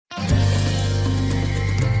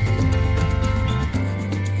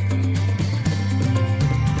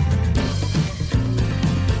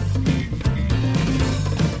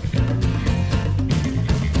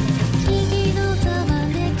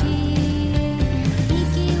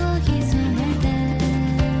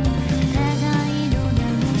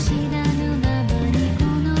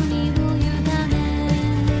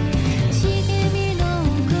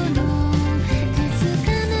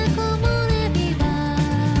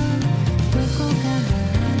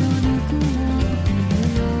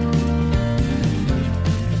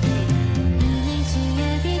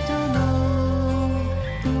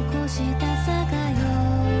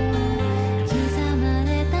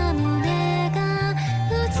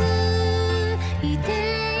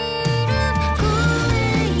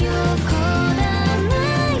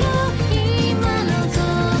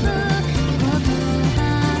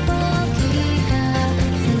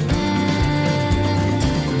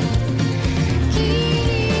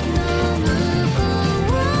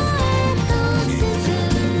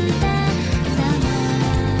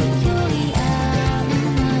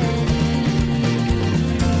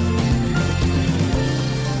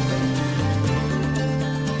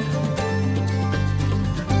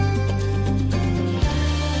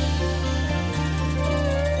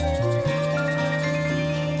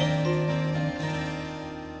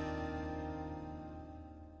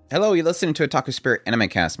Hello, you're listening to Otaku Spirit Anime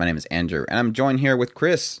Cast. My name is Andrew, and I'm joined here with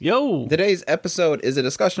Chris. Yo! Today's episode is a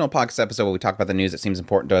discussional podcast episode where we talk about the news that seems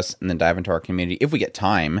important to us and then dive into our community if we get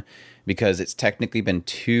time, because it's technically been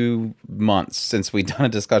 2 months since we've done a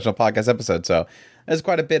discussional podcast episode, so there's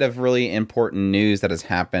quite a bit of really important news that has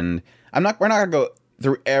happened. We're not going to go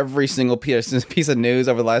through every single piece of news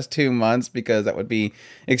over the last 2 months, because that would be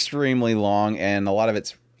extremely long, and a lot of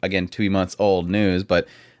it's, again, 2 months old news, but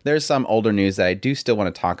there's some older news that I do still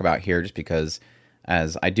want to talk about here, just because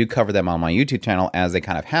as I do cover them on my YouTube channel as they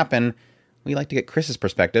kind of happen, we like to get Chris's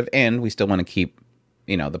perspective, and we still want to keep,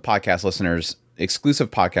 the podcast listeners, exclusive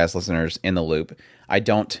podcast listeners, in the loop. I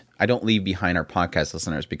don't leave behind our podcast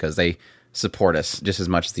listeners because they support us just as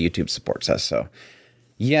much as the YouTube supports us. So,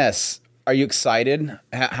 yes, are you excited?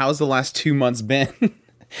 How's the last 2 months been?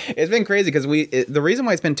 It's been crazy because the reason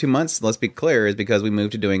why it's been 2 months, let's be clear, is because we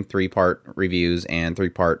moved to doing 3-part reviews and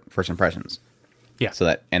 3-part first impressions. Yeah.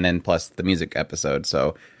 And then plus the music episode.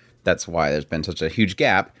 So that's why there's been such a huge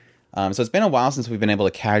gap. So it's been a while since we've been able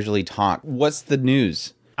to casually talk. What's the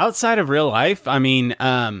news? Outside of real life, I mean,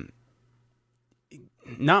 not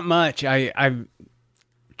much. I'm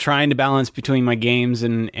trying to balance between my games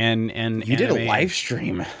and You anime. Did a live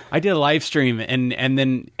stream. I did a live stream, and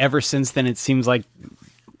then ever since then, it seems like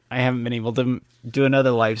I haven't been able to do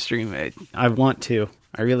another live stream. I want to.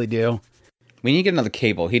 I really do. We need to get another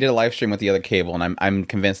cable. He did a live stream with the other cable, and I'm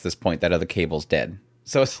convinced at this point that other cable's dead.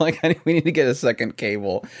 So it's like we need to get a second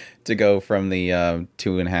cable to go from the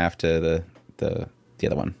 2.5 to the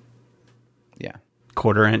other one. Yeah.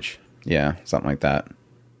 1/4 inch. Yeah, something like that.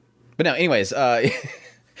 But no, anyways,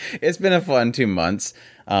 it's been a fun 2 months.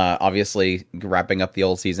 Obviously, wrapping up the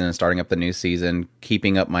old season and starting up the new season,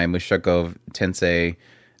 keeping up my Mushoku Tensei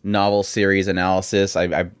novel series analysis.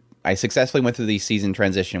 I successfully went through the season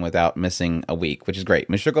transition without missing a week, which is great.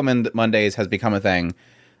 Mushoku Mondays has become a thing.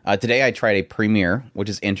 Today I tried a premiere, which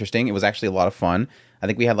is interesting. It was actually a lot of fun. I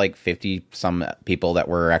think we had like 50-some people that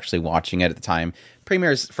were actually watching it at the time.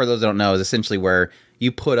 Premieres, for those that don't know, is essentially where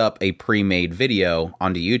you put up a pre-made video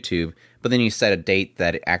onto YouTube, but then you set a date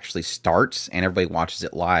that it actually starts and everybody watches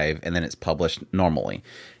it live, and then it's published normally.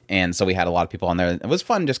 And so we had a lot of people on there. It was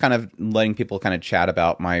fun just kind of letting people kind of chat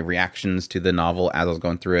about my reactions to the novel as I was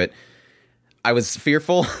going through it. I was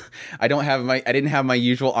fearful. I didn't have my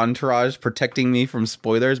usual entourage protecting me from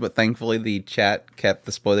spoilers, but thankfully the chat kept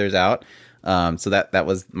the spoilers out. So that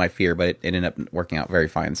was my fear, but it ended up working out very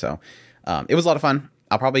fine. So it was a lot of fun.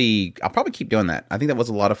 I'll probably keep doing that. I think that was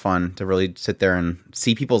a lot of fun to really sit there and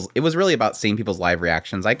see it was really about seeing people's live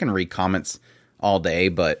reactions. I can read comments all day,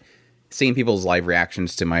 but seeing people's live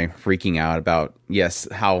reactions to my freaking out about,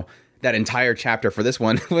 how that entire chapter for this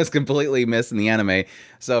one was completely missed in the anime.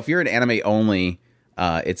 So if you're an anime only,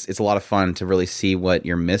 it's a lot of fun to really see what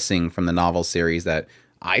you're missing from the novel series that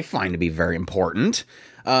I find to be very important.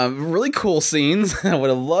 Really cool scenes. I would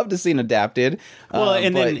have loved to see adapted. Well,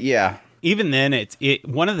 yeah. Even then, it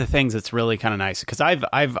one of the things that's really kind of nice, because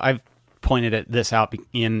I've pointed this out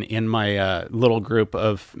in my little group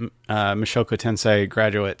of Mushoku Tensei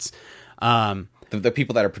graduates. The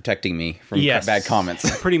people that are protecting me from bad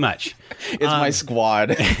comments. Pretty much. It's my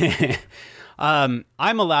squad. I'm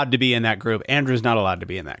allowed to be in that group. Andrew's not allowed to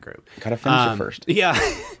be in that group. Gotta finish it first. Yeah.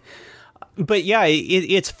 But yeah,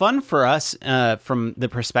 it's fun for us from the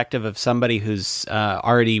perspective of somebody who's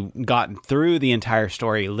already gotten through the entire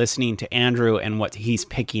story, listening to Andrew and what he's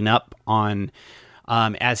picking up on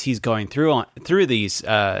as he's going through these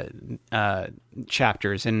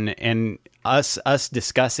chapters, and us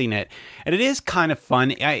discussing it. And it is kind of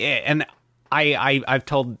fun. I've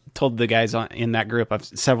told the guys in that group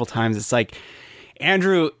several times. It's like,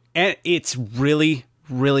 Andrew, it's really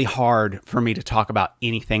hard for me to talk about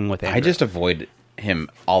anything with Andrew. I just avoid him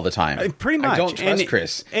all the time. Pretty much. I don't trust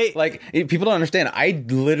Chris. People don't understand. I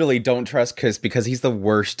literally don't trust Chris because he's the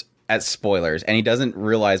worst at spoilers, and he doesn't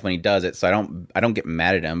realize when he does it. So I don't get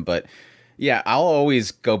mad at him. But yeah, I'll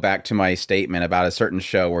always go back to my statement about a certain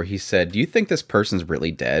show where he said, "Do you think this person's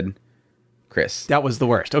really dead?" Chris. That was the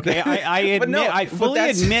worst. Okay, I fully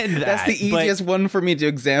admit that. That's the easiest one for me to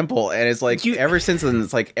example, and it's like ever since then,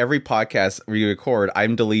 it's like every podcast we record,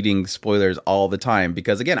 I'm deleting spoilers all the time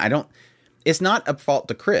because, again, it's not a fault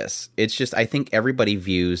to Chris. It's just I think everybody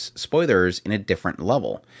views spoilers in a different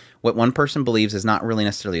level. What one person believes is not really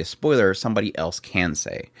necessarily a spoiler, somebody else can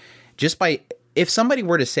say. If somebody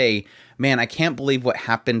were to say, "Man, I can't believe what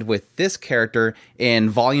happened with this character in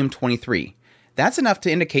volume 23." That's enough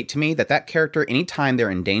to indicate to me that character, anytime they're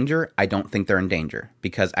in danger, I don't think they're in danger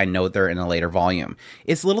because I know they're in a later volume.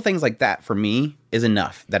 It's little things like that for me is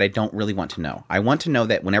enough that I don't really want to know. I want to know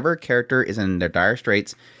that whenever a character is in their dire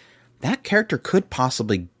straits, that character could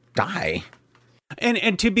possibly die.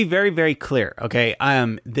 And to be very, very clear, okay,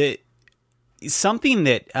 something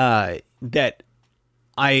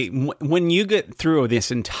when you get through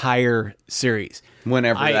this entire series,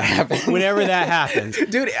 Whenever that happens,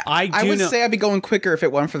 dude, I would say I'd be going quicker if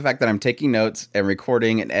it wasn't for the fact that I'm taking notes and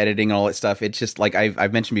recording and editing and all that stuff. It's just like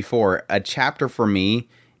I've mentioned before, a chapter for me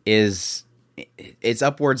it's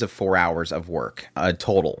upwards of 4 hours of work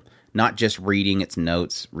total, not just reading. It's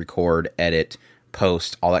notes, record, edit,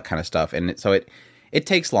 post, all that kind of stuff, and so it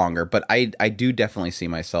takes longer. But I do definitely see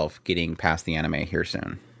myself getting past the anime here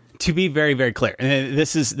soon. To be very, very clear, and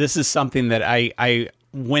this is something that I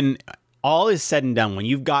when all is said and done, when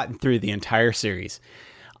you've gotten through the entire series,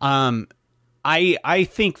 I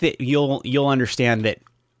think that you'll understand that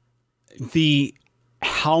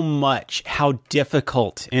how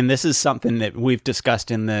difficult, and this is something that we've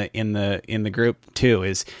discussed in the group too,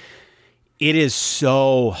 is it is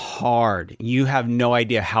so hard. You have no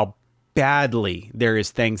idea how badly there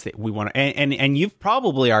is things that we want to, and you've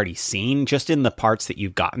probably already seen just in the parts that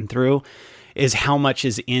you've gotten through, is how much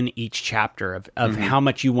is in each chapter of how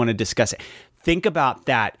much you want to discuss it. Think about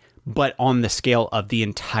that, but on the scale of the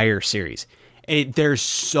entire series. There's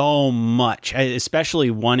so much,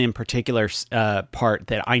 especially one in particular part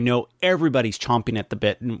that I know everybody's chomping at the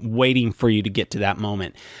bit and waiting for you to get to that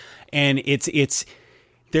moment. And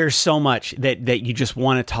there's so much that you just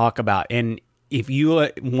want to talk about. And if you,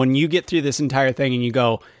 when you get through this entire thing and you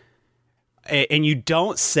go, and you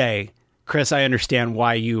don't say, Chris, I understand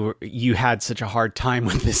why you had such a hard time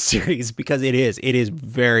with this series, because it is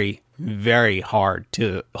very, very hard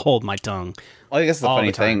to hold my tongue. Well, I think that's the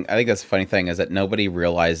funny thing. I think that's the funny thing is that nobody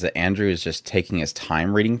realized that Andrew is just taking his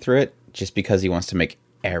time reading through it just because he wants to make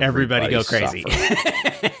everybody go crazy.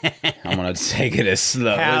 I'm going to take it as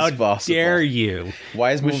slow as possible. How dare you?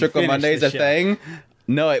 Why is Mushoku Mondays a thing?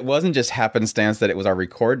 No, it wasn't just happenstance that it was our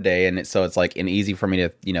record day, and so it's like easy for me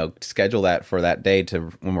to schedule that for that day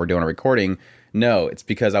to when we're doing a recording. No, it's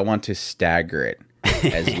because I want to stagger it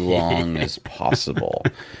as long as possible.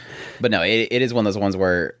 But no, it is one of those ones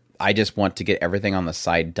where I just want to get everything on the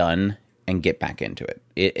side done and get back into it.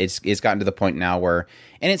 It's gotten to the point now where,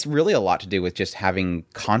 and it's really a lot to do with just having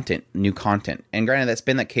content, new content. And granted, that's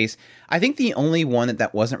been that case. I think the only one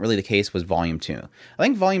that wasn't really the case was Volume 2. I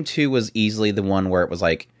think Volume 2 was easily the one where it was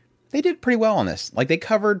like, they did pretty well on this. Like, they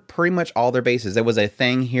covered pretty much all their bases. There was a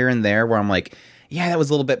thing here and there where I'm like, yeah, that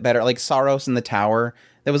was a little bit better. Like Saros in the tower.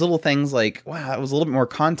 There was little things like, wow, that was a little bit more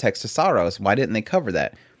context to Saros. Why didn't they cover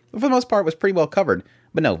that? But for the most part, it was pretty well covered.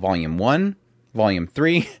 But no, Volume 1... Volume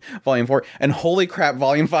 3, Volume 4, and holy crap,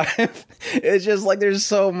 Volume 5. It's just like there's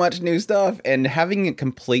so much new stuff. And having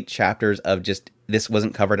complete chapters of just this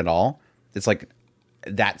wasn't covered at all, it's like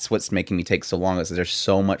that's what's making me take so long. Is there's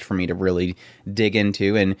so much for me to really dig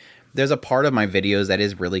into. And there's a part of my videos that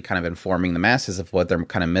is really kind of informing the masses of what they're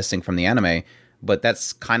kind of missing from the anime. But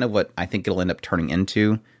that's kind of what I think it'll end up turning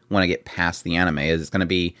into when I get past the anime. Is it's going to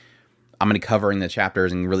be, I'm going to be covering the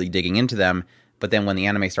chapters and really digging into them. But then when the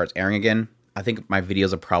anime starts airing again, I think my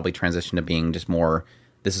videos will probably transition to being just more,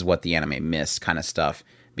 this is what the anime missed kind of stuff.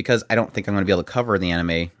 Because I don't think I'm going to be able to cover the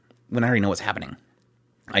anime when I already know what's happening.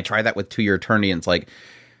 I tried that with To Your Eternity, and it's like,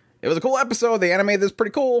 it was a cool episode. They animated this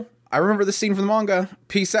pretty cool. I remember the scene from the manga.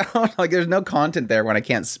 Peace out. Like, there's no content there when I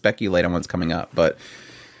can't speculate on what's coming up. But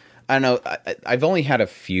I don't know. I've only had a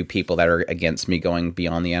few people that are against me going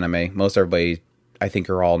beyond the anime. Most everybody, I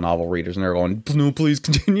think, are all novel readers, and they're going, no, please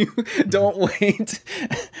continue. Don't wait.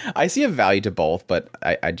 I see a value to both, but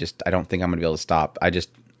I don't think I'm going to be able to stop.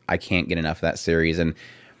 I can't get enough of that series. And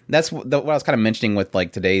that's what I was kind of mentioning with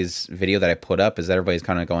like today's video that I put up, is that everybody's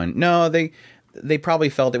kind of going, no, they probably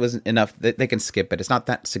felt it was enough that they can skip it. It's not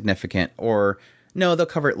that significant. Or no, they'll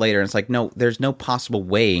cover it later. And it's like, no, there's no possible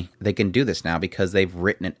way they can do this now because they've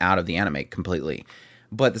written it out of the anime completely.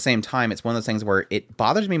 But at the same time, it's one of those things where it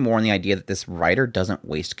bothers me more in the idea that this writer doesn't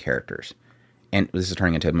waste characters. And this is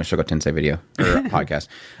turning into a Mushoku Tensei video or podcast.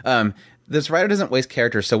 This writer doesn't waste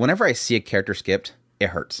characters. So whenever I see a character skipped, it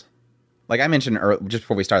hurts. Like I mentioned just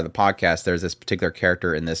before we started the podcast, there's this particular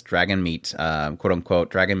character in this Dragon Meat, quote unquote,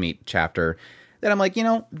 Dragon Meat chapter that I'm like,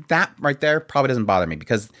 that right there probably doesn't bother me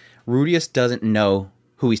because Rudius doesn't know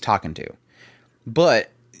who he's talking to.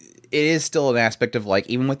 But it is still an aspect of like,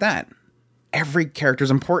 even with that, every character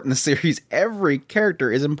is important in the series. Every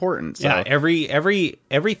character is important. So. Yeah,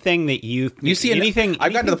 everything that you see anything.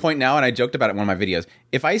 I've gotten to the point now, and I joked about it in one of my videos.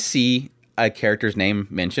 If I see a character's name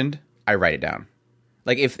mentioned, I write it down.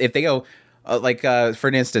 Like if they go, for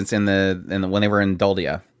instance, in the when they were in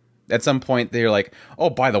Doldia, at some point they're like, oh,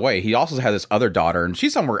 by the way, he also has this other daughter, and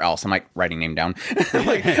she's somewhere else. I'm like writing name down.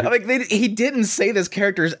 he didn't say this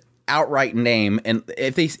character's outright name, and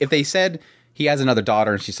if they said he has another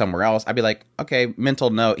daughter and she's somewhere else, I'd be like, okay, mental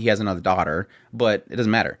note, he has another daughter, but it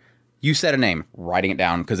doesn't matter. You said a name, writing it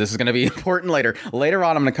down, because this is going to be important later. Later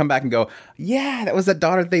on, I'm going to come back and go, yeah, that was that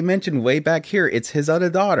daughter they mentioned way back here. It's his other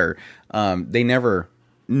daughter. They never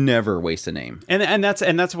waste a name, and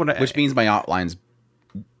that's what which means my outline's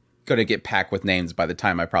going to get packed with names by the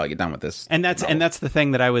time I probably get done with this. And that's the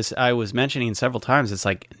thing that I was mentioning several times. It's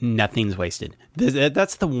like nothing's wasted.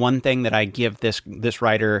 That's the one thing that I give this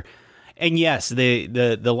writer. And yes,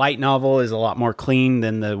 the light novel is a lot more clean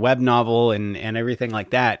than the web novel and everything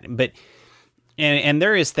like that. But and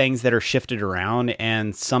there is things that are shifted around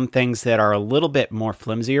and some things that are a little bit more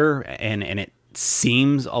flimsier and it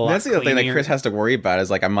seems a lot. That's the other thing that Chris has to worry about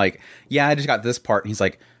is like, I'm like, yeah, I just got this part, and he's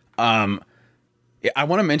like, I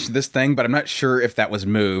want to mention this thing, but I'm not sure if that was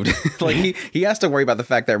moved. Like he has to worry about the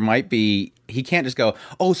fact that he can't just go,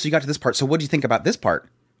 oh, so you got to this part. So what do you think about this part?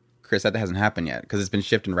 Chris, that hasn't happened yet because it's been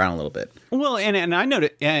shifting around a little bit. Well, and I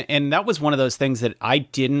noticed, and that was one of those things that I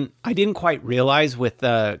didn't quite realize with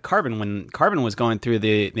Carbon when Carbon was going through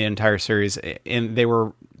the entire series, and they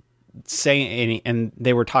were saying and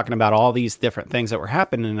they were talking about all these different things that were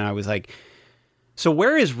happening, and I was like, so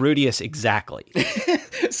where is Rudius exactly?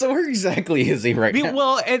 So where exactly is he right now?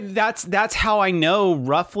 Well, and that's how I know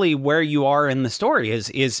roughly where you are in the story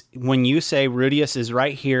is when you say Rudius is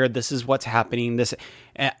right here. This is what's happening.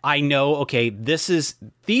 I know. Okay, these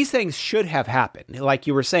things should have happened, like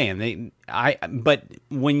you were saying. But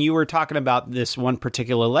when you were talking about this one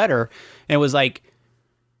particular letter, it was like,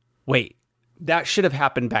 wait, that should have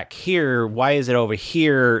happened back here. Why is it over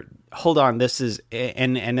here? Hold on, this is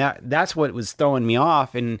and that's what was throwing me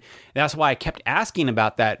off, and that's why I kept asking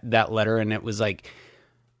about that letter, and it was like,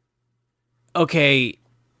 okay,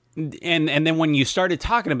 and then when you started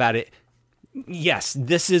talking about it, yes,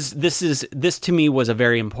 this to me was a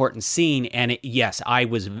very important scene, and yes, I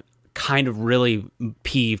was kind of really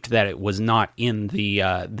peeved that it was not in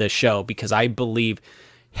the show, because I believe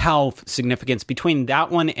how significance between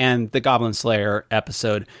that one and the Goblin Slayer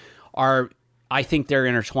episode are. I think they're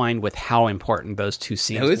intertwined with how important those two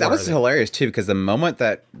scenes were. That was hilarious, too, because the moment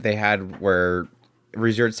that they had where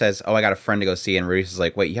Rizard says, oh, I got a friend to go see, and Rudius is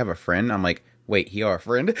like, wait, you have a friend? I'm like, wait, you are a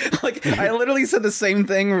friend? Like, I literally said the same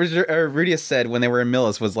thing Rudius said when they were in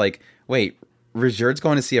Millis, was like, wait, Rizard's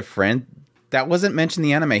going to see a friend? That wasn't mentioned in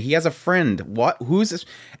the anime. He has a friend. What? Who's this?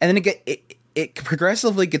 And then it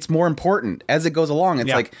progressively gets more important as it goes along.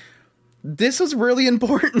 It's like, this was really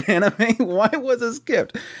important, anime. Why was it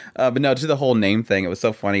skipped? But no, to the whole name thing, it was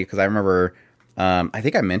so funny because I remember, I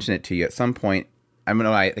think I mentioned it to you at some point.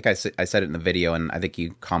 I think I said it in the video, and I think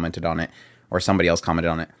you commented on it, or somebody else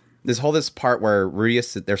commented on it. This part where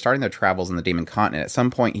Rudius, they're starting their travels in the Demon Continent. At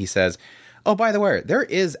some point, he says, oh, by the way, there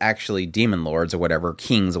is actually demon lords or whatever,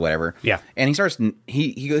 kings or whatever. Yeah. And he starts,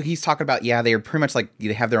 he's talking about, yeah, they're pretty much like,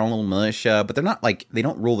 they have their own little militia, but they're not like, they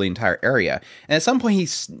don't rule the entire area. And at some point, he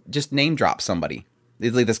just name drops somebody.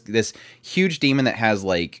 It's like this huge demon that has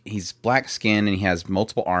like, he's black skin and he has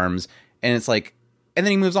multiple arms. And it's like, and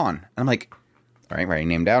then he moves on. And I'm like, all right, writing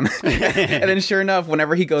name down. And then sure enough,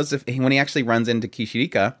 whenever he goes when he actually runs into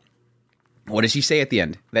Kishirika, what does she say at the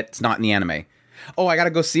end? That's not in the anime. Oh, I gotta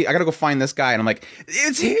go find this guy. And I'm like,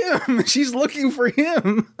 it's him. She's looking for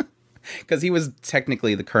him. Because he was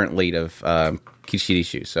technically the current lead of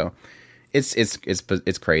Kishirishu. So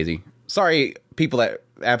it's crazy. Sorry, people that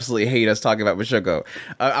absolutely hate us talking about Mushoku.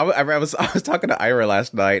 I was talking to Ira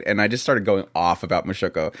last night, and I just started going off about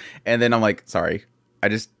Mushoku. And then I'm like, sorry. I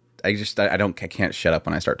can't shut up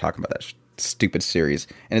when I start talking about that stupid series,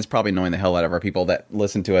 and it's probably annoying the hell out of our people that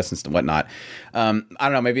listen to us and whatnot. I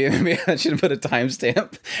don't know, maybe I should put a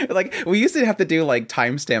timestamp. Like, we used to have to do like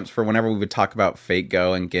timestamps for whenever we would talk about Fate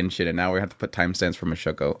Go and Genshin, and now we have to put timestamps for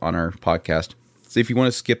Mushoku on our podcast. So if you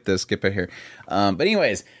want to skip this, skip it here. But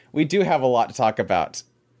anyways, we do have a lot to talk about,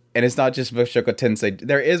 and it's not just Mushoku Tensei.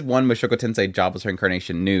 There is one Mushoku Tensei Jobless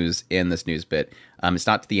Reincarnation news in this news bit. It's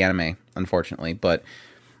not to the anime, unfortunately, but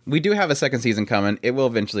we do have a second season coming. It will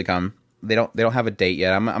eventually come. They don't have a date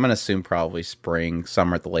yet. I'm gonna assume probably spring,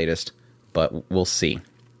 summer at the latest, but we'll see.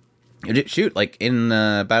 Shoot, like in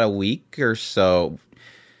about a week or so.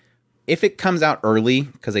 If it comes out early,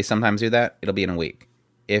 because they sometimes do that, it'll be in a week.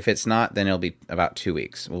 If it's not, then it'll be about 2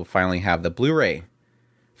 weeks. We'll finally have the Blu-ray.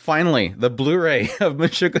 Finally, the Blu-ray of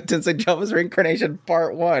Mushoku Tensei Jobless Reincarnation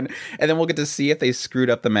Part 1. And then we'll get to see if they screwed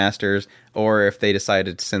up the masters or if they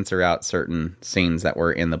decided to censor out certain scenes that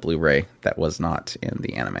were in the Blu-ray that was not in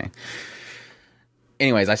the anime.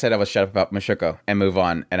 Anyways, I said I would shut up about Mushoku and move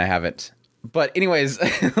on, and I haven't. But anyways,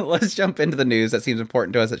 let's jump into the news that seems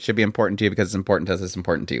important to us. It should be important to you because it's important to us. It's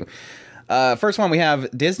important to you. First one we have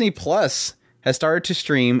Disney Plus has started to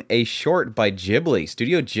stream a short by Ghibli.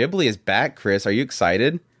 Studio Ghibli is back, Chris. Are you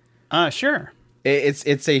excited? Sure.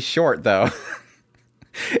 It's a short, though.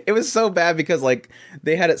 It was so bad because, like,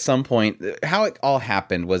 they had at some point... How it all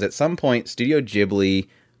happened was at some point, Studio Ghibli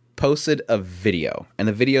posted a video. And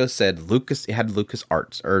the video said Lucas... It had Lucas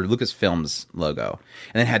Arts or Lucas Films logo.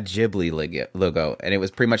 And then had Ghibli logo. And it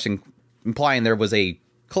was pretty much implying there was a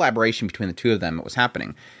collaboration between the two of them that was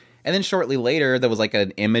happening. And then shortly later, there was, like,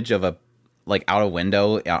 an image of out a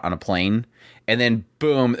window on a plane. And then,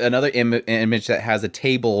 boom, another image that has a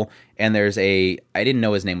table, and there's I didn't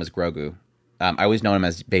know his name was Grogu. I always known him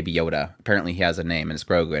as Baby Yoda. Apparently he has a name, and it's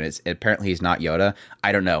Grogu, and apparently he's not Yoda.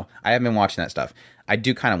 I don't know. I haven't been watching that stuff. I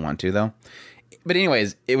do kind of want to, though. But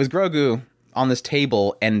anyways, it was Grogu on this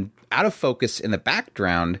table, and out of focus in the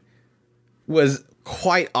background was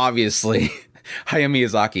quite obviously Hayao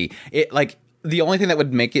Miyazaki. The only thing that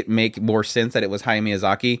would make it make more sense that it was Hayao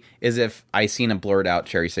Miyazaki is if I seen a blurred out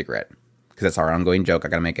cherry cigarette. Because that's our ongoing joke. I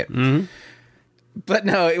gotta make it. Mm-hmm. But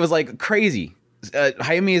no, it was like crazy. Hayao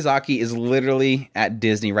Miyazaki is literally at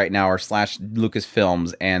Disney right now, or /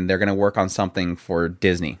 Lucasfilms, and they're gonna work on something for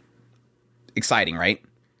Disney. Exciting, right?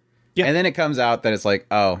 Yeah. And then it comes out that it's like,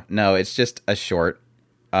 oh no, it's just a short.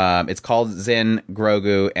 It's called Zen,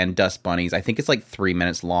 Grogu, and Dust Bunnies. I think it's like 3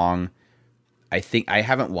 minutes long. I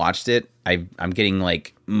haven't watched it. I'm getting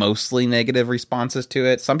like mostly negative responses to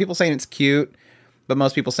it. Some people saying it's cute, but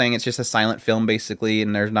most people saying it's just a silent film basically,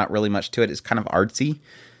 and there's not really much to it. It's kind of artsy.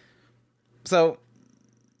 So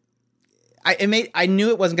I knew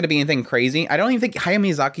it wasn't going to be anything crazy. I don't even think Hayao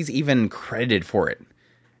Miyazaki's even credited for it.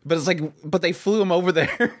 But it's like, but they flew him over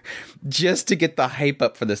there just to get the hype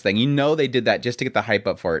up for this thing. You know they did that just to get the hype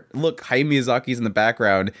up for it. Look, Hayao Miyazaki's in the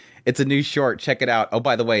background. It's a new short. Check it out. Oh,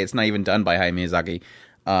 by the way, it's not even done by Hayao Miyazaki.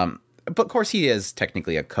 But of course, he is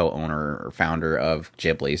technically a co-owner or founder of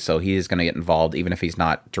Ghibli, so he is going to get involved, even if he's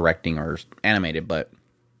not directing or animated. But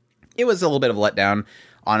it was a little bit of a letdown.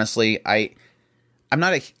 Honestly,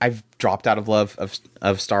 I've dropped out of love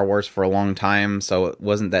of Star Wars for a long time, so it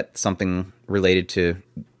wasn't that something related to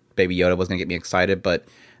Baby Yoda was going to get me excited, but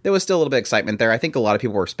there was still a little bit of excitement there. I think a lot of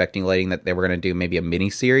people were speculating that they were going to do maybe a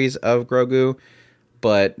mini-series of Grogu,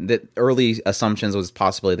 but the early assumptions was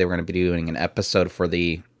possibly they were going to be doing an episode for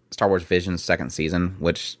the Star Wars Visions second season,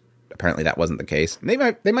 which apparently that wasn't the case. They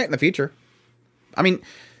might in the future. I mean,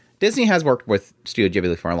 Disney has worked with Studio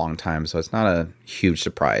Ghibli for a long time, so it's not a huge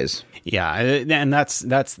surprise. Yeah, and that's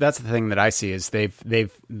the thing that I see is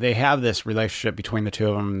they have this relationship between the two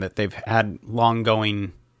of them that they've had long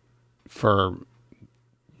going for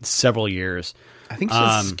several years. I think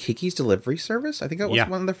since Kiki's Delivery Service. I think that was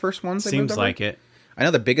one of the first ones. Seems like it. I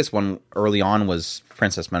know the biggest one early on was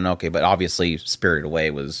Princess Mononoke, but obviously Spirited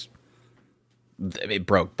Away it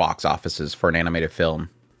broke box offices for an animated film.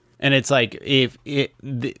 And it's like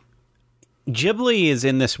Ghibli is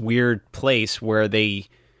in this weird place where they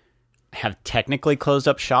have technically closed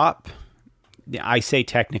up shop. I say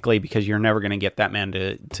technically because you're never going to get that man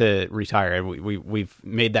to retire. We've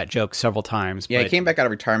made that joke several times. Yeah, he came back out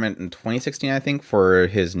of retirement in 2016, I think, for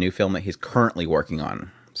his new film that he's currently working on.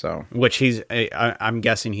 So, which I'm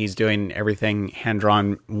guessing he's doing everything hand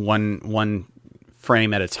drawn, one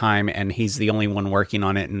frame at a time, and he's the only one working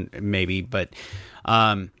on it, and maybe, but.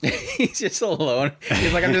 He's just alone.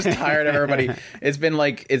 He's like, I'm just tired of everybody. It's been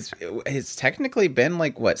like it's technically been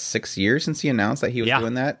like what 6 years since he announced that he was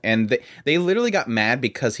doing that, and they literally got mad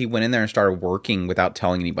because he went in there and started working without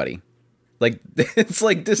telling anybody. Like, it's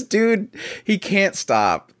like, this dude, he can't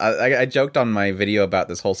stop. I joked on my video about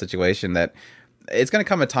this whole situation that it's going to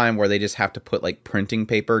come a time where they just have to put like printing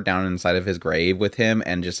paper down inside of his grave with him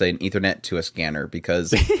and just say an Ethernet to a scanner,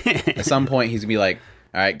 because at some point he's gonna be like,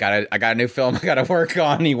 all right, I got a new film I got to work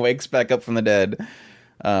on. He wakes back up from the dead.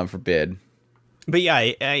 Forbid. But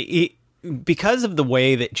yeah, because of the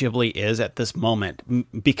way that Ghibli is at this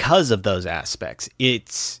moment, because of those aspects,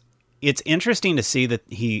 it's interesting to see that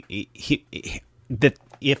that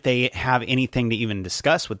if they have anything to even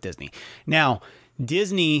discuss with Disney. Now,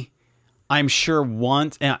 Disney, I'm sure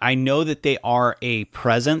wants, and I know that they are a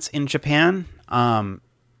presence in Japan.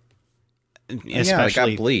 Especially, they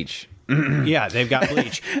got Bleach. Yeah, they've got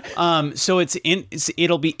Bleach. So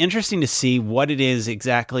it'll be interesting to see what it is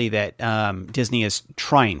exactly that Disney is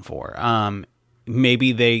trying for.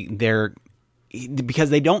 Maybe they're because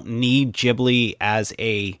they don't need Ghibli as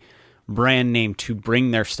a brand name to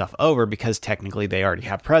bring their stuff over, because technically they already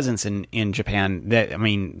have presence in Japan.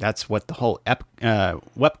 That's what the whole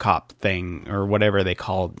Webcop thing or whatever they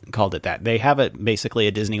called it, that they have basically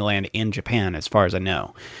a Disneyland in Japan, as far as I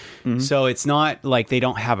know. Mm-hmm. So it's not like they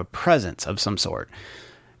don't have a presence of some sort.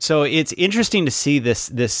 So it's interesting to see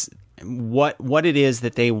this what it is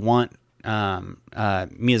that they want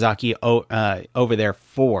Miyazaki over there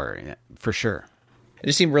for sure. It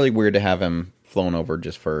just seemed really weird to have him flown over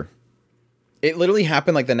just for... It literally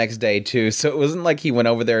happened like the next day too, so it wasn't like he went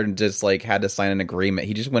over there and just like had to sign an agreement.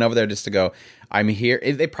 He just went over there just to go, I'm here.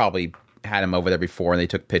 They probably had him over there before and they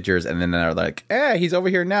took pictures, and then they're like, he's over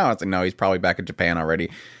here now. It's like, no, he's probably back in Japan already.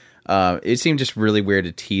 It seemed just really weird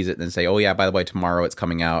to tease it and then say, oh yeah, by the way, tomorrow it's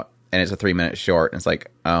coming out, and it's a 3-minute short, and it's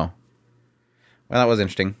like, oh, well, that was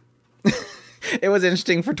interesting. It was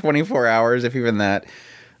interesting for 24 hours, if even that.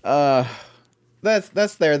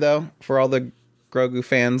 That's there though for all the Grogu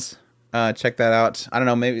fans. Check that out. I don't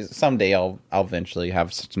know, maybe someday I'll eventually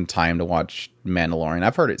have some time to watch Mandalorian.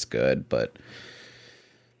 I've heard it's good, but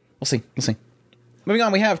we'll see. Moving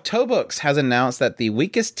on, we have Toe Books has announced that The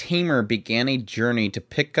Weakest Tamer Began a Journey to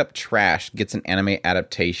Pick Up Trash gets an anime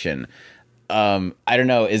adaptation. I don't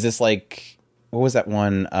know, is this like, what was that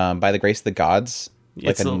one, By the Grace of the Gods?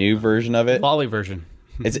 Like a new version of it? Lolly version.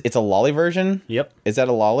 It's a lolly version? Yep. Is that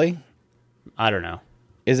a lolly? I don't know.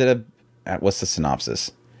 Is it what's the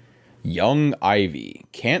synopsis? Young Ivy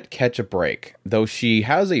can't catch a break, though she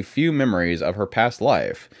has a few memories of her past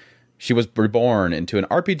life. She was reborn into an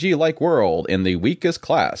RPG-like world in the weakest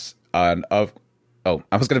class, and of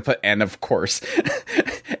course,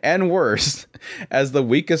 and worse, as the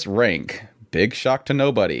weakest rank. Big shock to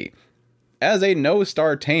nobody. As a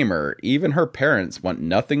no-star tamer, even her parents want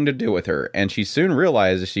nothing to do with her, and she soon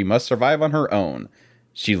realizes she must survive on her own.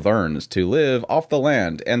 She learns to live off the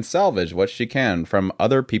land and salvage what she can from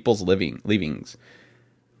other people's leavings.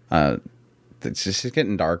 It's just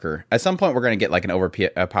getting darker. At some point, we're going to get like an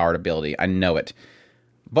overpowered ability. I know it.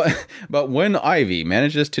 But when Ivy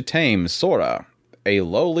manages to tame Sora, a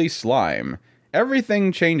lowly slime,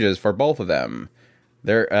 everything changes for both of them.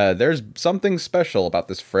 There's something special about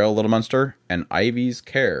this frail little monster, and Ivy's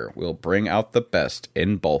care will bring out the best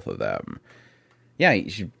in both of them. Yeah,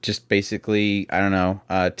 she just basically, I don't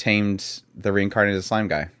know, tamed the reincarnated slime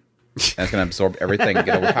guy. That's going to absorb everything and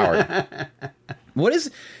get overpowered.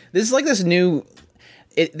 This is like this new...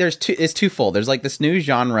 It's twofold. There's like this new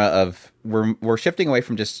genre of... We're shifting away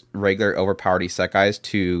from just regular overpowered isekais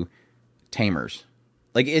to tamers.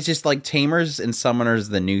 Like, it's just like tamers and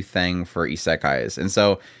summoners the new thing for isekais. And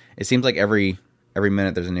so it seems like every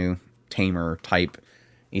minute there's a new tamer type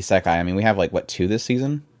isekai. I mean, we have like, 2 this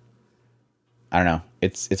season? I don't know.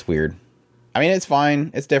 It's weird. I mean, it's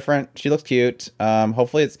fine. It's different. She looks cute.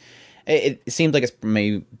 Hopefully it seems like it's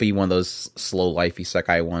maybe one of those slow life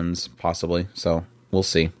isekai ones, possibly. So we'll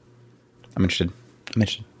see. I'm interested.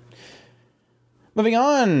 Moving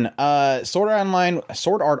on. Sword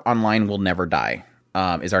Art Online will never die.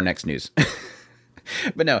 Is our next news.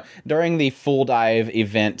 But no, during the Full Dive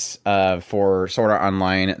event for Sword Art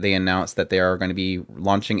Online, they announced that they are going to be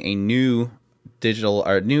launching a new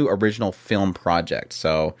original film project.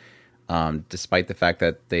 So despite the fact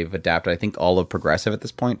that they've adapted, I think, all of Progressive at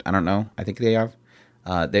this point, I don't know, I think they have,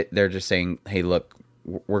 they're just saying, hey, look,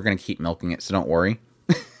 we're going to keep milking it, so don't worry.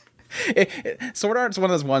 Sword Art's one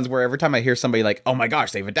of those ones where every time I hear somebody like, oh my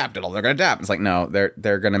gosh, they've adapted all they're going to adapt, it's like, no,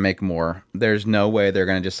 they're going to make more. There's no way they're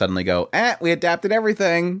going to just suddenly go, we adapted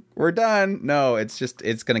everything, we're done. No, it's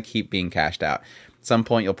going to keep being cashed out. At some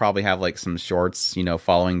point, you'll probably have like some shorts,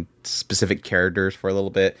 following specific characters for a little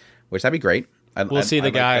bit, which that'd be great. We'll see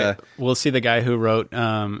the guy who wrote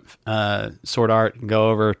Sword Art go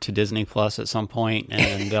over to Disney Plus at some point,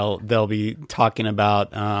 and they'll be talking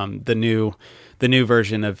about the new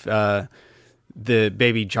version of the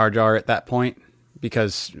baby Jar Jar at that point,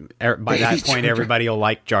 because by that point everybody will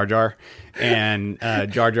like Jar Jar, and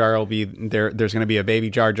Jar Jar will be there. There's going to be a baby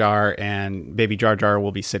Jar Jar, and baby Jar Jar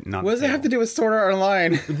will be sitting on. What does it have to do with Sword Art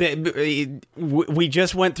Online? We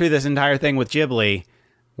just went through this entire thing with Ghibli.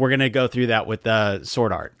 We're going to go through that with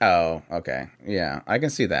Sword Art. Oh, okay. Yeah, I can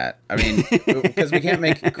see that. I mean, because we can't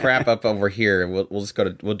make crap up over here. We'll just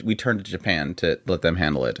we turn to Japan to let them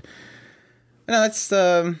handle it. No, that's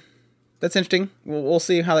interesting. We'll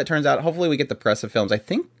see how that turns out. Hopefully we get the Progressive films. I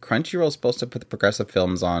think Crunchyroll is supposed to put the Progressive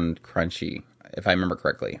films on Crunchy, if I remember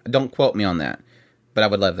correctly. Don't quote me on that, but I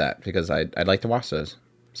would love that because I'd like to watch those.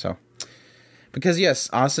 So, because yes,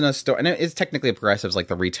 Asuna's story, and it's technically a Progressive, is like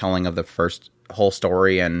the retelling of the first whole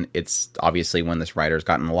story, and it's obviously when this writer's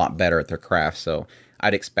gotten a lot better at their craft, so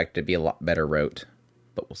I'd expect it to be a lot better wrote,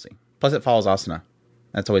 but we'll see. Plus it follows Asuna.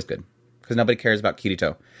 That's always good, because nobody cares about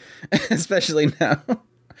Kirito, especially now.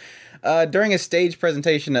 During a stage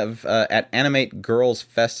presentation at Animate Girls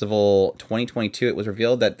Festival 2022, it was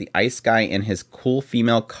revealed that the Ice Guy and his cool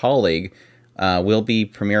female colleague will be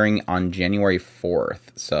premiering on January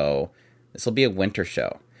 4th, so this will be a winter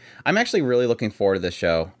show. I'm actually really looking forward to this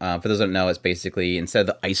show. For those who don't know, it's basically, instead of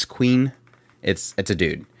the Ice Queen, it's a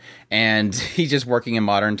dude. And he's just working in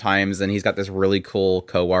modern times, and he's got this really cool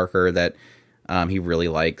coworker that he really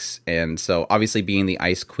likes. And so, obviously, being the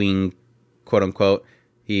Ice Queen, quote unquote,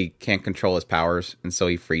 he can't control his powers, and so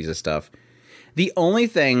he freezes stuff. The only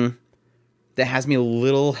thing that has me a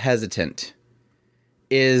little hesitant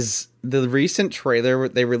is the recent trailer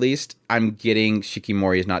they released. I'm getting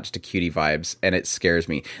Shikimori is not just a cutie vibes, and it scares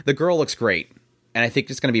me. The girl looks great, and I think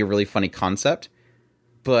it's going to be a really funny concept,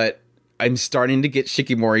 but I'm starting to get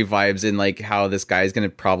Shikimori vibes in like how this guy is going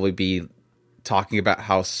to probably be talking about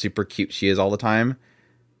how super cute she is all the time,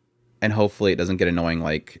 and hopefully it doesn't get annoying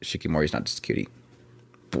like Shikimori's not just a cutie.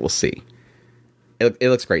 But we'll see. It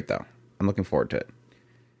looks great, though. I'm looking forward to it.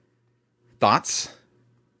 Thoughts?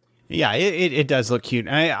 Yeah, it does look cute.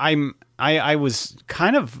 I was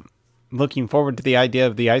kind of looking forward to the idea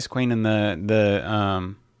of the Ice Queen and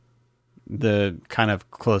the kind of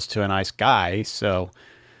close to an ice guy. So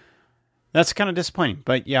that's kind of disappointing.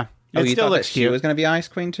 But yeah, it still looks cute. She was going to be Ice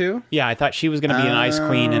Queen too? Yeah, I thought she was going to be an Ice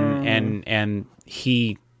Queen, and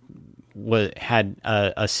he had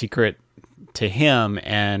a secret to him,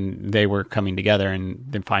 and they were coming together, and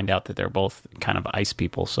then find out that they're both kind of ice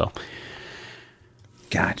people. So.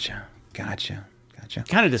 Gotcha.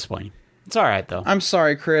 Kind of disappointing. It's all right though. I'm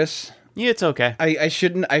sorry, Chris. Yeah, it's okay. I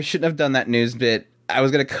shouldn't have done that news bit. I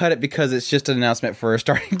was gonna cut it because it's just an announcement for a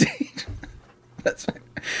starting date. That's fine.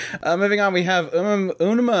 Moving on, we have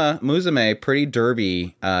Unuma Musume Pretty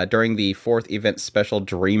Derby during the 4th event special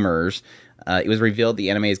Dreamers. It was revealed the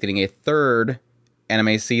anime is getting a 3rd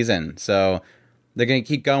anime season, so they're gonna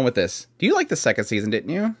keep going with this. Do you like the 2nd season? Didn't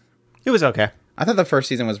you? It was okay. I thought the 1st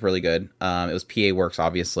season was really good. It was PA Works,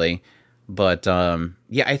 obviously. But,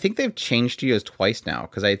 yeah, I think they've changed studios twice now.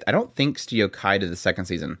 Because I don't think Studio Kai did the 2nd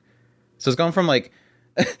season. So it's going from, like,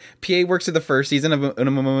 PA Works to the 1st season of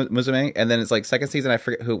Unuma Musume. And then it's, like, 2nd season, I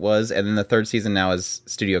forget who it was. And then the 3rd season now is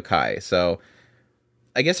Studio Kai. So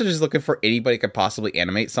I guess they're just looking for anybody who could possibly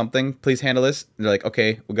animate something. Please handle this. And they're like,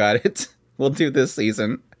 okay, we got it. We'll do this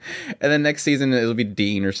season. And then next season, it'll be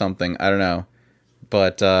Dean or something. I don't know.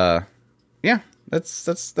 But, yeah,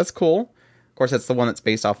 that's cool. Of course, that's the one that's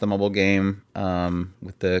based off the mobile game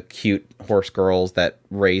with the cute horse girls that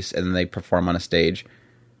race and then they perform on a stage.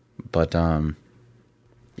 But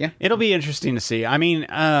yeah, it'll be interesting to see. I mean,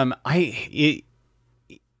 I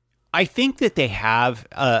think that they have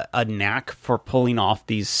a knack for pulling off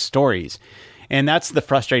these stories, and that's the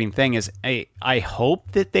frustrating thing. Is I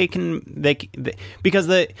hope that they because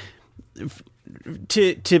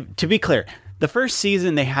to be clear. The 1st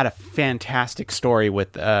season, they had a fantastic story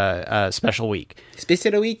with Special Week.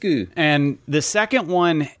 Special Week. And the 2nd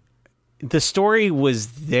one, the story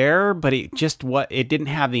was there, but it didn't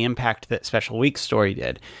have the impact that Special Week's story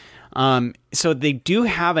did. So they do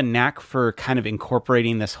have a knack for kind of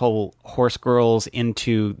incorporating this whole horse girls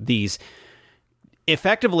into these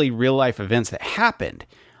effectively real-life events that happened.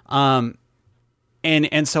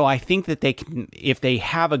 And so I think that they can, if they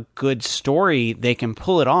have a good story, they can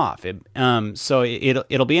pull it off. So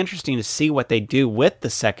it'll be interesting to see what they do with the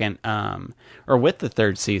 2nd or with the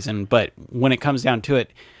 3rd season. But when it comes down to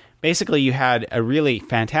it, basically you had a really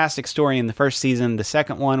fantastic story in the 1st season. The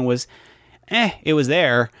 2nd one was, it was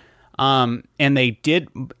there, and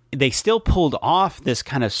they still pulled off this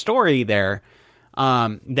kind of story there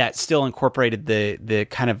that still incorporated the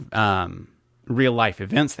kind of real life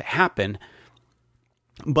events that happened.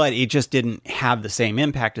 But it just didn't have the same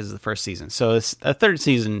impact as the 1st season. So it's a 3rd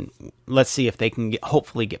season. Let's see if they can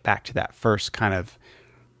hopefully get back to that first kind of.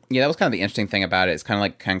 Yeah, that was kind of the interesting thing about it. It's kind of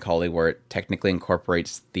like Kankali, where it technically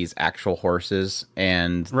incorporates these actual horses,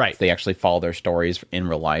 and they actually follow their stories in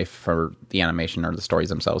real life for the animation or the stories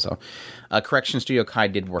themselves. So, correction, Studio Kai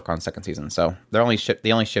did work on 2nd season, so they only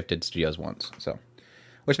shifted studios once. So,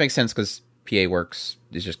 which makes sense because PA Works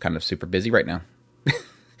is just kind of super busy right now.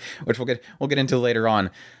 Which we'll get into later on.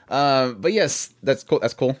 But yes, that's cool.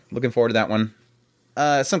 That's cool. Looking forward to that one.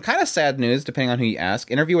 Some kind of sad news, depending on who you ask.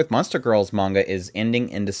 Interview with Monster Girls manga is ending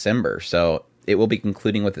in December, so it will be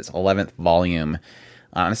concluding with its 11th volume.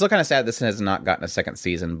 I'm still kind of sad this has not gotten a 2nd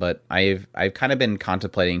season, but I've kind of been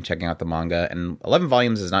contemplating checking out the manga, and 11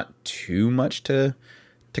 volumes is not too much to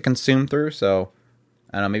consume through. So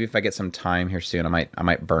I don't know. Maybe if I get some time here soon, I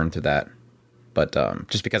might burn through that. But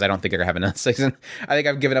just because I don't think they're going to have another season. I think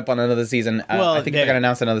I've given up on another season. I think if they're going to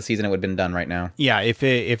announce another season, it would have been done right now. Yeah, if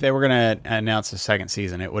they were going to announce a 2nd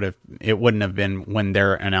season, it wouldn't have been when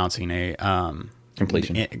they're announcing a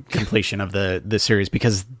completion of the series,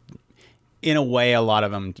 because in a way, a lot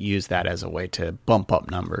of them use that as a way to bump up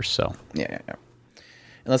numbers. So yeah.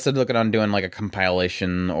 Unless they're looking on doing like a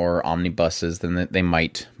compilation or omnibuses, then they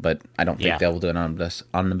might. But I don't think they'll do an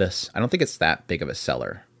omnibus. I don't think it's that big of a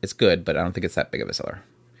seller. It's good, but I don't think it's that big of a seller.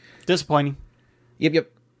 Disappointing.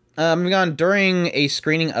 Yep. Moving on, during a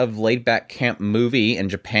screening of Laid Back Camp movie in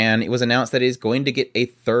Japan, it was announced that it is going to get a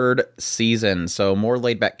 3rd season. So more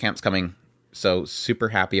Laid Back Camps coming. So super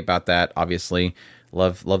happy about that. Obviously,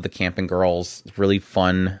 love the camping girls. Really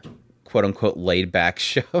fun, quote unquote, laid back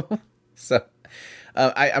show. So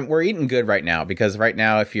we're eating good right now, because right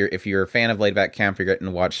now, if you're a fan of Laid Back Camp, you're getting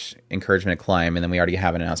to watch Encouragement to Climb, and then we already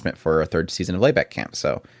have an announcement for a 3rd season of Laid Back Camp.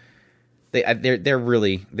 So they're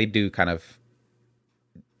definitely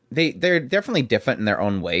different in their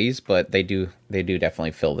own ways, but they do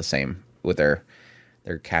definitely feel the same with their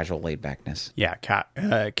casual laid backness. Yeah,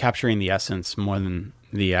 capturing the essence more than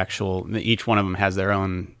the actual. Each one of them has their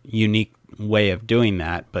own unique way of doing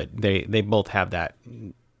that, but they both have that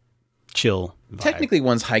chill vibe. Technically,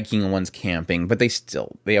 one's hiking and one's camping, but they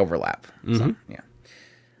overlap. Mm-hmm. So, yeah.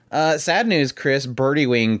 Sad news, Chris. Birdie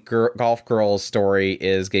Wing Golf Girls story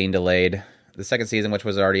is getting delayed. The 2nd season, which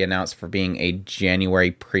was already announced for being a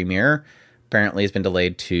January premiere, apparently has been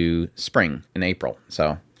delayed to spring in April.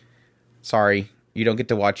 So, sorry, you don't get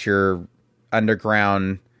to watch your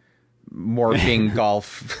underground morphing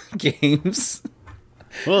golf games.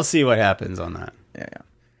 We'll see what happens on that. Yeah.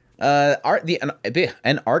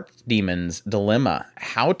 An Art Demon's Dilemma: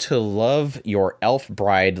 How to Love Your Elf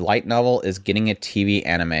Bride light novel is getting a TV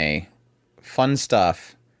anime. Fun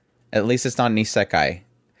stuff. At least it's not an isekai.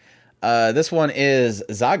 This one is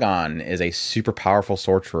Zagan is a super powerful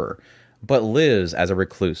sorcerer, but lives as a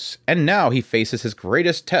recluse. And now he faces his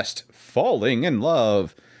greatest test, falling in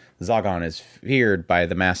love. Zagan is feared by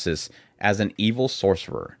the masses as an evil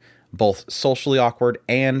sorcerer. Both socially awkward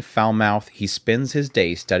and foul-mouthed, he spends his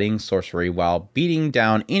day studying sorcery while beating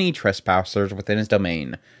down any trespassers within his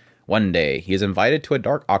domain. One day, he is invited to a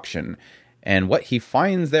dark auction, and what he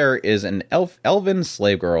finds there is an elven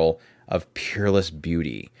slave girl of peerless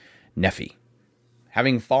beauty, Neffy.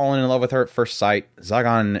 Having fallen in love with her at first sight,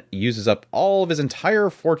 Zagan uses up all of his entire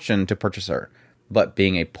fortune to purchase her. But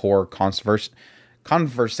being a poor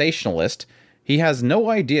conversationalist, he has no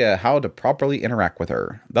idea how to properly interact with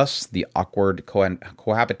her. Thus, the awkward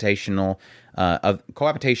cohabitation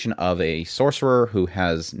of a sorcerer who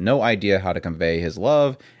has no idea how to convey his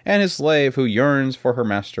love, and his slave who yearns for her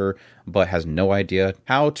master but has no idea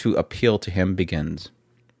how to appeal to him begins.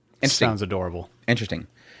 Sounds adorable. Interesting.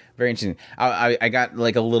 Very interesting. I got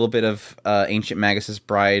like a little bit of Ancient Magus'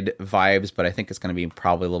 Bride vibes, but I think it's going to be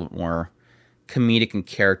probably a little bit more comedic in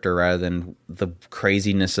character rather than the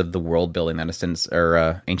craziness of the world building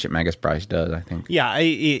that Ancient Magus Bride does, I think. Yeah,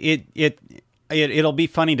 it'll be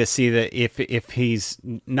funny to see that if he's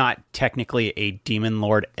not technically a demon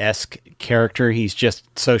lord-esque character, he's just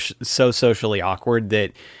so socially awkward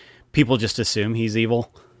that people just assume he's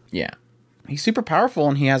evil. Yeah. He's super powerful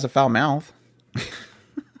and he has a foul mouth.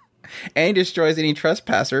 And he destroys any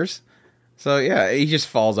trespassers. So yeah, he just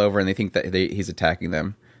falls over and they think that he's attacking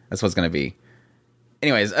them. That's what it's going to be.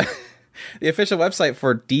 Anyways, the official website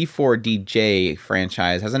for D4DJ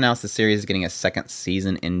franchise has announced the series is getting a 2nd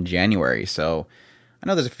season in January. So I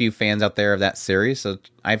know there's a few fans out there of that series. So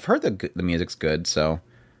I've heard the music's good. So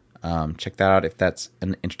check that out if that's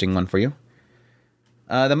an interesting one for you.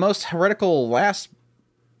 The most heretical last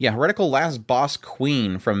boss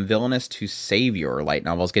queen from Villainous to Savior light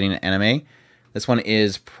novel is getting an anime. This one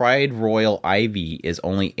is Pride Royal Ivy is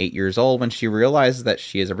only 8 years old when she realizes that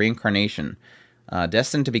she is a reincarnation,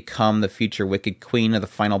 destined to become the future wicked queen of the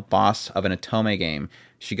final boss of an Otome game.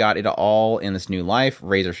 She got it all in this new life: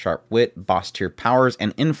 razor-sharp wit, boss-tier powers,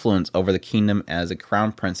 and influence over the kingdom as a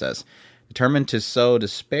crown princess. Determined to sow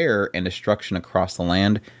despair and destruction across the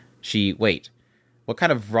land, what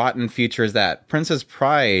kind of rotten future is that? Princess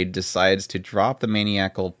Pride decides to drop the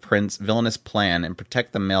maniacal villainous plan and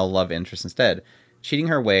protect the male love interest instead, cheating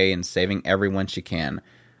her way and saving everyone she can.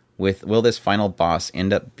 Will this final boss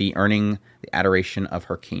end up earning the adoration of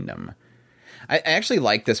her kingdom? I actually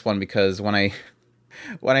like this one because when I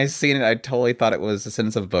seen it, I totally thought it was a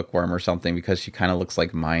Sentence of Bookworm or something because she kind of looks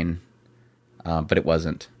like mine, but it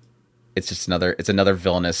wasn't. It's just another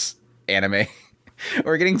villainous anime.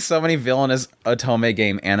 We're getting so many villainous Otome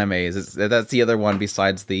game animes. That's the other one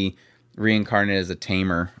besides the reincarnated as a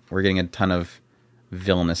tamer. We're getting a ton of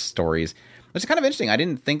villainous stories, which is kind of interesting. I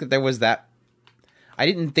didn't think that that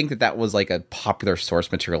was like a popular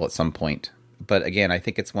source material at some point. But again, I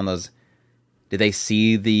think it's one of those. Did they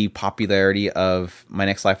see the popularity of My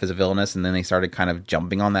Next Life as a Villainess and then they started kind of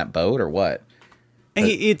jumping on that boat, or what?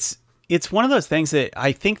 It's it's one of those things that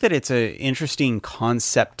I think that it's an interesting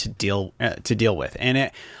concept to deal with,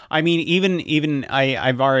 and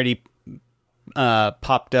I've already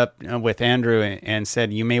popped up with Andrew and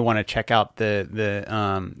said you may want to check out the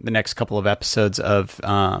next couple of episodes of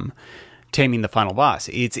Taming the Final Boss.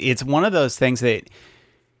 It's one of those things that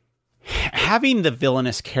having the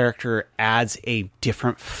villainous character adds a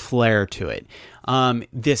different flair to it.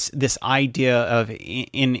 This idea of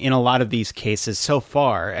in a lot of these cases so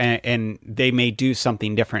far, and they may do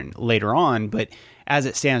something different later on, but as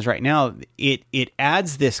it stands right now, it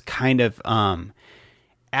adds this kind of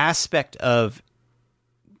aspect of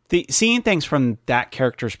seeing things from that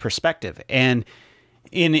character's perspective. And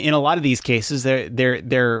in a lot of these cases,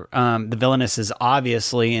 the villainess is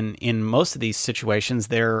obviously in most of these situations,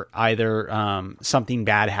 they're either something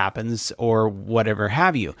bad happens or whatever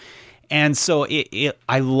have you. And so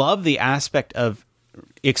I love the aspect of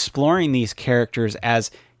exploring these characters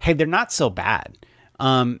as, hey, they're not so bad.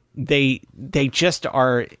 They just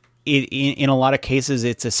are. In a lot of cases,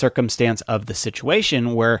 it's a circumstance of the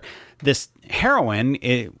situation where this heroine,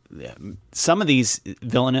 some of these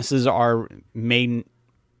villainesses are made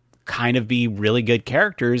kind of be really good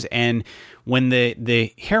characters, and when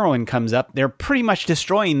the heroine comes up, they're pretty much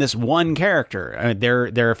destroying this one character.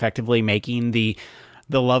 They're effectively making the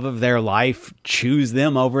love of their life choose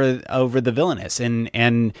them over the villainess,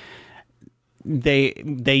 and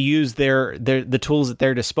they use the tools at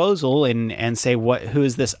their disposal and say, who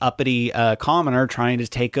is this uppity commoner trying to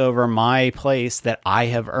take over my place that I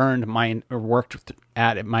have earned worked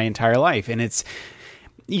at my entire life. And it's,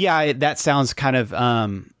 that sounds kind of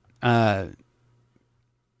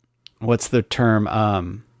what's the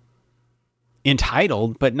term,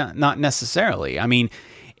 entitled, but not necessarily. I mean,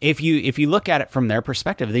 if you look at it from their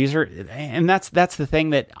perspective, these are, and that's the thing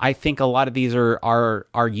that I think a lot of these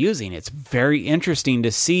are using. It's very interesting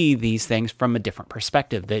to see these things from a different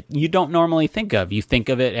perspective that you don't normally think of. You think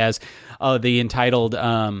of it as, the entitled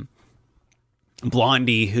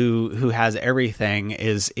blondie who has everything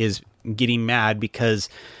is getting mad because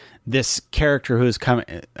this character who's coming,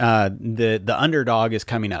 the underdog is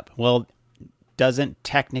coming up. Well, doesn't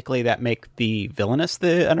technically that make the villainous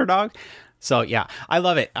the underdog? So yeah, I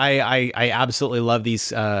love it. I absolutely love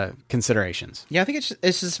these considerations. Yeah, I think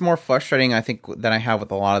it's just more frustrating, I think, than I have with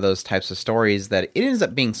a lot of those types of stories, that it ends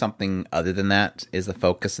up being something other than that is the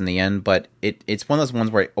focus in the end. But it's one of those ones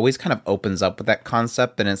where it always kind of opens up with that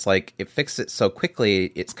concept, and it's like it fixes it so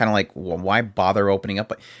quickly. It's kind of like, well, why bother opening up?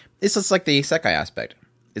 But it's just like the isekai aspect.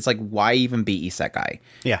 It's like, why even be isekai?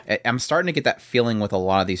 Yeah, I'm starting to get that feeling with a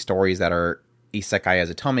lot of these stories that are isekai as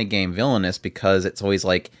a Otome game villainous, because it's always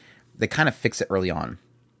like, they kind of fix it early on.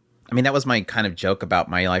 I mean, that was my kind of joke about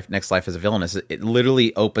my next life as a villainess. It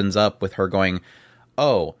literally opens up with her going,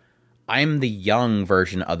 oh, I'm the young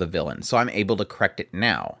version of the villain, so I'm able to correct it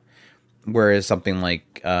now. Whereas something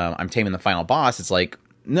like I'm Taming the Final Boss, it's like,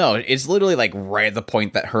 no, it's literally like right at the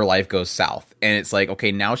point that her life goes south. And it's like,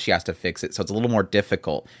 okay, now she has to fix it. So it's a little more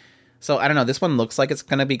difficult. So I don't know. This one looks like it's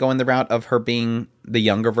going to be going the route of her being the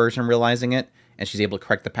younger version, realizing it, and she's able to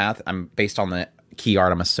correct the path. I'm based on the key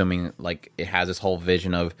art, I'm assuming like it has this whole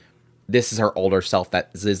vision of this is her older self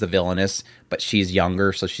that is the villainess, but she's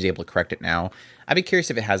younger, so she's able to correct it now. I'd be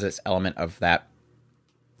curious if it has this element of that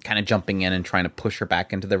kind of jumping in and trying to push her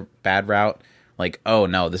back into the bad route. Like, oh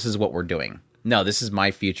no, this is what we're doing. No, this is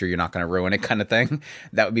my future. You're not going to ruin it, kind of thing.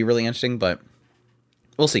 That would be really interesting, but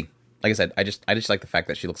we'll see. Like I said, I just like the fact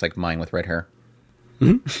that she looks like mine with red hair.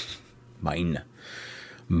 Mm-hmm.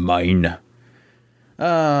 Mine.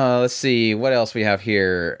 Let's see what else we have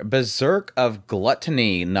here. Berserk of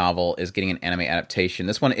Gluttony novel is getting an anime adaptation.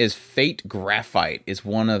 This one is Fate Graphite is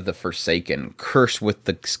one of the Forsaken, cursed with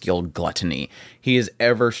the skill Gluttony. He is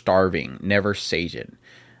ever starving, never sated,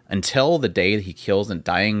 until the day that he kills a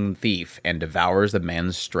dying thief and devours the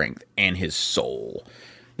man's strength and his soul.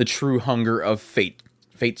 The true hunger of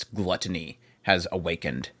Fate's gluttony has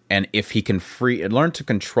awakened, and if he can learn to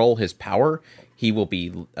control his power, he will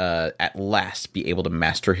be at last be able to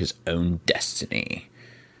master his own destiny.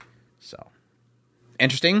 So,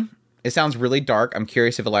 interesting. It sounds really dark. I'm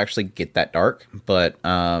curious if it'll actually get that dark, but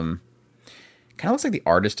kind of looks like the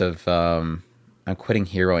artist of I'm Quitting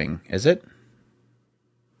Heroing. Is it?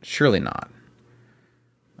 Surely not.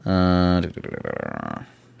 No,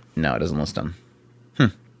 it doesn't list him.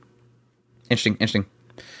 Interesting.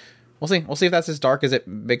 We'll see. We'll see if that's as dark as it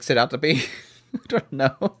makes it out to be. I don't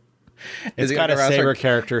know. It's got a saber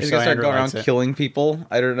character. Is he gonna start going around killing people?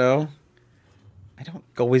 I don't know. I don't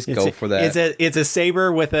always go for that. It's a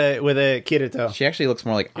saber with a Kirito. She actually looks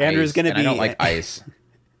more like Andrew's ice. Gonna be. I don't like ice.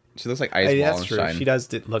 She looks like ice. That's true. She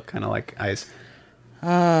does look kind of like ice.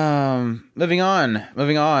 Moving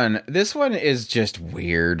on. This one is just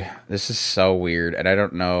weird. This is so weird, and I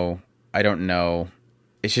don't know.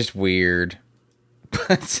 It's just weird.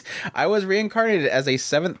 But I was reincarnated as a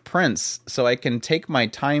seventh prince, so I can take my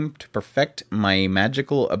time to perfect my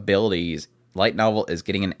magical abilities. Light novel is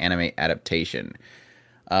getting an anime adaptation.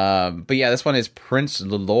 But yeah, this one is Prince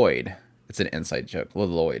Lloyd. It's an inside joke.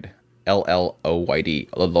 Lloyd. Lloyd.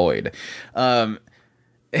 Lloyd.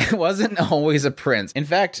 It wasn't always a prince. In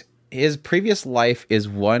fact, his previous life is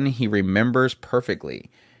one he remembers perfectly.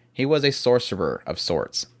 He was a sorcerer of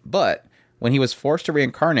sorts, but when he was forced to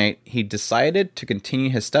reincarnate, he decided to continue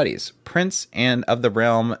his studies, prince and of the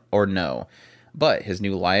realm or no. But his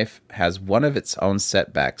new life has one of its own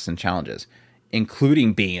setbacks and challenges,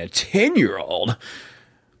 including being a 10-year-old.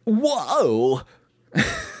 Whoa!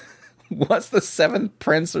 What's the seventh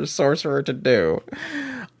prince or sorcerer to do?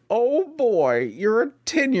 Oh boy, you're a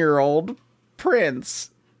 10-year-old prince.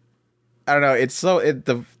 I don't know. It's so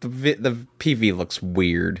the PV looks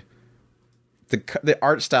weird. The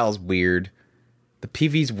art style is weird. The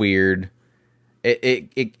PV's weird.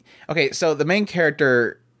 It okay. So the main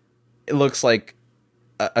character looks like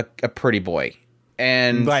a pretty boy,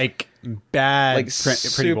 and like bad, like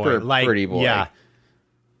pretty boy. super Like, pretty boy. Yeah,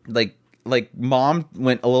 like mom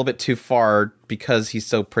went a little bit too far because he's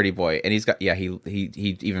so pretty boy, and he's got he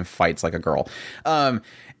even fights like a girl.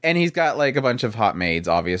 And he's got like a bunch of hot maids,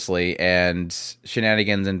 obviously, and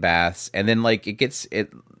shenanigans and baths. And then like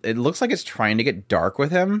it looks like it's trying to get dark with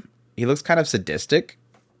him. He looks kind of sadistic.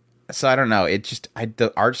 So I don't know. It just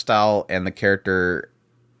the art style and the character,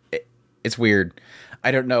 it's weird. I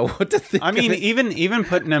don't know what to think. I mean, even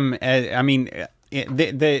putting him.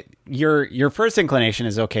 Your first inclination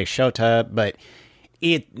is okay, Shota, but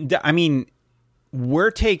we're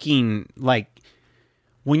taking like.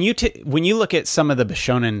 When you look at some of the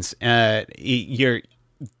Bishonens, the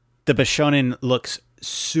Bishonen looks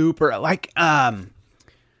super like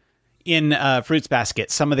in Fruits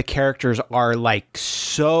Basket. Some of the characters are like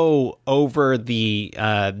so over the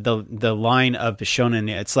line of Bishonen.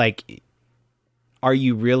 It's like, are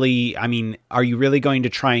you really going to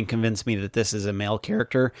try and convince me that this is a male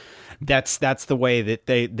character? That's the way that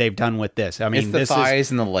they've done with this. I mean, it's the thighs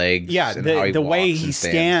and the legs. Yeah, the way he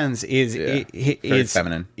stands is very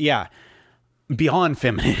feminine. Yeah, beyond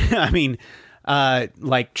feminine. I mean,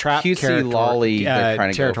 like trap cutesy lolly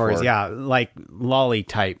territories. Yeah, like lolly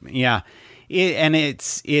type. Yeah, it'll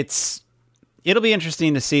be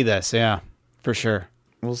interesting to see this. Yeah, for sure.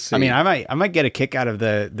 We'll see. I mean, I might get a kick out of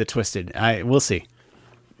the twisted. We'll see.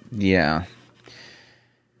 Yeah,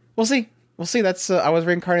 we'll see. We'll see. That's I was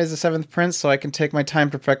reincarnated as the seventh prince, so I can take my time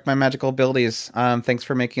to perfect my magical abilities. Thanks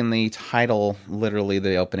for making the title literally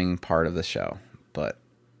the opening part of the show, but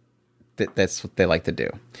that's what they like to do.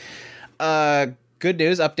 Good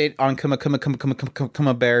news update on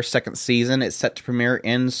Kuma Bear second season. It's set to premiere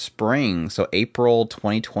in spring, so April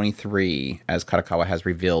 2023, as Kadokawa has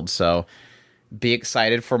revealed. So be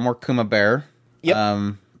excited for more Kuma Bear.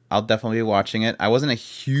 Yep. I'll definitely be watching it. I wasn't a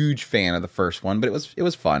huge fan of the first one, but it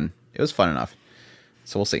was fun. It was fun enough.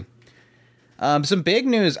 So we'll see. Some big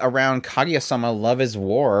news around Kaguya-sama Love is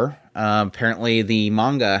War. Apparently the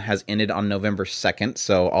manga has ended on November 2nd,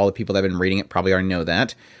 so all the people that have been reading it probably already know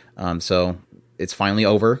that. So it's finally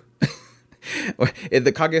over.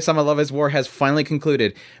 The Kaguya-sama Love is War has finally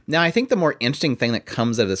concluded. Now, I think the more interesting thing that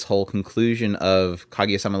comes of this whole conclusion of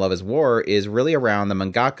Kaguya-sama Love is War is really around the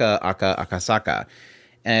mangaka Aka Akasaka,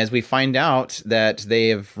 as we find out that they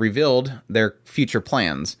have revealed their future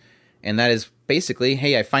plans. And that is basically,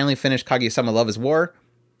 hey, I finally finished Kaguya-sama Love is War.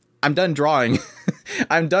 I'm done drawing.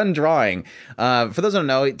 I'm done drawing. For those who don't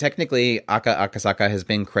know, technically, Aka Akasaka has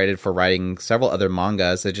been credited for writing several other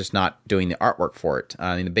mangas. They're just not doing the artwork for it.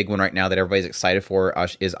 The big one right now that everybody's excited for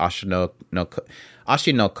is Ashi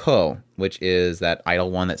no Ko, which is that idol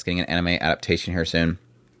one that's getting an anime adaptation here soon.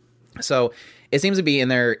 So it seems to be in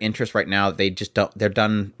their interest right now. They're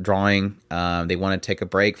done drawing. They want to take a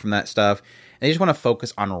break from that stuff. And they just want to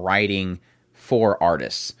focus on writing for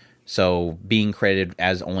artists. So being credited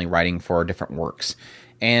as only writing for different works.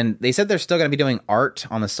 And they said they're still going to be doing art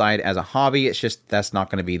on the side as a hobby. It's just that's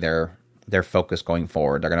not going to be their focus going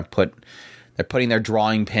forward. They're putting their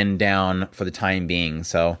drawing pen down for the time being.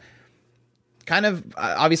 So kind of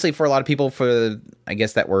obviously for a lot of people, I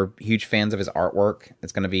guess that were huge fans of his artwork,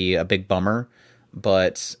 it's going to be a big bummer.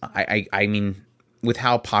 But I mean, with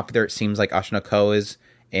how popular it seems like Ashinoko is,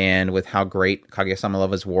 and with how great Kaguya-sama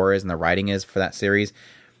Love is War is and the writing is for that series,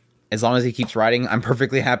 as long as he keeps writing, I'm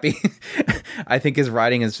perfectly happy. I think his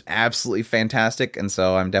writing is absolutely fantastic, and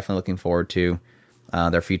so I'm definitely looking forward to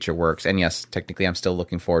their future works. And yes, technically, I'm still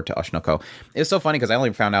looking forward to Oshinoko. It's so funny because I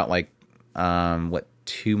only found out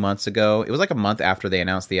 2 months ago. It was like a month after they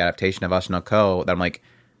announced the adaptation of Oshinoko that I'm like,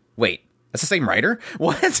 wait, that's the same writer?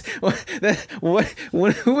 What?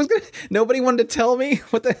 Who was gonna? Nobody wanted to tell me.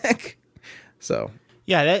 What the heck? So.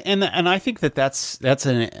 Yeah, and I think that's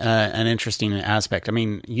an interesting aspect. I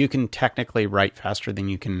mean, you can technically write faster than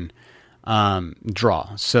you can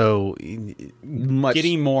draw, so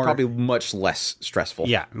probably much less stressful.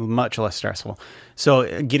 Yeah, much less stressful.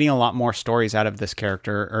 So getting a lot more stories out of this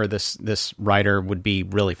character or this writer would be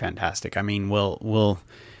really fantastic. I mean, we'll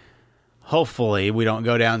hopefully we don't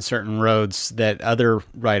go down certain roads that other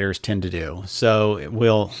writers tend to do. So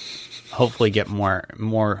we'll hopefully get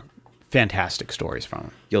more fantastic stories from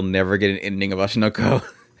him. You'll never get an ending of Oshinoko.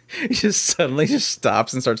 He just suddenly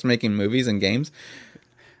stops and starts making movies and games.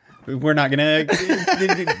 We're not going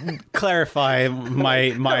to clarify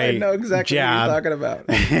my I know exactly jab. what you're talking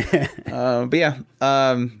about. But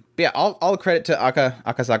yeah, all credit to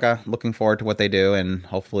Akasaka. Looking forward to what they do, and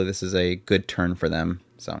hopefully this is a good turn for them.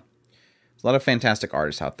 So there's a lot of fantastic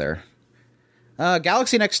artists out there.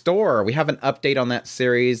 Galaxy Next Door. We have an update on that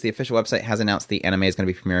series. The official website has announced the anime is going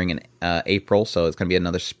to be premiering in April, so it's going to be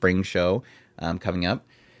another spring show coming up.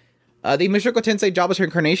 The Mushoku Tensei Jobless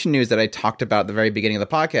Reincarnation news that I talked about at the very beginning of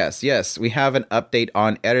the podcast. Yes, we have an update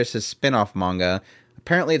on Eris's spin-off manga.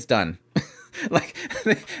 Apparently it's done.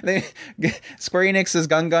 Square Enix's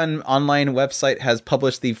Gun online website has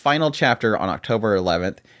published the final chapter on October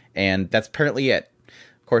 11th, and that's apparently it.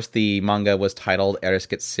 Of course, the manga was titled Eris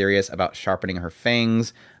Gets Serious About Sharpening Her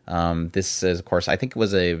Fangs. This is, of course, I think it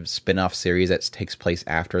was a spin-off series that takes place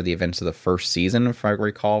after the events of the first season, if I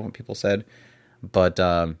recall what people said. But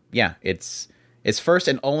yeah, its first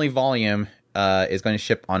and only volume is going to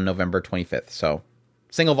ship on November 25th. So,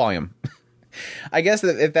 single volume. I guess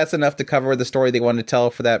that if that's enough to cover the story they wanted to tell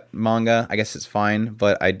for that manga, I guess it's fine.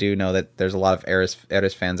 But I do know that there's a lot of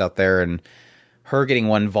Eris fans out there, and her getting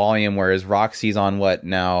one volume, whereas Roxy's on what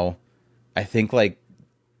now? I think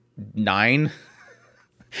 9.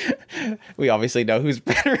 We obviously know who's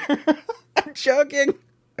better. I'm joking.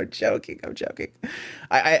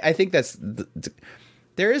 I think that's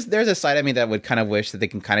there's a side of me that would kind of wish that they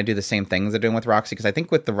can kind of do the same things they're doing with Roxy, because I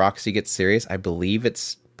think with the Roxy Gets Serious, I believe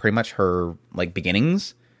it's pretty much her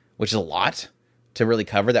beginnings, which is a lot to really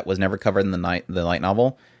cover that was never covered in the light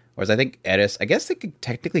novel. Whereas I think Eris, I guess they could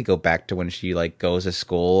technically go back to when she goes to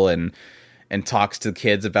school and talks to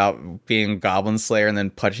kids about being a Goblin Slayer and then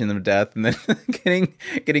punching them to death and then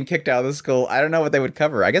getting kicked out of the school. I don't know what they would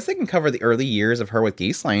cover. I guess they can cover the early years of her with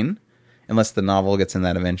Ghislaine, unless the novel gets in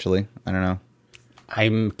that eventually. I don't know.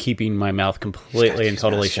 I'm keeping my mouth completely and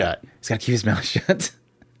totally shut. He's got to keep his mouth shut.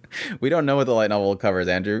 We don't know what the light novel covers,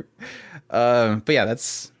 Andrew. But yeah,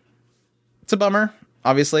 it's a bummer,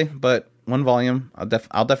 obviously, but one volume. I'll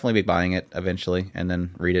definitely be buying it eventually and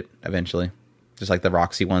then read it eventually. Just like the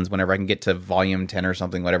Roxy ones, whenever I can get to volume 10 or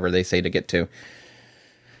something, whatever they say to get to.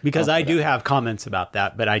 Because I do have comments about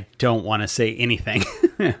that, but I don't want to say anything.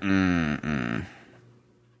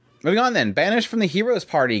 Moving on then. Banished from the Heroes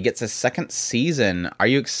Party gets a second season. Are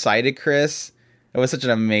you excited, Chris? It was such an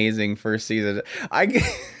amazing first season.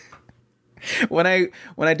 When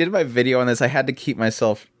I did my video on this, I had to keep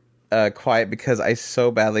myself quiet because I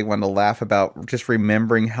so badly wanted to laugh about just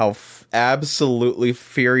remembering how absolutely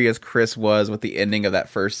furious Chris was with the ending of that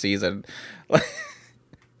first season.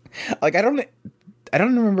 I don't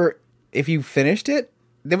remember if you finished it.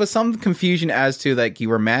 There was some confusion as to you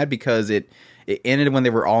were mad because it ended when they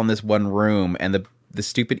were all in this one room and the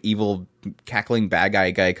stupid evil cackling bad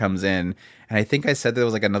guy comes in, and I think I said there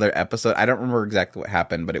was another episode. I don't remember exactly what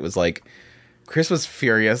happened, but it was Chris was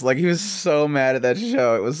furious. He was so mad at that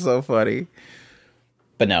show. It was so funny.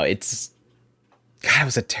 But no, it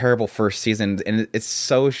was a terrible first season, and it's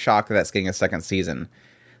so shocked that that's getting a second season.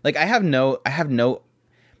 I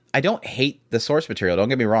don't hate the source material, don't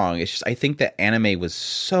get me wrong. It's just I think the anime was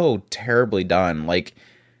so terribly done.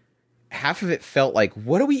 Half of it felt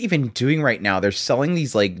what are we even doing right now? They're selling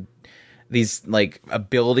these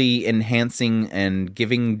ability enhancing and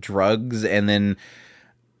giving drugs, and then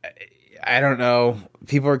I don't know,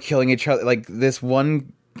 people are killing each other. This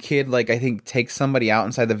one kid, I think takes somebody out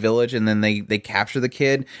inside the village, and then they capture the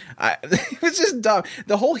kid. It was just dumb.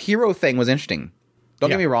 The whole hero thing was interesting. Don't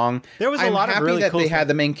get me wrong. There was a lot of really that cool they stuff. had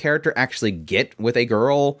the main character actually get with a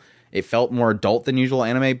girl. It felt more adult than usual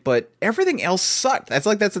anime, but everything else sucked. That's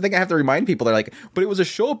the thing I have to remind people. They're but it was a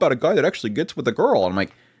show about a guy that actually gets with a girl. And I'm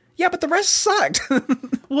Yeah, but the rest sucked.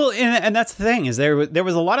 Well, and that's the thing is there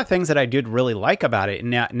was a lot of things that I did really like about it.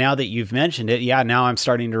 And now that you've mentioned it, yeah, now I'm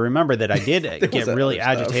starting to remember that I did get really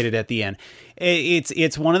agitated at the end.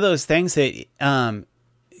 It's one of those things that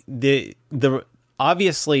the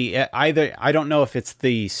obviously either I don't know if it's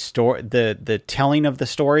the story, the telling of the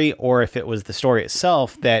story, or if it was the story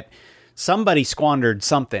itself that somebody squandered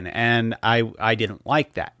something, and I didn't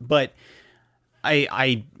like that, but.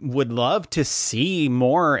 I would love to see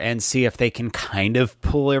more and see if they can kind of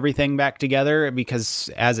pull everything back together, because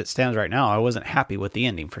as it stands right now, I wasn't happy with the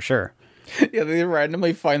ending for sure. Yeah, they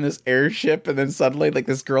randomly find this airship, and then suddenly, like,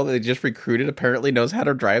 this girl that they just recruited apparently knows how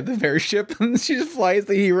to drive the airship, and she just flies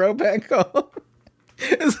the hero back home.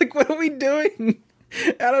 It's like, what are we doing?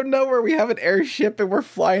 Out of nowhere, we have an airship, and we're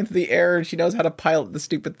flying through the air, and she knows how to pilot the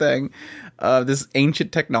stupid thing. This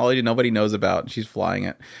ancient technology nobody knows about, and she's flying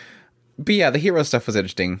it. But yeah, the hero stuff was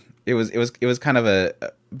interesting. It was kind of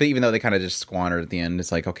but even though they kind of just squandered at the end,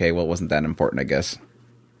 it's like, okay, well, it wasn't that important, I guess.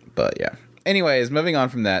 But yeah. Anyways, moving on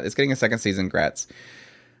from that, it's getting a second season. Grats.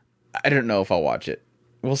 I don't know if I'll watch it.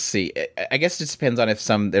 We'll see. I guess it just depends on if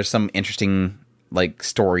there's some interesting like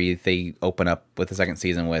story they open up with the second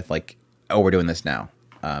season with, like, oh, we're doing this now.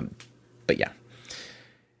 But yeah.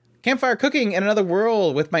 Campfire Cooking in Another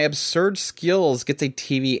World with My Absurd Skills gets a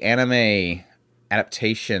TV anime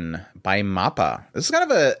adaptation by MAPPA. This is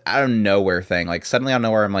kind of a out of nowhere thing. Like, suddenly out of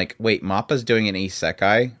nowhere, I'm like, wait, MAPPA's doing an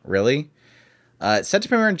isekai? Really? It's set to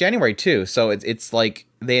premiere in January too. So it's like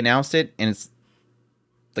they announced it, and it's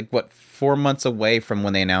like, what, 4 months away from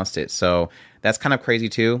when they announced it. So that's kind of crazy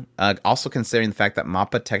too. Also considering the fact that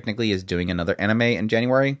MAPPA technically is doing another anime in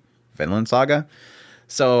January, Vinland Saga.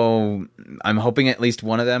 So I'm hoping at least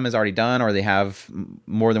one of them is already done, or they have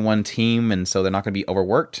more than one team, and so they're not going to be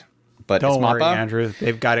overworked. But don't worry, MAPPA. Andrew.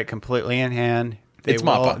 They've got it completely in hand. It's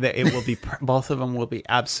MAPPA. It will be both of them will be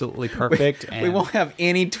absolutely perfect. We won't have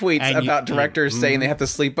any tweets about directors saying they have to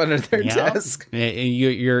sleep under their desk.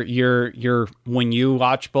 You're when you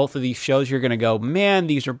watch both of these shows, you're going to go, man,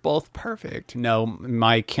 these are both perfect. No,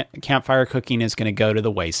 my Campfire Cooking is going to go to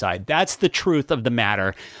the wayside. That's the truth of the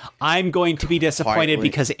matter. I'm going to be disappointed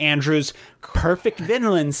because Andrew's perfect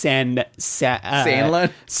Vinland Sandland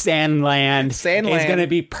is going to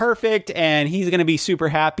be perfect, and he's going to be super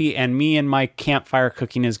happy, and me and my Campfire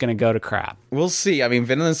Cooking is going to go to crap. We'll see. I mean,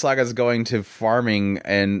 Vinland Saga is going to farming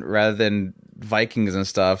and rather than Vikings and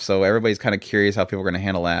stuff, so everybody's kind of curious how people are going to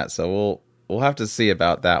handle that. So we'll have to see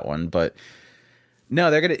about that one. But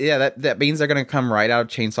no, they're gonna that means they're gonna come right out of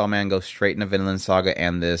Chainsaw Man, go straight into Vinland Saga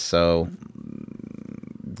and this. So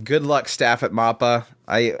good luck, staff at MAPPA.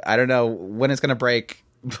 I don't know when it's gonna break,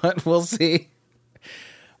 but we'll see.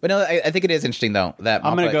 But no, I think it is interesting, though, that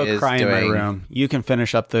I'm going to go cry in my doing... room. You can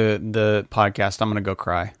finish up the podcast. I'm going to go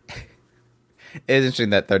cry. It is interesting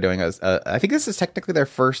that they're doing I think this is technically their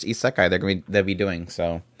first isekai they'll be doing.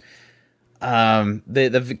 So,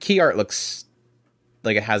 the key art looks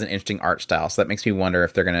like it has an interesting art style. So that makes me wonder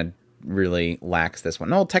if they're going to really lax this one.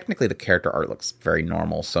 No, technically the character art looks very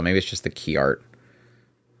normal. So maybe it's just the key art.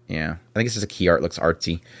 Yeah, I think it's just the key art looks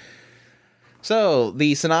artsy. So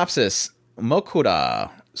the synopsis: Mokura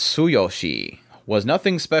Tsuyoshi was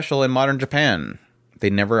nothing special in modern Japan. They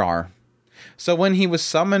never are. So when he was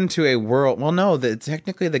summoned to a world... Well, no,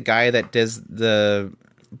 technically the guy that does the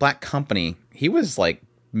Black Company, he was, like,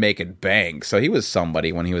 making bank. So he was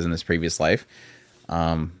somebody when he was in this previous life.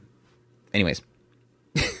 Anyways.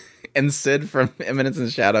 And Sid from Eminence and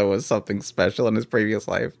Shadow was something special in his previous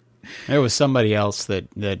life. There was somebody else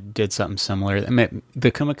that did something similar.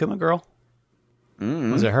 The Kuma Kuma girl?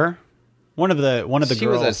 Mm-hmm. Was it her? One of the girls. She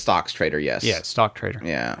was a stocks trader, yes. Yeah, stock trader.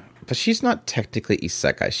 Yeah, but she's not technically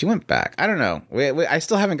isekai. She went back. I don't know. I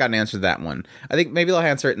still haven't gotten an answer to that one. I think maybe they'll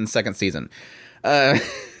answer it in the second season.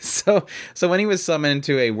 So when he was summoned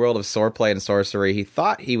to a world of swordplay and sorcery, he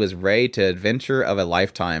thought he was ready to adventure of a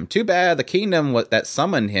lifetime. Too bad the kingdom that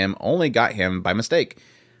summoned him only got him by mistake.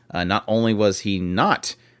 Not only was he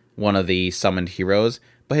not one of the summoned heroes,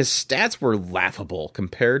 but his stats were laughable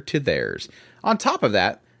compared to theirs. On top of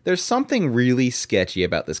that, there's something really sketchy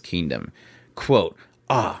about this kingdom. Quote,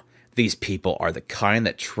 these people are the kind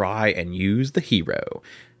that try and use the hero.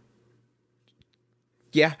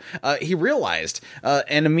 Yeah, he realized,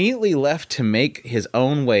 and immediately left to make his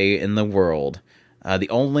own way in the world. The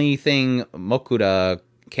only thing Mokura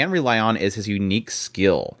can rely on is his unique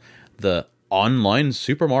skill, the online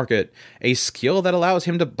supermarket, a skill that allows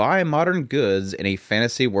him to buy modern goods in a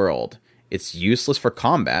fantasy world. It's useless for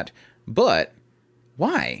combat, but...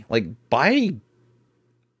 why? Like, buy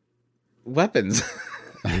weapons.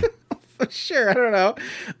 Sure, I don't know.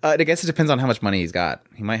 I guess it depends on how much money he's got.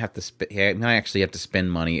 He might have to he might actually have to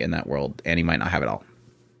spend money in that world, and he might not have it all.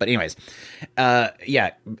 But anyways,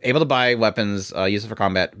 yeah, able to buy weapons, use it for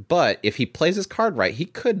combat. But if he plays his card right, he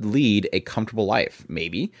could lead a comfortable life.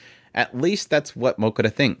 Maybe. At least that's what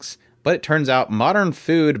Mokuda thinks. But it turns out modern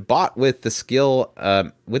food bought with the skill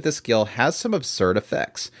has some absurd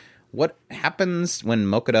effects. What happens when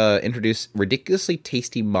Mokuda introduces ridiculously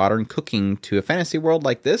tasty modern cooking to a fantasy world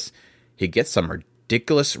like this? He gets some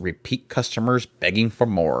ridiculous repeat customers begging for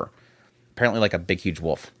more. Apparently, like a big, huge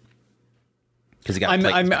wolf. Because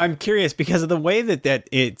I'm curious because of the way that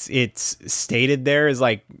it's stated there is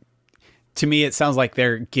like, to me it sounds like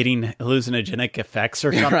they're getting hallucinogenic effects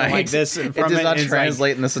or something like this. It does not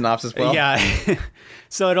translate in the synopsis well. Yeah.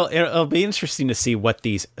 So it'll be interesting to see what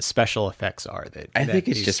these special effects are. I think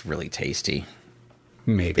it's just really tasty.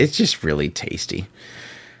 Maybe it's just really tasty.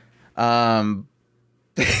 Just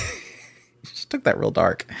took that real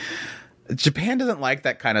dark. Japan doesn't like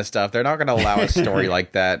that kind of stuff. They're not going to allow a story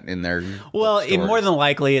like that in their more than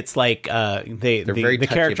likely, it's like the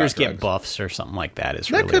characters get drugs. Buffs or something like that. Is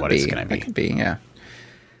really what it's going to be. That could be, yeah.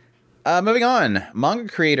 Moving on, manga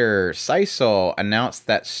creator Saiso announced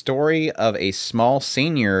that Story of a Small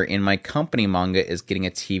Senior in My Company manga is getting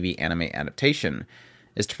a TV anime adaptation.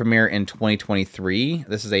 It's to premiere in 2023.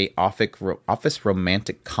 This is a office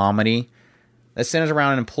romantic comedy that centers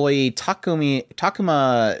around an employee Takuma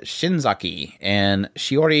Shinzaki and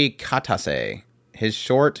Shiori Katase, his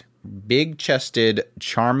short, big-chested,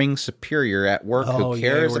 charming superior at work who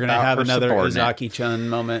cares we're about gonna have her another subordinate. Izaki-chan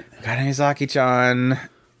moment. Got an Izaki-chan.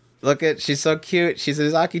 Look at, she's so cute. She's an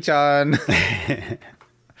Izaki-chan.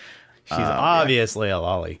 She's obviously a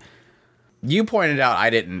lolly. You pointed out, I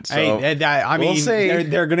didn't. So I mean,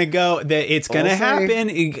 they're gonna go. It's gonna happen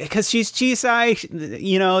because she's Chisai.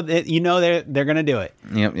 They're gonna do it.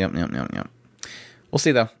 Yep. We'll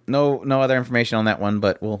see though. No other information on that one,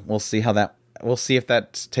 but we'll see how that. We'll see if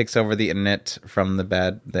that takes over the internet from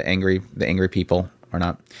the angry people or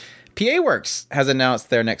not. PA Works has announced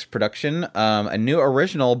their next production, a new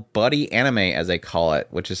original buddy anime, as they call it,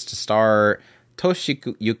 which is to star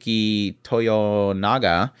Toshiyuki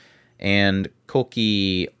Toyonaga and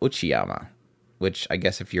Koki Uchiyama, which I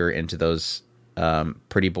guess if you're into those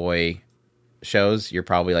pretty boy shows, you're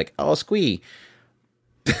probably like, oh, Squee.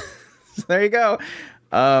 So there you go.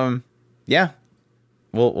 Yeah,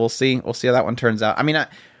 we'll see. We'll see how that one turns out. I mean,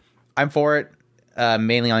 I'm for it,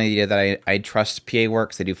 mainly on the idea that I trust PA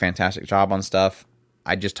Works. They do a fantastic job on stuff.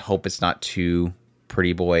 I just hope it's not too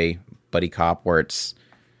pretty boy buddy cop, where it's,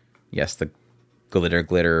 yes, the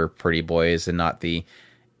glitter pretty boys and not the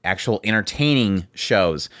actual entertaining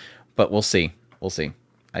shows. But we'll see.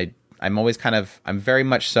 I'm very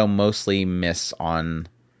much so mostly miss on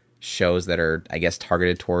shows that are, I guess,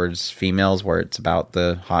 targeted towards females, where it's about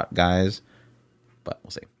the hot guys. But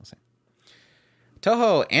we'll see.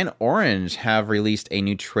 Toho and Orange have released a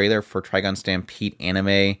new trailer for Trigun Stampede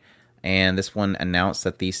anime, and this one announced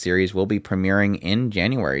that the series will be premiering in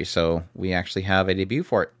January, so we actually have a debut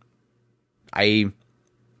for it. I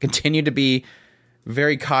continue to be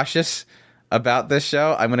very cautious about this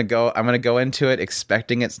show. I'm gonna go into it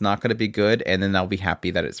expecting it's not gonna be good, and then I'll be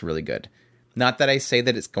happy that it's really good. Not that I say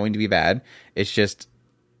that it's going to be bad. It's just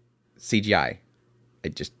CGI.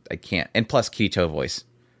 I can't. And plus Kirito voice,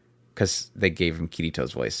 because they gave him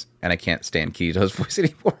Kirito's voice, and I can't stand Kirito's voice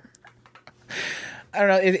anymore. I don't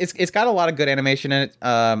know. It's got a lot of good animation in it.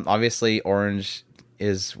 Obviously, Orange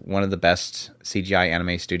is one of the best CGI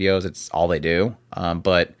anime studios. It's all they do.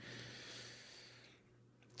 But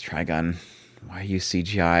Trigun, why are you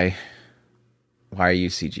CGI?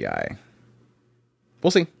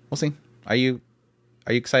 We'll see. Are you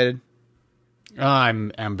excited?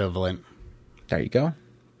 I'm ambivalent. There you go.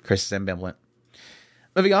 Chris is ambivalent.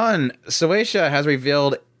 Moving on, Shueisha has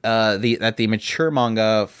revealed that the mature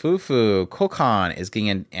manga Fufu Kokan is getting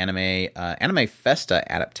an anime Festa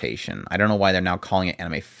adaptation. I don't know why they're now calling it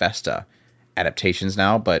Anime Festa adaptations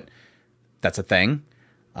now, but that's a thing.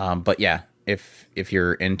 But yeah, if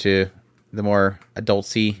you're into the more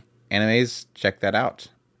adulty animes, check that out.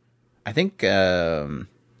 I think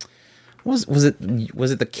was it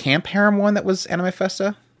the Camp Harem one that was Anime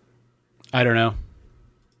Festa? I don't know.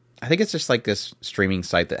 I think it's just like this streaming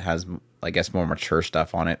site that has, I guess, more mature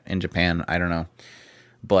stuff on it in Japan. I don't know.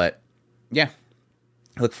 But yeah,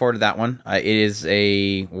 I look forward to that one. It is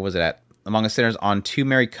what was it at? Among Us centers on two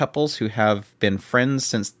married couples who have been friends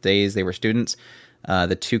since days they were students.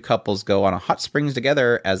 The two couples go on a hot springs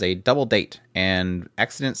together as a double date, and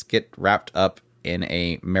accidents get wrapped up in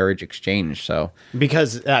a marriage exchange. So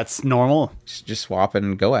because that's normal. Just swap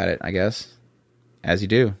and go at it, I guess, as you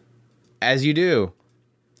do. As you do.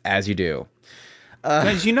 As you do.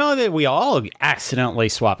 Because you know that we all accidentally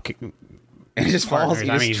swap. It just falls. Partners.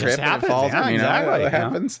 You I just mean, it trip just and it happens. falls. Yeah, You know, exactly. it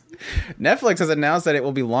happens. Netflix has announced that it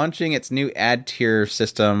will be launching its new ad tier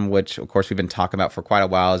system, which, of course, we've been talking about for quite a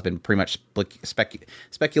while. Has been pretty much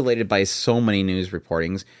speculated by so many news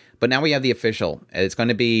reportings. But now we have the official. It's going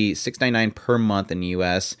to be $6.99 per month in the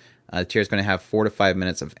U.S. The tier is going to have 4 to 5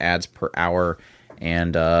 minutes of ads per hour,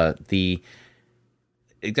 and it's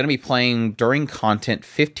going to be playing during content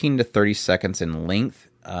 15 to 30 seconds in length.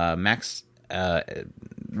 Max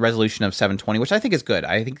resolution of 720, which I think is good.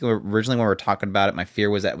 I think originally when we were talking about it, my fear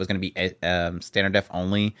was that it was going to be standard def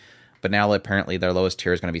only, but now apparently their lowest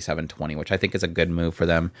tier is going to be 720, which I think is a good move for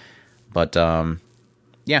them. But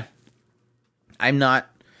yeah,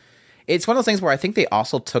 it's one of those things where I think they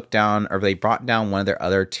also took down, or they brought down one of their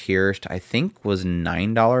other tiers to, I think was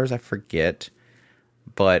 $9. I forget.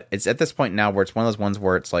 But it's at this point now where it's one of those ones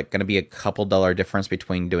where it's like going to be a couple dollar difference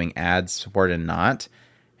between doing ads support and not.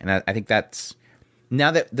 And I think that's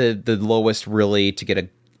now that the lowest really to get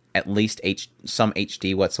at least some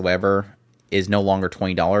HD whatsoever is no longer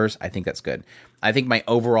 $20. I think that's good. I think my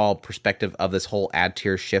overall perspective of this whole ad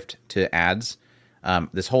tier shift to ads,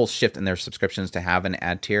 this whole shift in their subscriptions to have an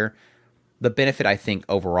ad tier, the benefit I think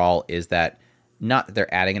overall is that not that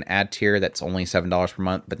they're adding an ad tier that's only $7 per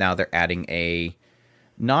month, but now they're adding a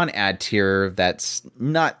non-ad tier that's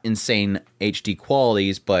not insane HD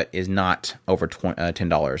qualities, but is not over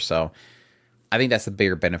 $10. So I think that's the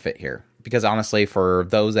bigger benefit here. Because honestly, for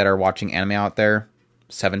those that are watching anime out there,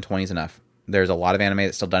 720 is enough. There's a lot of anime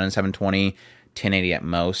that's still done in 720, 1080 at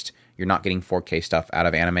most. You're not getting 4K stuff out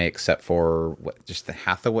of anime except for just the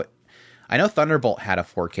Hathaway. I know Thunderbolt had a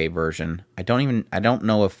 4K version. I don't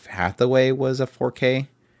know if Hathaway was a 4K.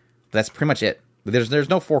 But that's pretty much it. There's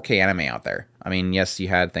no 4K anime out there. I mean, yes, you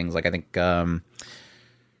had things like I think the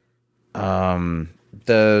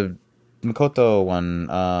Makoto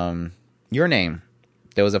one, Your Name.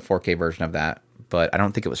 There was a 4K version of that, but I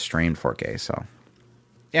don't think it was streamed 4K. So,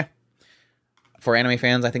 yeah, for anime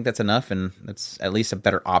fans, I think that's enough, and that's at least a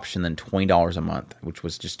better option than $20 a month, which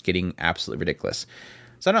was just getting absolutely ridiculous.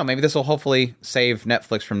 So I don't know, maybe this will hopefully save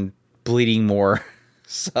Netflix from bleeding more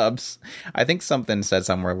subs. I think something said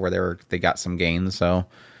somewhere where they got some gains, so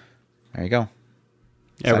there you go.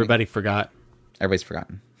 Everybody forgot. Everybody's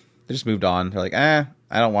forgotten. They just moved on. They're like, I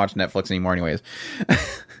don't watch Netflix anymore anyways.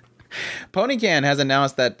 Ponycan has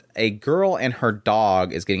announced that A Girl and Her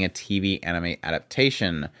Dog is getting a TV anime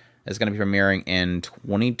adaptation. It's going to be premiering in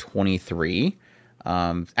 2023.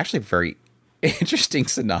 Actually, very interesting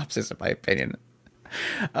synopsis, in my opinion.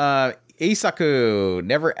 Isaku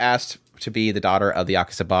never asked to be the daughter of the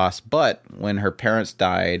Yakuza boss, but when her parents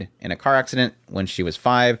died in a car accident when she was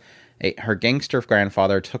 5, her gangster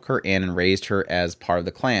grandfather took her in and raised her as part of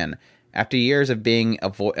the clan. After years of being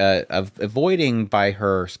avoided by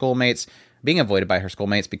her schoolmates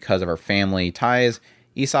because of her family ties,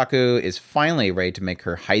 Isaku is finally ready to make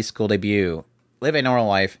her high school debut, live a normal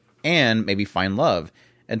life, and maybe find love.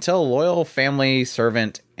 Until a loyal family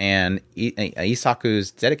servant and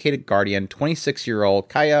Isaku's dedicated guardian, 26-year-old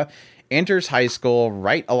Kaya, enters high school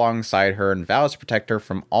right alongside her and vows to protect her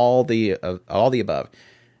from all the above.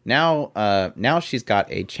 Now she's got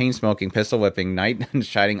a chain-smoking, pistol-whipping, knight in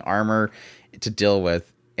shining armor to deal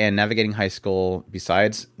with, and navigating high school.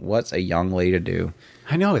 Besides, what's a young lady to do?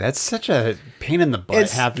 I know, that's such a pain in the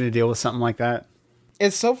butt having to deal with something like that.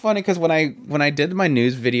 It's so funny because when I did my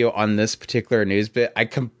news video on this particular news bit, I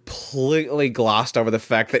completely glossed over the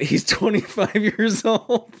fact that he's 25 years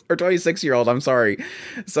old or 26-year-old. I'm sorry.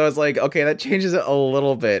 So it's like, okay, that changes it a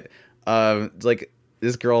little bit. It's like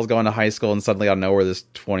this girl's going to high school and suddenly out of nowhere, this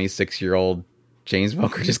 26-year-old chain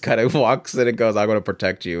smoker just kind of walks in and goes, "I'm going to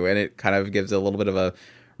protect you," and it kind of gives a little bit of a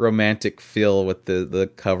romantic feel with the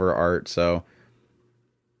cover art. So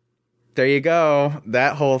there you go,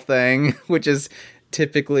 that whole thing, which is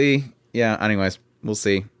typically, yeah. Anyways, we'll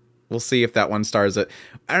see if that one stars it.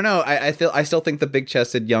 I don't know. I still think the big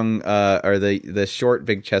chested young or the short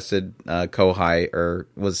big chested Kohai or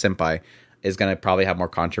was senpai is going to probably have more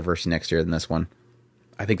controversy next year than this one.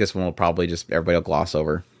 I think this one will probably just everybody will gloss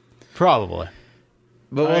over. Probably,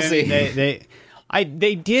 but we'll see.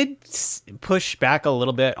 They did push back a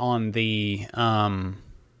little bit on the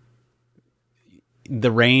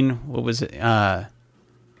rain. What was it?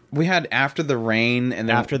 We had After the Rain, and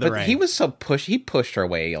then After the Rain. He was so he pushed her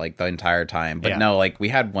away like the entire time. But no, like we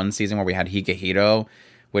had one season where we had Hikahiro,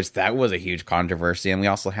 which that was a huge controversy, and we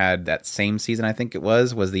also had that same season, I think it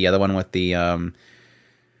was the other one with the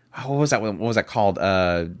what was that? What was that called?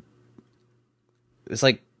 It's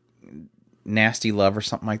like Nasty Love or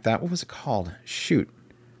something like that. What was it called? Shoot.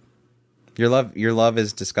 Your love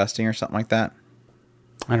is disgusting or something like that.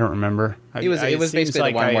 I don't remember. It was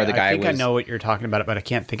basically the one where the guy was. I think I know what you're talking about, but I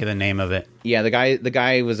can't think of the name of it. Yeah, the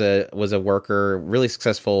guy was a worker, really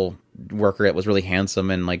successful worker. It was really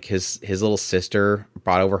handsome, and like his little sister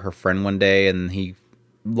brought over her friend one day, and he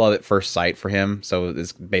loved at first sight for him. So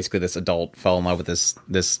this basically this adult fell in love with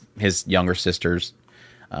his younger sister's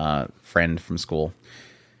friend from school.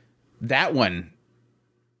 That one,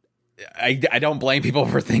 I don't blame people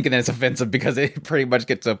for thinking that it's offensive because it pretty much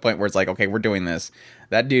gets to a point where it's like, okay, we're doing this.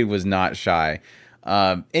 That dude was not shy.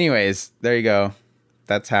 Anyways, there you go.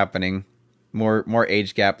 That's happening. More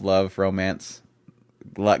age gap love romance.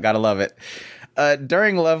 Gotta love it.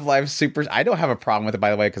 During Love Live Super, I don't have a problem with it, by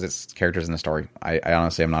the way, because it's characters in the story. I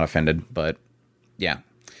honestly am not offended, but yeah.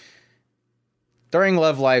 During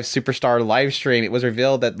Love Live Superstar live stream, it was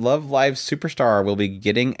revealed that Love Live Superstar will be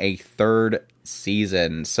getting a third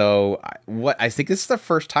season. So, I think this is the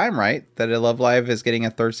first time, right, that a Love Live is getting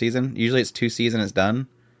a third season. Usually, it's 2 seasons, it's done.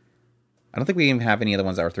 I don't think we even have any other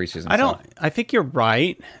ones that are 3 seasons. I think you're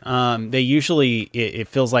right. They usually it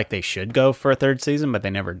feels like they should go for a third season, but they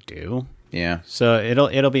never do. Yeah. So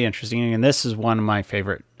it'll be interesting, and this is one of my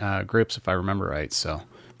favorite groups, if I remember right. So.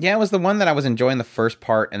 Yeah, it was the one that I was enjoying the first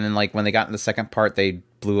part, and then like when they got in the second part, they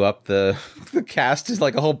blew up the cast is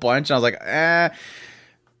like a whole bunch, and I was like, I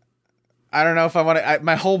don't know if I want to.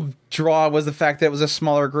 My whole draw was the fact that it was a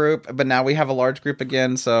smaller group, but now we have a large group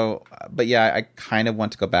again. So, but yeah, I kind of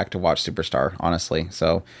want to go back to watch Superstar, honestly.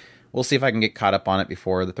 So we'll see if I can get caught up on it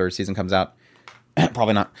before the third season comes out.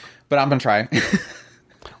 Probably not, but I'm gonna try.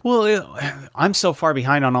 Well, I'm so far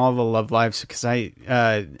behind on all the Love Lives because I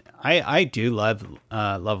do love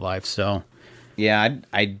Love Live. So yeah,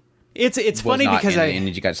 I it's funny because I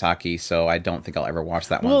Nijigasaki, so I don't think I'll ever watch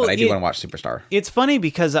that one. But I do want to watch Superstar. It's funny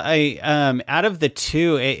because I out of the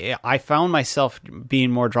two, I found myself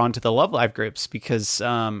being more drawn to the Love Live groups because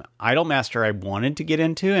Idolmaster I wanted to get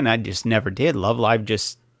into and I just never did. Love Live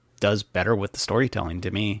just does better with the storytelling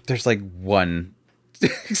to me. There's like one.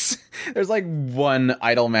 There's like one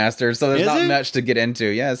Idolmaster, so there's not much to get into.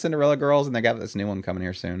 Yeah, Cinderella Girls, and they got this new one coming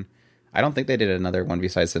here soon. I don't think they did another one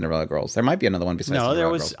besides Cinderella Girls. There might be another one besides Cinderella Girls. No, there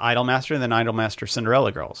was Idolmaster and then Idolmaster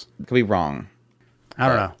Cinderella Girls. Could be wrong. I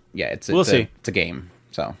don't know. Yeah, we'll see. It's a game,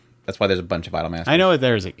 so that's why there's a bunch of Idolmasters. I know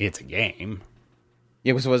it's a game.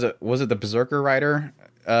 Yeah, was it the Berserker writer?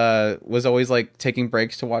 Was always like taking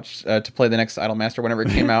breaks to watch to play the next Idolmaster whenever it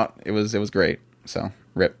came out. It was great. So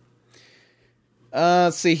rip.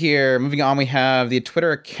 Let's see here. Moving on, we have the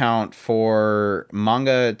Twitter account for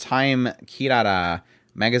Manga Time Kirara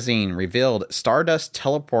magazine revealed Stardust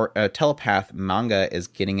Telepath manga is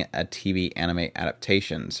getting a TV anime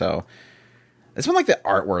adaptation. So this one, like the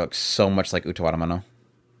artwork looks so much like Utoara Mono.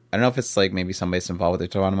 I don't know if it's like maybe somebody's involved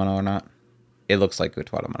with Utoara Mono or not. It looks like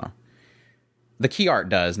Utoara Mono. The key art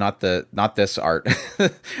does, not this art.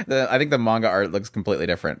 I think the manga art looks completely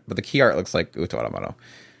different, but the key art looks like Utoara Mono.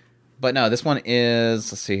 But no, this one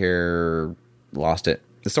is, let's see here, lost it.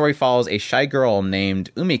 The story follows a shy girl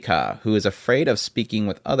named Umika who is afraid of speaking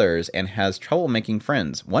with others and has trouble making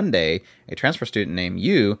friends. One day, a transfer student named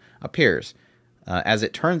Yu appears. As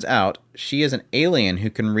it turns out, she is an alien who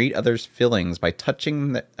can read others' feelings by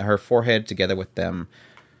touching her forehead together with them.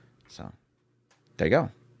 So, there you go.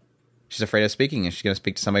 She's afraid of speaking, and she's going to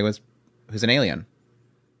speak to somebody who's an alien.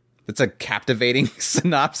 It's a captivating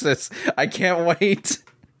synopsis. I can't wait.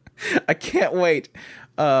 I can't wait.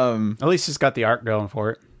 At least it's got the art going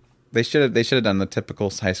for it. They should have done the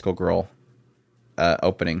typical high school girl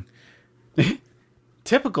opening.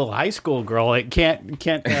 Typical high school girl. It can't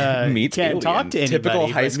talk to anybody. Typical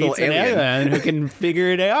high school alien who can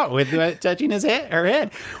figure it out with touching her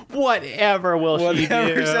head. Whatever she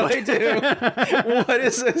do? Shall I do? What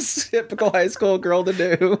is this typical high school girl to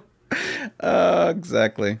do?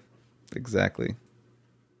 Exactly.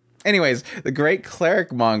 Anyways, the Great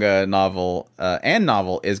Cleric manga novel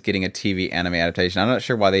is getting a TV anime adaptation. I'm not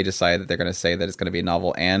sure why they decided that they're going to say that it's going to be a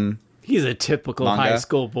novel and he's a typical manga. High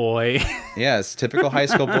school boy. Yes, typical high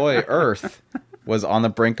school boy. Earth was on the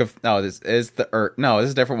brink of... No, this is the Earth. No, this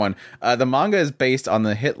is a different one. The manga is based on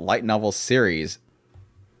the hit light novel series.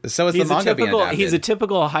 So it's the manga being adapted. He's a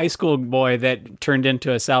typical high school boy that turned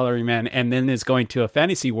into a salaryman and then is going to a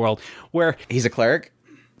fantasy world where... He's a cleric?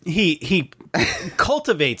 He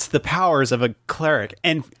cultivates the powers of a cleric.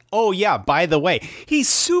 And, oh yeah, by the way, he's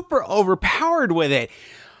super overpowered with it.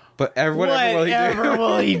 But whatever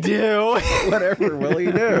will he do? Whatever will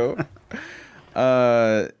he do?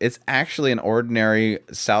 It's actually an ordinary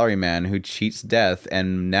salaryman who cheats death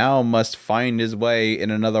and now must find his way in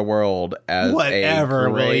another world as whatever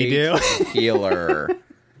a great will he do? healer.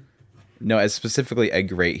 No, as specifically a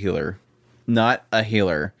great healer. Not a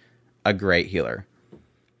healer, a great healer.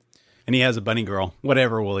 And he has a bunny girl.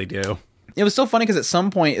 Whatever will he do? It was so funny because at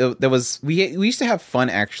some point we used to have fun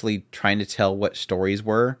actually trying to tell what stories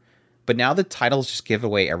were, but now the titles just give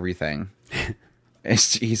away everything.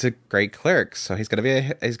 He's a great cleric, so he's gonna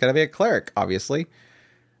be a cleric, obviously.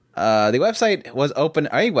 The website was open.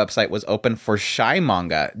 A website was open for Shy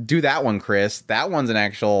manga. Do that one, Chris. That one's an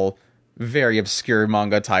actual very obscure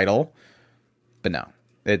manga title. But no,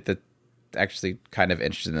 it actually kind of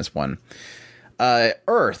interested in this one.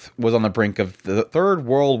 Earth was on the brink of the Third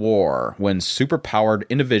World War when superpowered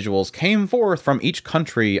individuals came forth from each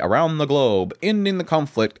country around the globe, ending the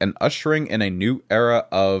conflict and ushering in a new era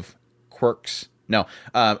of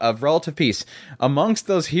of relative peace. Amongst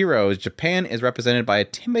those heroes, Japan is represented by a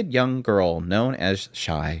timid young girl known as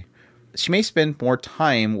Shy. She may spend more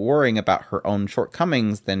time worrying about her own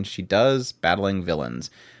shortcomings than she does battling villains.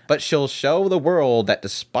 But she'll show the world that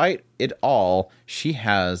despite it all, she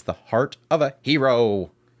has the heart of a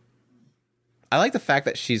hero. I like the fact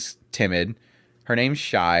that she's timid. Her name's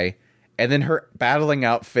Shy. And then her battling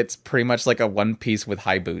outfit's pretty much like a one piece with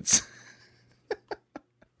high boots.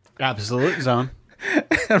 Absolute zone.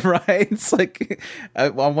 Right? It's like, I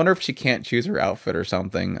wonder if she can't choose her outfit or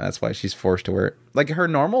something. That's why she's forced to wear it. Like her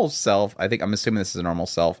normal self, I'm assuming this is a normal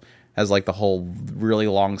self, has like the whole really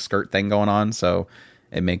long skirt thing going on. So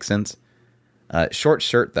it makes sense. Short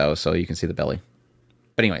shirt, though, so you can see the belly.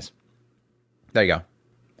 But anyways, there you go.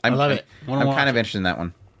 I love it. I'm kind of interested in that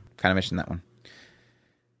one.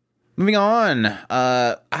 Moving on.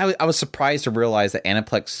 I was surprised to realize that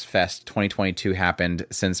Aniplex Fest 2022 happened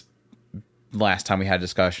since last time we had a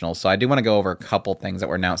discussional. So I do want to go over a couple things that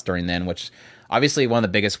were announced during then, which obviously one of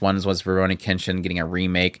the biggest ones was Rurouni Kenshin getting a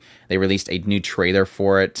remake. They released a new trailer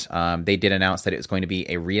for it. They did announce that it was going to be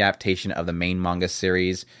a readaptation of the main manga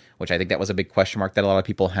series, which I think that was a big question mark that a lot of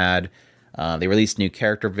people had. They released new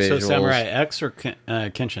character visuals. So Samurai X or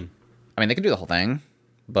Kenshin? I mean, they can do the whole thing,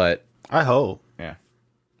 but I hope. Yeah.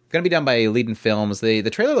 Going to be done by Leiden Films. The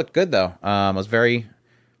trailer looked good, though. It was very...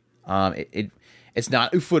 it's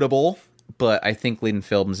not ufotable, but I think Leiden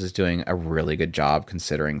Films is doing a really good job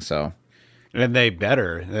considering, so... And they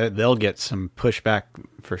better. They'll get some pushback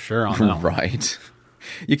for sure on that. Right.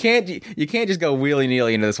 You can't just go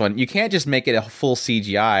willy-nilly into this one. You can't just make it a full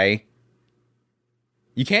CGI.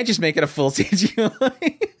 I'm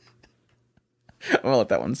gonna let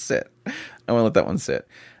that one sit.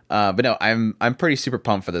 But no, I'm pretty super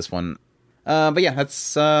pumped for this one. But yeah,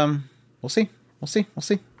 that's we'll see.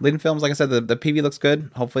 Leiden Films, like I said, the PV looks good.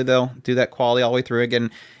 Hopefully they'll do that quality all the way through. Again,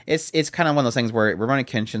 it's kind of one of those things where Rurouni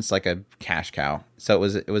Kenshin's like a cash cow. So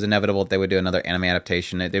it was inevitable that they would do another anime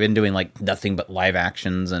adaptation. They've been doing like nothing but live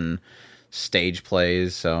actions and stage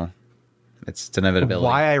plays, so it's an inevitability.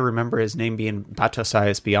 Why I remember his name being Batosai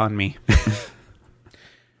is beyond me.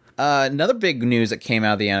 Another big news that came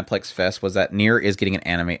out of the Aniplex Fest was that Nier is getting an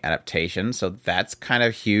anime adaptation, so that's kind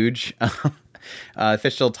of huge.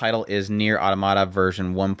 Official title is Nier Automata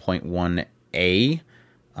version 1.1a.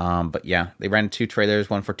 But yeah, they ran 2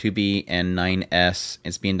 trailers, one for 2B and 9S.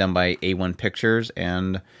 It's being done by A1 Pictures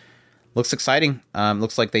and looks exciting.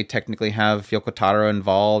 Looks like they technically have Yoko Taro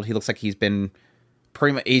involved. He looks like he's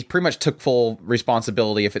pretty much took full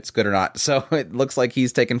responsibility if it's good or not. So it looks like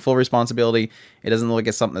he's taken full responsibility. It doesn't look like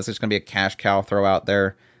it's something that's just going to be a cash cow throw out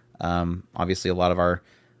there. Obviously a lot of our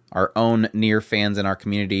own Nier fans in our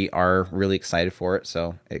community are really excited for it,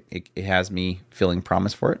 so it has me feeling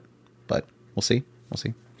promise for it, but we'll see.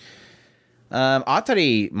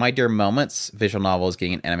 Atari, My Dear Moments visual novel is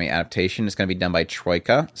getting an anime adaptation. It's going to be done by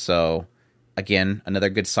Troika, so again, another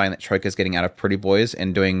good sign that Troika is getting out of Pretty Boys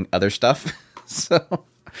and doing other stuff. So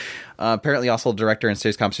apparently also director and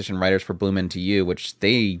series composition writers for Bloom Into You, which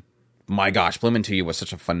my gosh, Bloom Into You was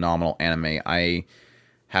such a phenomenal anime. I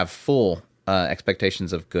have full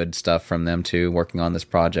expectations of good stuff from them too, working on this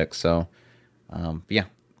project. So, yeah,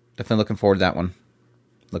 definitely looking forward to that one.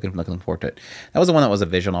 Looking forward to it. That was the one that was a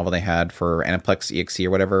visual novel they had for Aniplex EXE or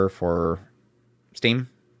whatever for Steam.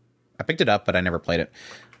 I picked it up, but I never played it.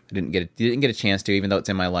 I didn't get a chance to, even though it's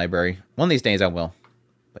in my library. One of these days I will.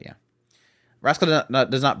 But yeah. Rascal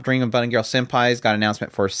Does Not Dream of Bunny Girl Senpai's got an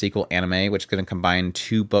announcement for a sequel anime, which is going to combine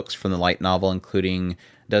 2 books from the light novel, including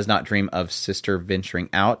Does Not Dream of Sister Venturing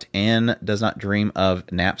Out and Does Not Dream of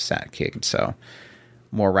Knapsack Kid. So,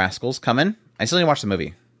 more Rascals coming. I still need to watch the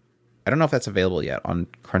movie. I don't know if that's available yet on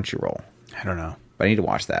Crunchyroll. I don't know. But I need to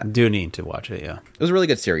watch that. Do need to watch it, yeah. It was a really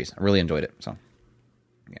good series. I really enjoyed it. So,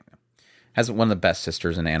 yeah. Has one of the best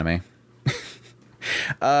sisters in anime.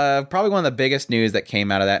 Probably one of the biggest news that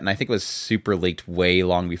came out of that, and I think it was super leaked way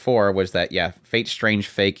long before, was that, yeah, Fate Strange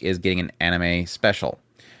Fake is getting an anime special.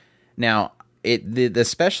 Now, the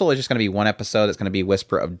special is just going to be one episode. It's going to be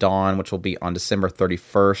Whisper of Dawn, which will be on December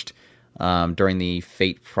 31st during the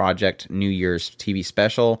Fate Project New Year's TV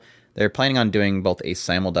special. They're planning on doing both a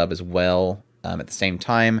simuldub as well at the same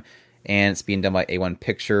time, and it's being done by A1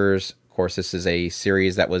 Pictures. Of course, this is a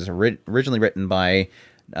series that was originally written by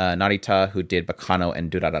Narita, who did Bakano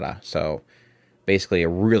and Durarara. So basically a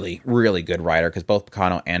really, really good writer, because both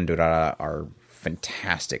Bakano and Durarara are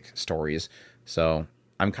fantastic stories. So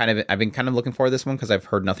I've been kind of looking forward to this one because I've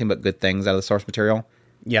heard nothing but good things out of the source material.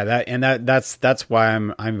 Yeah, that's why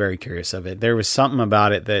I'm very curious of it. There was something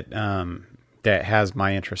about it that has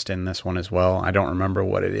my interest in this one as well. I don't remember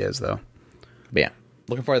what it is though. But yeah,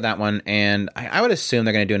 looking forward to that one, and I would assume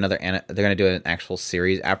they're going to do they're going to do an actual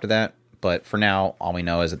series after that. But for now, all we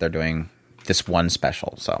know is that they're doing this one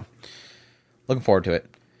special. So looking forward to it.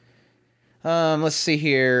 Let's see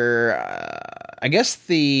here. I guess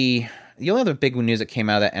the only other big news that came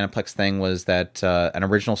out of that Aniplex thing was that an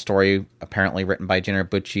original story, apparently written by Jenner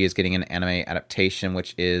Bucci, is getting an anime adaptation,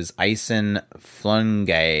 which is Eisen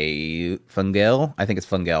Flungel. I think it's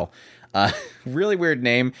Flungel. Really weird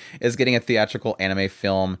name, is getting a theatrical anime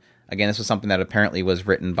film. Again, this was something that apparently was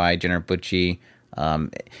written by Jenner Bucci.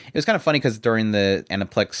 It was kind of funny because during the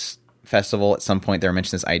Aniplex festival, at some point they were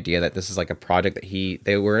mentioning this idea that this is like a project that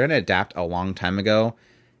they were going to adapt a long time ago.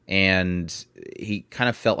 And he kind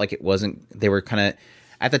of felt like it wasn't, they were kind of,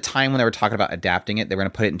 at the time when they were talking about adapting it, they were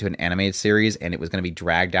going to put it into an animated series and it was going to be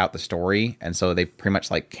dragged out the story. And so they pretty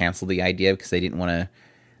much like canceled the idea because they didn't want to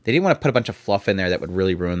put a bunch of fluff in there that would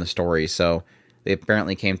really ruin the story. So they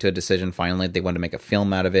apparently came to a decision finally. They wanted to make a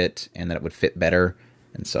film out of it and that it would fit better.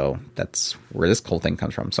 And so that's where this whole thing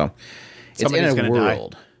comes from. So it's Somebody's in a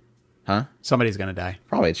world. Huh? Somebody's going to die.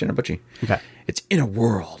 Probably. It's Jenner Bucci. Okay. It's in a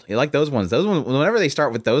world. You like those ones. Those ones, whenever they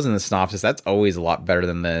start with those in the synopsis, that's always a lot better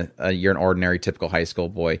than the you're an ordinary, typical high school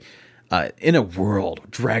boy. In a world,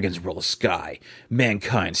 dragons rule the sky.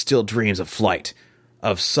 Mankind still dreams of flight,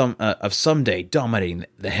 of someday dominating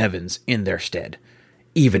the heavens in their stead.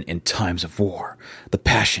 Even in times of war, the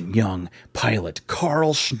passion young pilot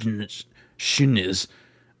Carl Schuniz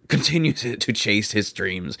continues to chase his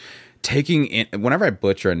dreams. Whenever I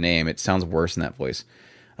butcher a name, it sounds worse in that voice.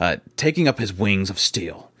 Taking up his wings of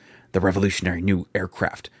steel, the revolutionary new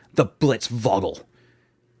aircraft, the Blitzvogel,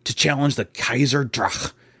 to challenge the Kaiser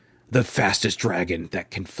Drach, the fastest dragon that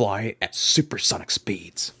can fly at supersonic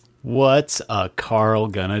speeds. What's a Carl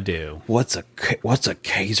gonna do? What's a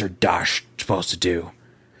Kaiser Dash supposed to do?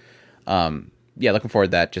 Yeah, looking forward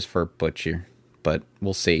to that just for Butcher, but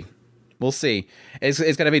we'll see. We'll see. It's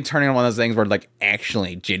going to be turning on one of those things where, like,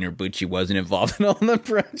 actually, Jenner Bucci wasn't involved in all the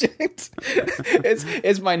project.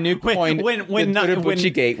 it's my new coin. When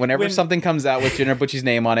Bucci Gate. Whenever something comes out with Jenner Bucci's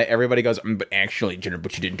name on it, everybody goes, but actually, Jenner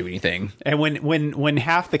Bucci didn't do anything. And when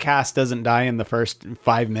half the cast doesn't die in the first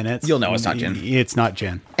 5 minutes, you'll know it's not Jen. It's not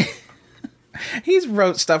Jen. He's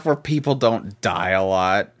wrote stuff where people don't die a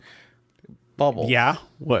lot. Bubbles. Yeah.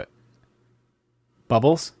 What?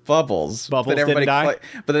 Bubbles but didn't die?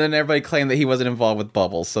 But then everybody claimed that he wasn't involved with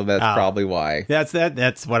Bubbles, so that's probably why. That's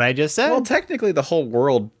what I just said. Well, technically the whole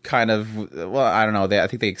world kind of, well, I don't know. I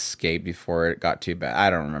think they escaped before it got too bad. I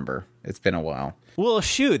don't remember. It's been a while. Well,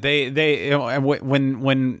 shoot, they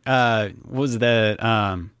when was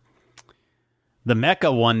the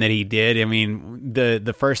mecha one that he did, I mean,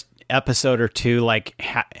 the first episode or two, like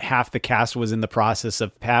half the cast was in the process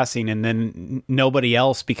of passing, and then nobody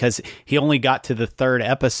else, because he only got to the third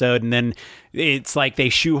episode, and then it's like they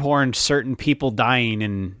shoehorned certain people dying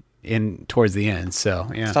in towards the end. So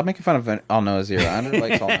yeah, stop making fun of All No Zero. I don't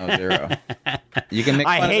like All No Zero. You can make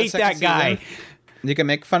fun I hate that guy. You can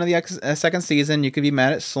make fun of the second season. You could be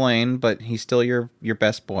mad at Slane, but he's still your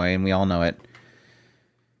best boy, and we all know it.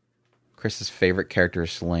 Chris's favorite character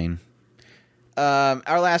is Slane.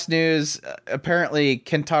 Our last news, apparently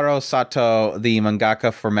Kentaro Sato, the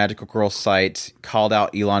mangaka for Magical Girl site, called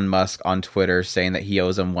out Elon Musk on Twitter, saying that he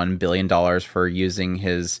owes him $1 billion for using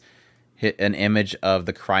an image of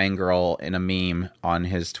the crying girl in a meme on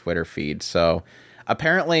his Twitter feed. So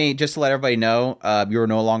apparently, just to let everybody know, you are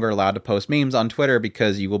no longer allowed to post memes on Twitter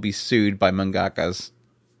because you will be sued by mangakas.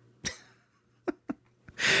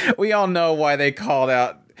 We all know why they called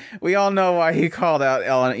out. We all know why he called out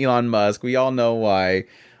Elon Musk. We all know why.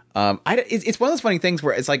 It's one of those funny things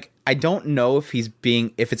where it's like, I don't know if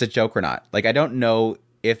if it's a joke or not. Like, I don't know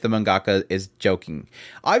if the mangaka is joking.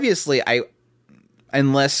 Obviously,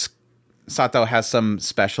 unless Sato has some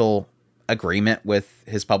special agreement with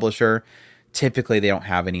his publisher, typically they don't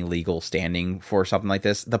have any legal standing for something like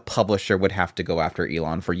this. The publisher would have to go after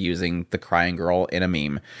Elon for using the crying girl in a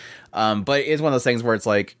meme. But it's one of those things where it's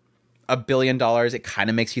like, $1 billion, it kind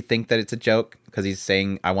of makes you think that it's a joke because he's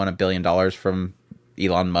saying, I want $1 billion from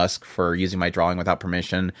Elon Musk for using my drawing without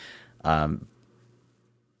permission.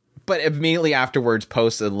 But immediately afterwards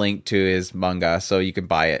posts a link to his manga so you can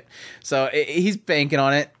buy it. So he's banking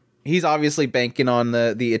on it. He's obviously banking on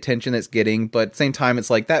the attention that's getting, but at the same time, it's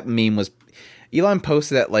like that meme was, Elon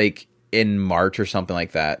posted that like in March or something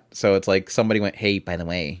like that. So it's like somebody went, hey, by the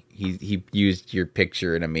way, he used your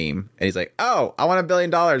picture in a meme. And he's like, oh, I want $1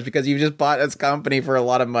 billion because you just bought this company for a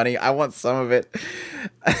lot of money. I want some of it.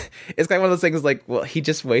 It's kind of one of those things like, well, he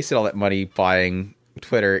just wasted all that money buying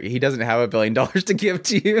Twitter. He doesn't have $1 billion to give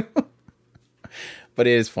to you. But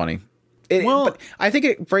it is funny. But I think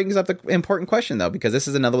it brings up the important question, though, because this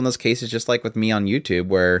is another one of those cases, just like with me on YouTube,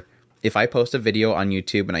 where if I post a video on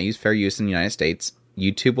YouTube and I use fair use in the United States,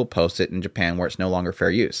 YouTube will post it in Japan where it's no longer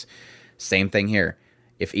fair use. Same thing here.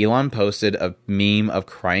 If Elon posted a meme of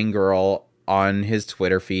crying girl on his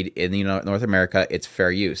Twitter feed in the North America, it's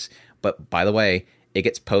fair use. But by the way, it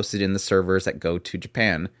gets posted in the servers that go to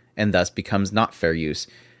Japan and thus becomes not fair use.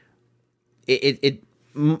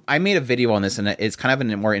 I made a video on this, and it's kind of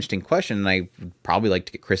a more interesting question, and I probably like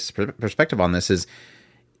to get Chris's perspective on this, is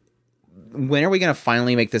when are we going to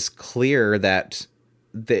finally make this clear that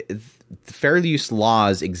the fair use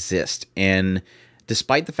laws exist? And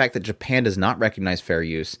despite the fact that Japan does not recognize fair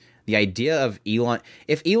use, the idea of Elon,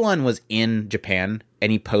 if Elon was in Japan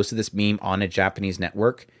and he posted this meme on a Japanese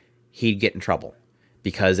network, he'd get in trouble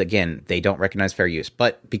because, again, they don't recognize fair use.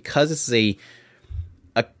 But because this is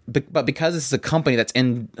because this is a company that's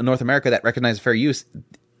in North America that recognizes fair use,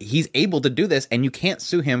 he's able to do this, and you can't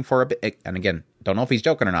sue him for a bit. And again, don't know if he's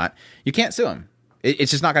joking or not. You can't sue him.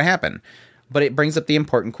 It's just not going to happen. But it brings up the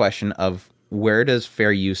important question of where does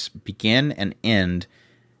fair use begin and end?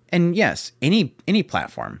 And yes, any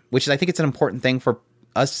platform, which is, I think it's an important thing for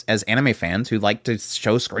us as anime fans who like to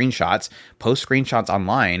show screenshots, post screenshots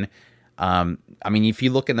online. I mean, if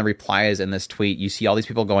you look in the replies in this tweet, you see all these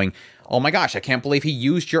people going, oh my gosh, I can't believe he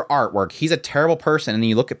used your artwork. He's a terrible person. And then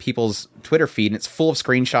you look at people's Twitter feed and it's full of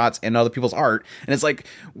screenshots and other people's art. And it's like,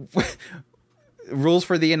 rules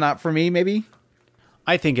for thee and not for me, maybe?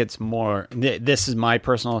 I think it's more, this is my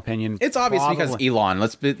personal opinion. It's obvious because Elon.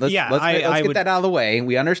 Let's get that out of the way.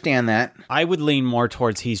 We understand that. I would lean more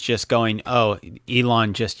towards he's just going, oh,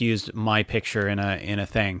 Elon just used my picture in a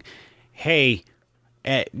thing. Hey,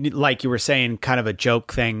 like you were saying, kind of a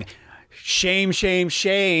joke thing. Shame, shame,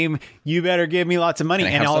 shame. You better give me lots of money.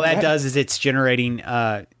 And all that does is it's generating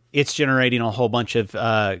a whole bunch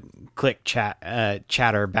of click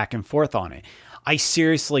chatter back and forth on it. I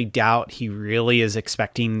seriously doubt he really is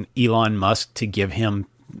expecting Elon Musk to give him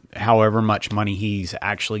however much money he's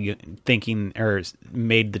actually thinking or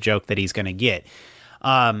made the joke that he's going to get.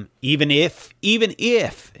 Even if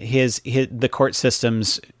the court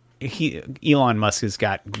systems, Elon Musk has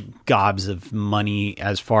got gobs of money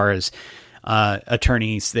as far as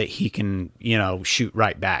attorneys that he can, shoot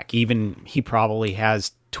right back. Even he probably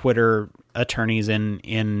has Twitter attorneys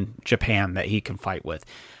in Japan that he can fight with.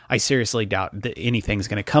 I seriously doubt that anything's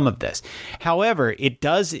going to come of this. However, it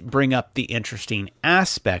does bring up the interesting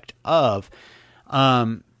aspect of,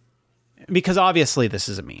 because obviously this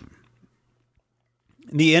is a meme.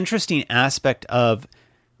 The interesting aspect of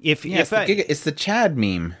it's the Chad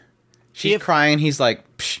meme. She's crying. He's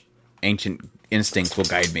like, psh, ancient instincts will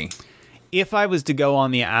guide me. If I was to go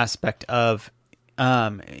on the aspect of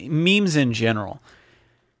memes in general,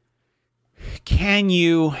 can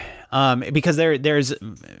you? Because there's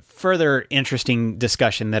further interesting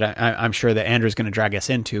discussion that I'm sure that Andrew's going to drag us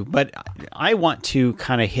into, but I want to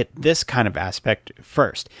kind of hit this kind of aspect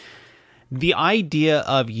first. The idea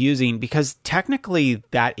of using, because technically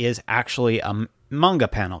that is actually a manga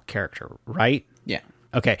panel character, right? Yeah.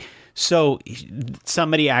 Okay. So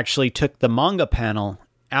somebody actually took the manga panel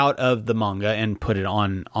out of the manga and put it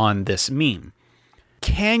on this meme.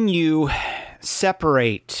 Can you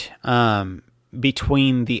separate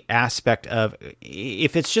between the aspect of,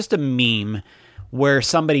 if it's just a meme where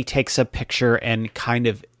somebody takes a picture and kind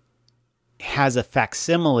of has a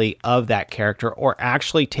facsimile of that character, or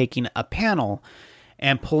actually taking a panel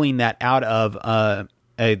and pulling that out of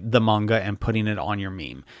the manga and putting it on your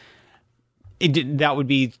meme? That would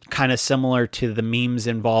be kind of similar to the memes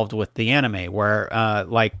involved with the anime, where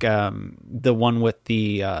the one with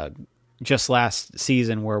the just last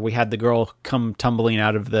season where we had the girl come tumbling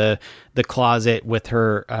out of the closet with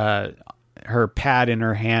her pad in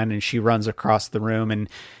her hand, and she runs across the room,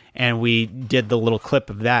 and we did the little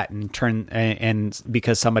clip of that and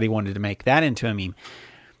because somebody wanted to make that into a meme.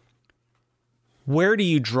 Where do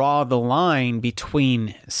you draw the line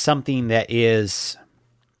between something that is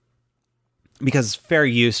because fair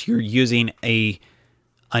use, you're using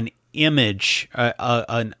an image,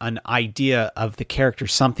 an idea of the character,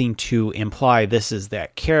 something to imply this is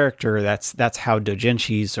that character. That's how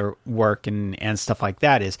doujinshis work and stuff like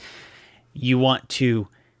that. Is you want to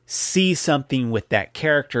see something with that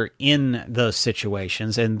character in those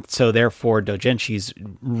situations, and so therefore doujinshis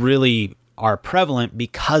really are prevalent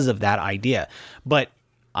because of that idea. But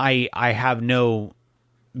I have no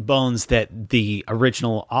bones that the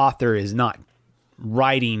original author is not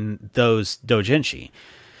writing those doujinshi.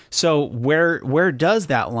 So where does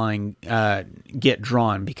that line get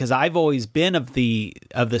drawn? Because I've always been of the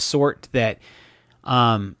sort that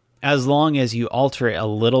as long as you alter it a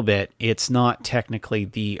little bit, it's not technically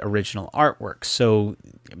the original artwork. So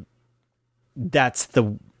that's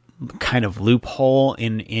the kind of loophole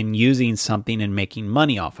in using something and making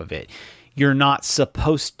money off of it. You're not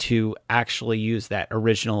supposed to actually use that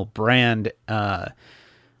original brand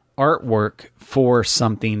artwork for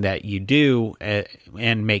something that you do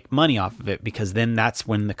and make money off of it, because then that's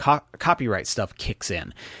when the copyright stuff kicks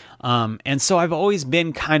in. And so I've always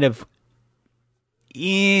been kind of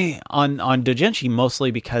on doujinshi,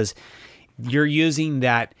 mostly because you're using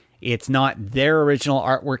that. It's not their original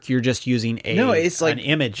artwork. You're just using an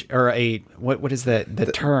image or what is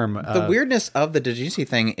the term? The weirdness of the doujinshi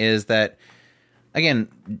thing is that, again,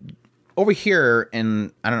 over here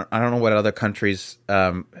in I don't know what other countries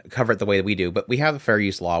cover it the way that we do, but we have the fair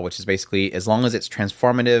use law, which is basically as long as it's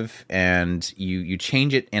transformative and you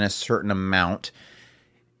change it in a certain amount,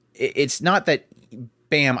 it's not that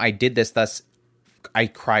bam, I did this, thus I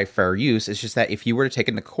cry fair use. It's just that if you were to take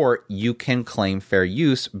it to court, you can claim fair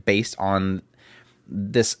use based on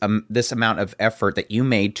this amount of effort that you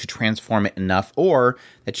made to transform it enough, or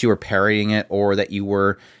that you were parodying it, or that you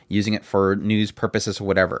were using it for news purposes or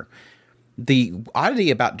whatever. The oddity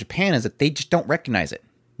about Japan is that they just don't recognize it.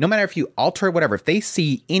 No matter if you alter it, whatever, if they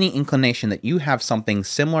see any inclination that you have something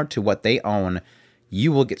similar to what they own,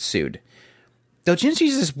 you will get sued. Doujinshi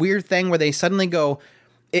is this weird thing where they suddenly go,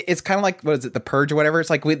 it's kind of like, what is it, The Purge or whatever? It's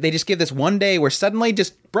like they just give this one day where suddenly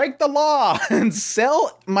just break the law and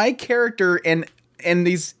sell my character in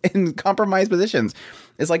compromised positions.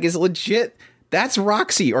 It's like, it's legit. That's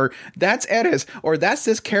Roxy, or that's Eris, or that's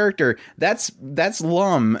this character. That's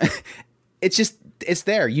Lum. It's just, it's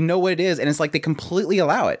there. You know what it is. And it's like they completely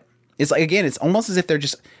allow it. It's like, again, it's almost as if they're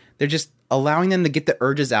just allowing them to get the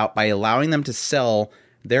urges out by allowing them to sell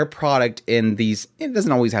their product in these. It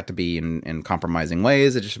doesn't always have to be in compromising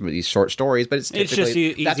ways. It's just these short stories, but it's just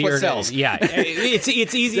that's what sells. Yeah, it's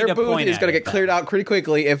easy their to booth point is going to get cleared out pretty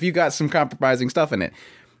quickly if you got some compromising stuff in it.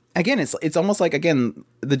 Again, it's almost like, again,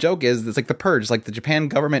 the joke is it's like The Purge. Like the Japan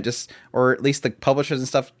government just, or at least the publishers and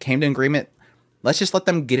stuff, came to an agreement. Let's just let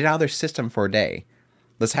them get it out of their system for a day.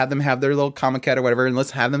 Let's have them have their little comiket or whatever, and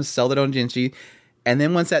let's have them sell their own doujinshi. And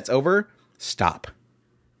then once that's over, stop.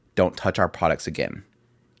 Don't touch our products again.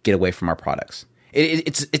 Get away from our products.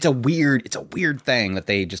 It's a weird thing that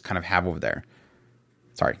they just kind of have over there.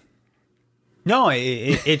 Sorry. No,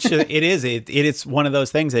 it's one of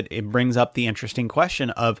those things that it brings up the interesting question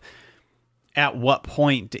of at what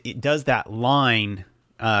point does that line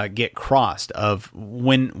get crossed of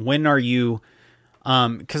when are you,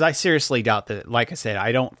 because I seriously doubt that, like I said,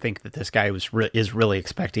 I don't think that this guy is really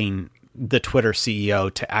expecting the Twitter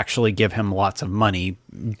CEO to actually give him lots of money.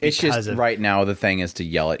 It's just right now the thing is to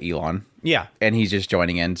yell at Elon. Yeah. And he's just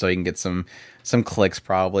joining in so he can get some clicks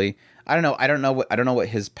probably. I don't know what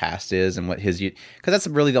his past is and what his, because that's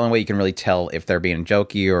really the only way you can really tell if they're being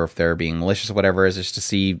jokey or if they're being malicious or whatever, is just to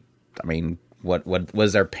see, I mean, what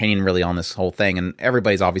was their opinion really on this whole thing. And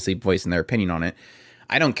everybody's obviously voicing their opinion on it.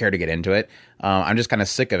 I don't care to get into it. I'm just kind of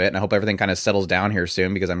sick of it, and I hope everything kind of settles down here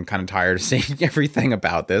soon because I'm kind of tired of seeing everything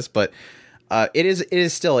about this. But it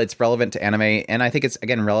is still, it's relevant to anime, and I think it's,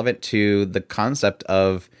 again, relevant to the concept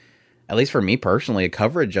of, at least for me personally, a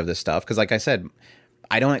coverage of this stuff. Because like I said,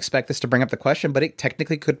 I don't expect this to bring up the question, but it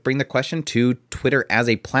technically could bring the question to Twitter as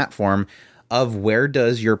a platform of where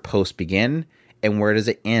does your post begin and where does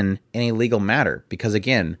it end in a legal matter? Because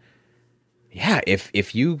again, yeah,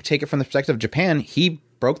 if you take it from the perspective of Japan, he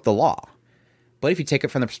broke the law. But if you take it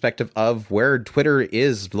from the perspective of where Twitter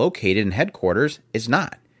is located in headquarters, it's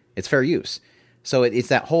not. It's fair use. So it's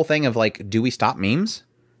that whole thing of like, do we stop memes?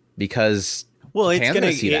 Because it's going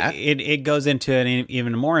to see that. It goes into an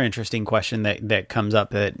even more interesting question that comes up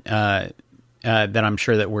that I'm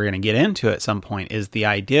sure that we're going to get into at some point, is the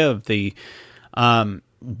idea of the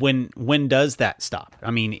when does that stop?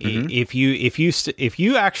 I mean, if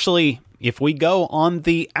we go on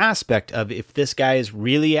the aspect of if this guy is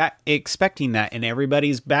really expecting that and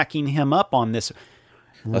everybody's backing him up on this,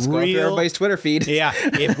 Let's go through everybody's Twitter feed. Yeah,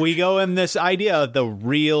 if we go in this idea of the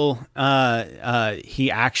real,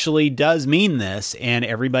 he actually does mean this, and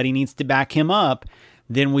everybody needs to back him up,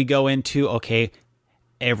 then we go into, okay,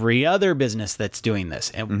 every other business that's doing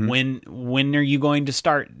this, and when are you going to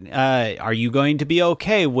start? Are you going to be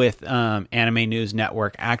okay with Anime News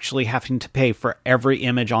Network actually having to pay for every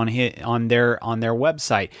image on their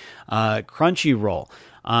website? Crunchyroll.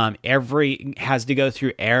 Every has to go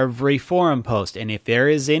through every forum post, and if there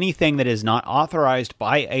is anything that is not authorized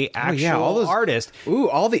by a actual artist,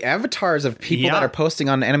 all the avatars of people that are posting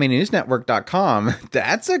on animenewsnetwork.com,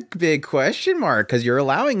 that's a big question mark, because you're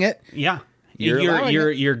allowing it. Yeah.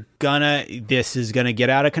 You're gonna, this is gonna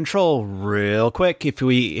get out of control real quick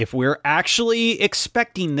if we're actually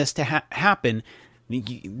expecting this to happen.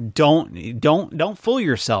 Don't fool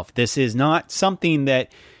yourself. This is not something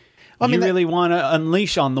that really want to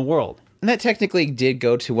unleash on the world. And that technically did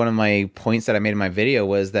go to one of my points that I made in my video,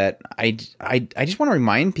 was that I just want to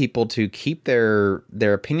remind people to keep their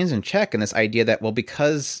opinions in check, and this idea that, well,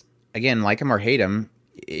 because, again, like him or hate him,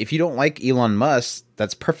 if you don't like Elon Musk,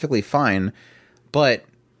 that's perfectly fine. But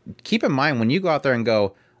keep in mind, when you go out there and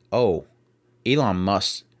go, oh, Elon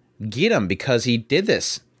Musk, get him because he did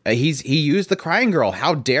this. He used the crying girl.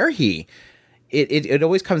 How dare he? It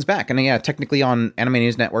always comes back. And yeah, technically on Anime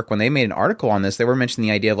News Network, when they made an article on this, they were mentioning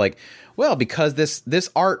the idea of like, well, because this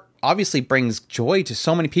art obviously brings joy to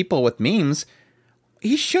so many people with memes,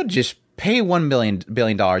 he should just pay $1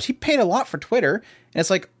 billion. He paid a lot for Twitter. And it's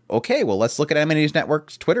like, okay, well, let's look at Anime News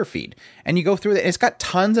Network's Twitter feed. And you go through it. It's got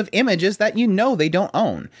tons of images that they don't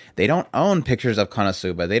own. They don't own pictures of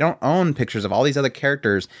Konosuba. They don't own pictures of all these other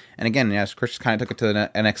characters. And again, yes, Chris kind of took it to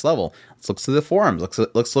the next level. Let's look through the forums.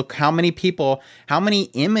 Let's look how many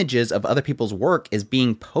images of other people's work is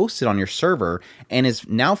being posted on your server and is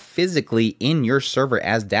now physically in your server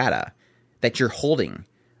as data that you're holding,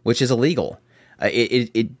 which is illegal.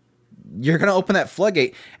 You're going to open that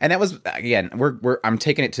floodgate. And that was, again, I'm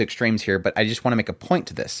taking it to extremes here, but I just want to make a point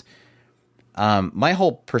to this. My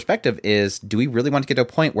whole perspective is, do we really want to get to a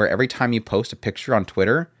point where every time you post a picture on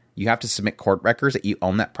Twitter, you have to submit court records that you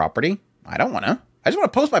own that property? I don't want to. I just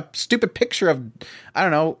want to post my stupid picture of, I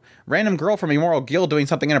don't know, random girl from Immoral Guild doing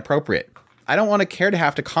something inappropriate. I don't want to care to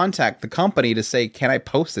have to contact the company to say, can I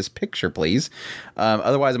post this picture, please?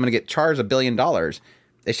 Otherwise, I'm going to get charged $1 billion.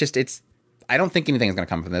 I don't think anything is going to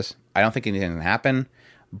come from this. I don't think anything is going to happen.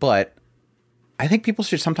 But I think people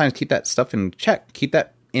should sometimes keep that stuff in check. Keep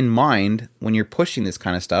that in mind when you're pushing this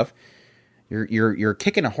kind of stuff. You're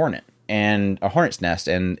kicking a hornet and a hornet's nest,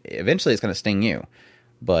 and eventually it's going to sting you.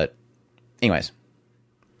 But anyways.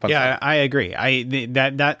 Yeah, I agree.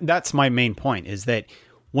 That's my main point, is that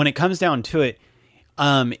when it comes down to it,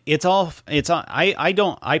 I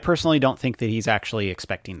personally don't think that he's actually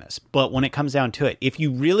expecting this, but when it comes down to it, if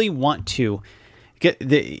you really want to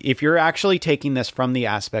if you're actually taking this from the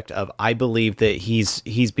aspect of, I believe that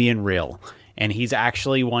he's being real and he's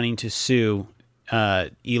actually wanting to sue,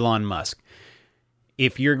 Elon Musk,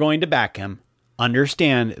 if you're going to back him,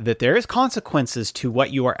 understand that there is consequences to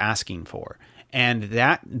what you are asking for. And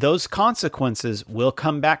that those consequences will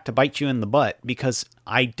come back to bite you in the butt, because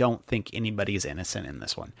I don't think anybody is innocent in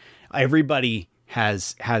this one. Everybody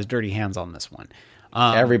has dirty hands on this one.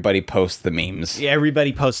 Everybody posts the memes.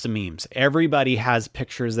 Everybody posts the memes. Everybody has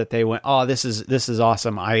pictures that they went, oh, this is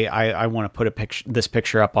awesome. I want to put this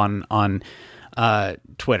picture up on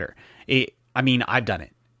Twitter. I've done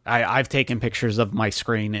it. I've taken pictures of my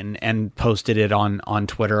screen and posted it on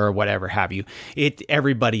Twitter or whatever have you.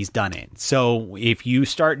 Everybody's done it. So if you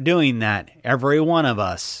start doing that, every one of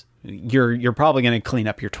us, you're probably going to clean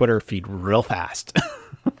up your Twitter feed real fast.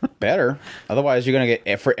 Better. Otherwise, you're going to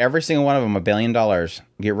get, for every single one of them, $1 billion.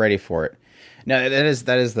 Get ready for it. No, that is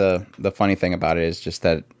the funny thing about it, is just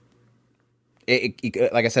that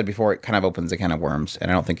it, like I said before, it kind of opens a can of worms,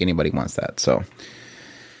 and I don't think anybody wants that. So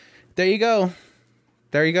there you go.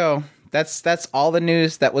 There you go. That's all the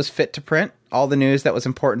news that was fit to print. All the news that was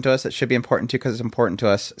important to us, that should be important to, because it's important to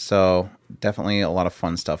us. So definitely a lot of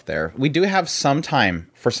fun stuff there. We do have some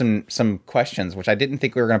time for some questions, which I didn't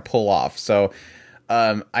think we were going to pull off. So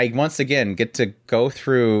I once again get to go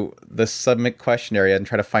through the submit question area and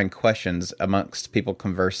try to find questions amongst people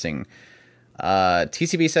conversing.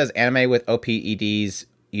 TCB says, anime with OPEDs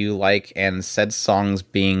you like, and said songs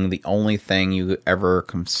being the only thing you ever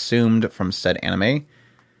consumed from said anime.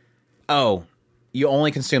 Oh, you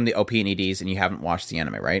only consume the OP and EDs and you haven't watched the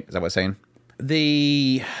anime, right? Is that what I'm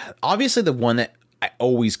saying? Obviously the one that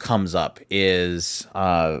always comes up is,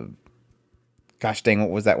 gosh dang, what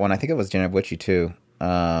was that one? I think it was Gen of Witchy too.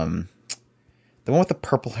 The one with the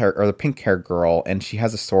purple hair or the pink hair girl, and she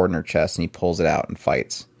has a sword in her chest, and he pulls it out and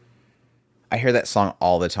fights. I hear that song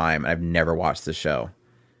all the time, and I've never watched the show.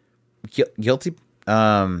 Guilty.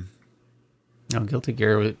 No, Guilty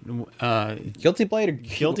Gear. Guilty Blade or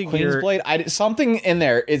Guilty Queen's Gear. Blade? Something in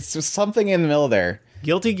there. It's just something in the middle there.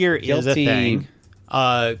 Guilty Gear is a thing.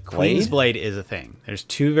 Queen's Blade is a thing. There's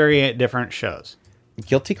two very different shows.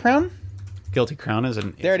 Guilty Crown? Guilty Crown is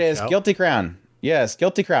an. There it is. Show. Guilty Crown. Yes,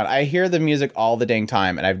 Guilty Crown. I hear the music all the dang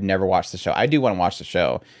time, and I've never watched the show. I do want to watch the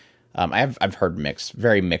show. I've heard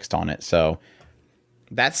very mixed on it. So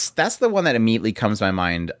that's the one that immediately comes to my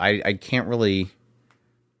mind. I can't really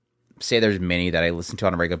say there's many that I listen to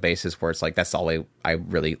on a regular basis where it's like that's all I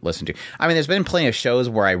really listen to. I mean, there's been plenty of shows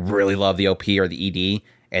where I really love the OP or the ED,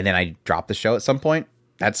 and then I drop the show at some point.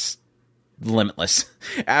 That's limitless.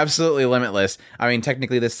 Absolutely limitless. I mean,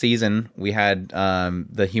 technically this season we had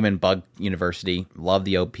the Human Bug University. Love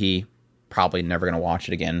the OP. Probably never going to watch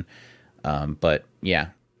it again. But yeah,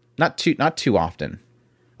 not too often.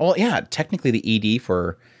 Well, yeah, technically the ED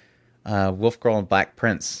for Wolf Girl and Black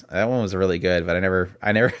Prince. That one was really good, but I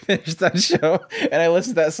never finished that show, and I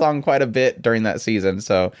listened to that song quite a bit during that season.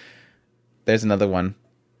 So there's another one,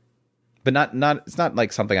 but not it's not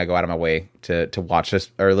like something I go out of my way to watch this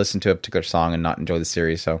or listen to a particular song and not enjoy the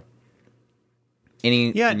series. So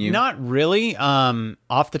not really.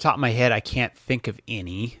 Off the top of my head, I can't think of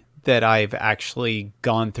any that I've actually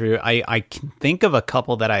gone through. I can think of a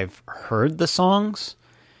couple that I've heard the songs.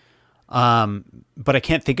 But I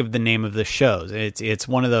can't think of the name of the shows. It's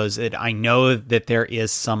one of those that I know that there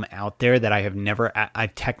is some out there that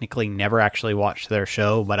I've technically never actually watched their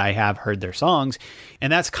show, but I have heard their songs.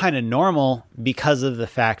 And that's kind of normal because of the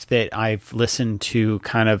fact that I've listened to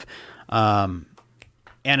kind of,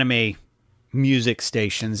 anime music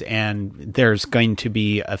stations, and there's going to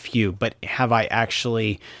be a few, but have I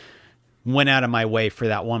actually went out of my way for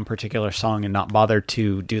that one particular song and not bothered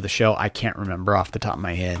to do the show? I can't remember off the top of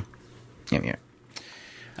my head. Yeah.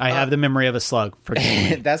 I have the memory of a slug.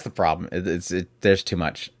 That's the problem. There's too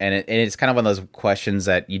much, and it's kind of one of those questions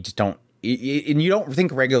that you just don't, and you don't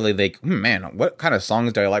think regularly. Like, man, what kind of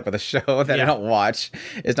songs do I like with a show that I don't watch?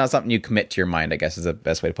 It's not something you commit to your mind, I guess, is the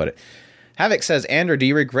best way to put it. Havoc says, Andrew, do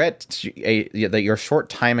you regret that your short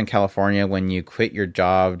time in California when you quit your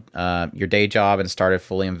job, your day job, and started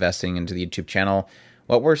fully investing into the YouTube channel?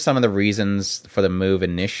 What were some of the reasons for the move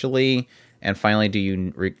initially, and finally, do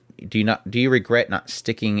you regret not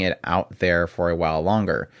sticking it out there for a while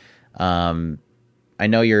longer? I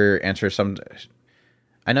know you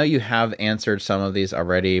have answered some of these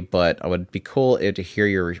already, but it would be cool to hear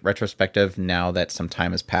your retrospective now that some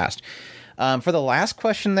time has passed. For the last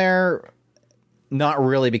question there, not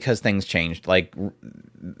really, because things changed. Like,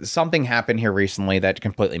 something happened here recently that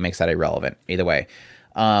completely makes that irrelevant either way.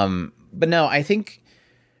 But no, I think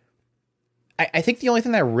the only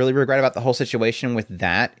thing that I really regret about the whole situation with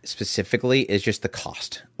that specifically is just the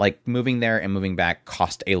cost. Like, moving there and moving back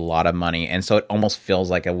cost a lot of money, and so it almost feels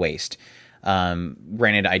like a waste.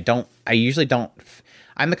 Granted, I usually don't.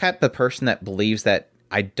 I'm the type of person that believes that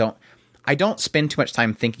I don't spend too much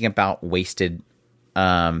time thinking about wasted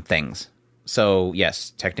things. So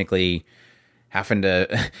yes, technically, having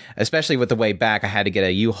to, especially with the way back, I had to get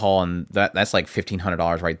a U-Haul, and that's like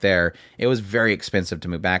 $1,500 right there. It was very expensive to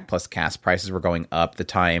move back. Plus, gas prices were going up at the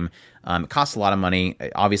time. It cost a lot of money.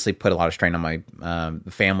 It obviously put a lot of strain on my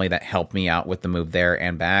family that helped me out with the move there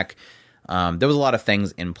and back. There was a lot of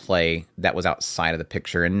things in play that was outside of the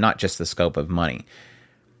picture, and not just the scope of money.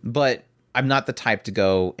 But I'm not the type to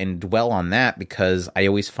go and dwell on that, because I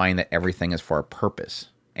always find that everything is for a purpose.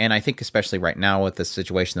 And I think especially right now with the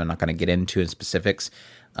situation that I'm not going to get into in specifics,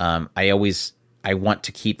 I want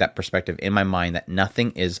to keep that perspective in my mind that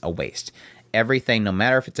nothing is a waste. Everything, no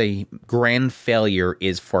matter if it's a grand failure,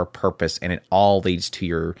 is for a purpose, and it all leads to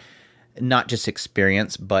your not just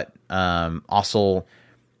experience, but also,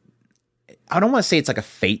 I don't want to say it's like a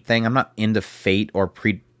fate thing. I'm not into fate or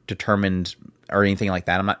predetermined or anything like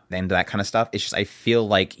that. I'm not into that kind of stuff. It's just I feel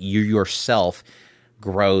like you yourself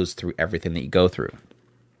grows through everything that you go through.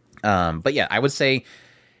 But yeah, I would say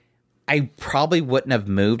I probably wouldn't have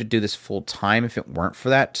moved to do this full time if it weren't for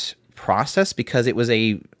that process, because it was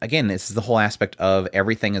again, this is the whole aspect of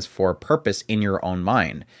everything is for a purpose in your own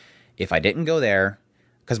mind. If I didn't go there,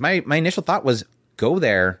 because my initial thought was go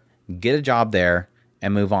there, get a job there,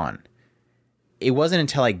 and move on. It wasn't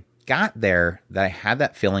until I got there that I had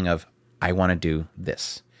that feeling of, I want to do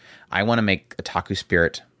this. I want to make Otaku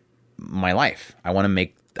Spirit my life. I'm going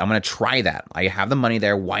to try that. I have the money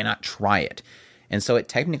there. Why not try it? And so it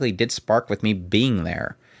technically did spark with me being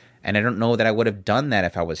there. And I don't know that I would have done that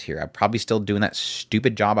if I was here. I'm probably still doing that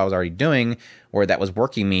stupid job I was already doing, or that was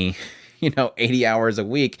working me, 80 hours a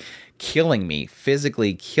week, killing me,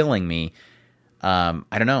 physically killing me. I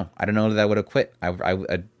don't know. I don't know that I would have quit.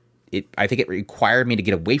 I think it required me to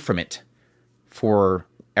get away from it for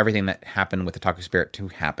everything that happened with the Taco Spirit to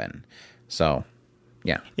happen. So,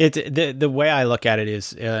 yeah. It's the way I look at it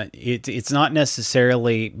is it's not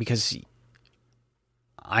necessarily because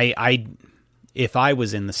if I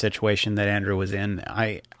was in the situation that Andrew was in,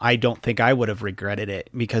 I don't think I would have regretted it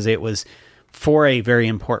because it was for a very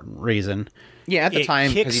important reason. Yeah, at the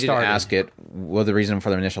time, because you didn't ask it, well, the reason for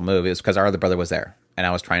the initial move is because our other brother was there, and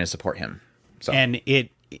I was trying to support him. So. And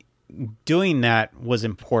doing that was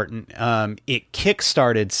important. It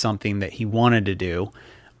kickstarted something that he wanted to do.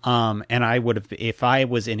 And I would have, if I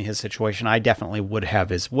was in his situation, I definitely would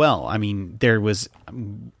have as well. I mean, there was,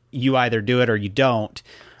 you either do it or you don't.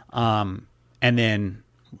 And then,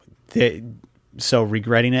 so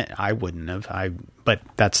regretting it, I wouldn't have. But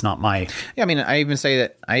that's not my. Yeah, I mean, I even say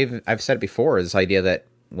that I've said it before. This idea that,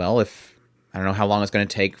 well, if I don't know how long it's going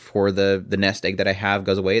to take for the nest egg that I have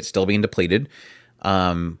goes away, it's still being depleted.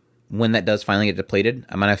 When that does finally get depleted,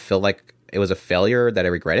 I'm going to feel like it was a failure that I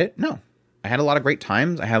regret it. No, I had a lot of great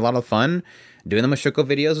times. I had a lot of fun doing the Mushoku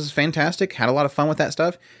videos. Was fantastic. Had a lot of fun with that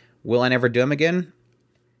stuff. Will I never do them again?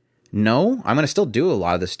 No, I'm going to still do a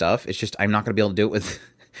lot of this stuff. It's just I'm not going to be able to do it with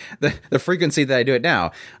the frequency that I do it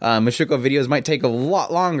now. Mushoku videos might take a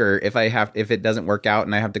lot longer if it doesn't work out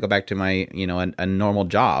and I have to go back to my a normal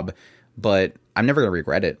job. But I'm never going to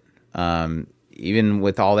regret it. Even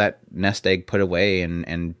with all that nest egg put away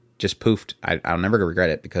and just poofed, I'll never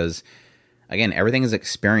regret it because, again, everything is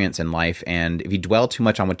experience in life, and if you dwell too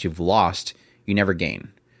much on what you've lost, you never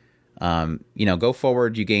gain. Go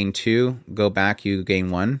forward, you gain 2. Go back, you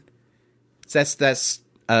gain 1. So that's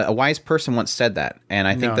a wise person once said that, and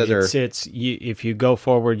I think if you go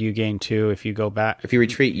forward, you gain 2. If you go back, if you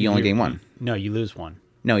retreat, you only gain 1. No, you lose 1.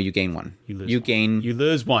 No, you gain 1. You lose. You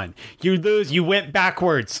lose 1. You lose. You went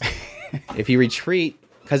backwards. If you retreat,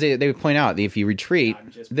 because they would point out, if you retreat,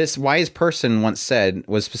 this wise person once said,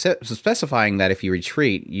 was specifying that if you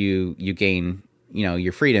retreat, you gain,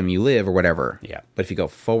 your freedom, you live or whatever. Yeah. But if you go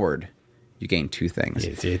forward, you gain 2 things.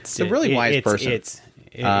 It's a really wise person.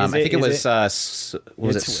 I think it was Sueta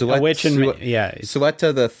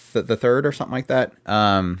the third or something like that.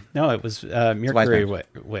 No, it was Mercury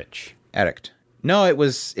Witch. Edict. No, it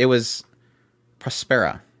was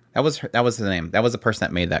Prospera. That was the name. That was the person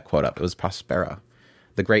that made that quote up. It was Prospera,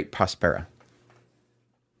 the great Prospera.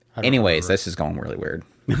 Anyways, this is going really weird.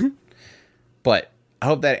 But I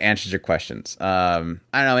hope that answers your questions. I don't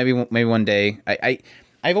know. Maybe one day.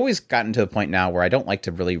 I've always gotten to the point now where I don't like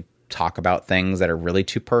to really talk about things that are really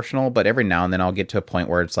too personal. But every now and then I'll get to a point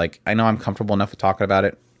where it's like I know I'm comfortable enough with talking about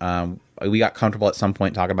it. We got comfortable at some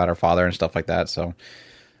point talking about our father and stuff like that. So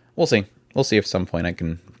we'll see. We'll see if at some point I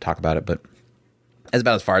can talk about it. But that's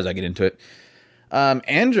about as far as I get into it.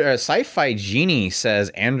 Andrew, Sci-Fi Genie says,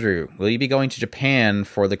 Andrew, will you be going to Japan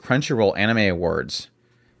for the Crunchyroll Anime Awards?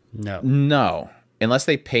 No. Unless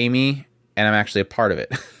they pay me and I'm actually a part of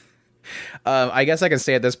it. I guess I can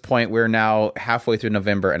say at this point, we're now halfway through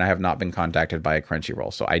November and I have not been contacted by a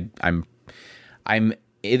Crunchyroll. So I'm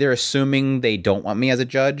either assuming they don't want me as a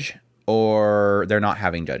judge or they're not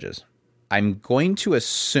having judges. I'm going to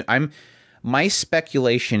assume... My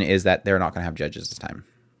speculation is that they're not going to have judges this time.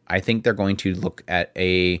 I think they're going to look at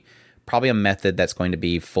probably a method that's going to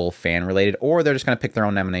be full fan related, or they're just going to pick their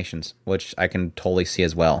own nominations, which I can totally see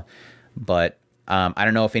as well. But I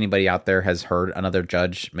don't know if anybody out there has heard another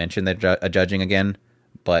judge mention that judging again.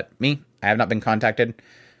 But I have not been contacted.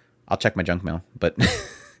 I'll check my junk mail, but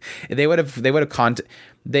they would have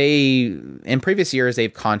in previous years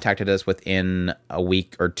they've contacted us within a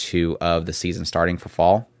week or 2 of the season starting for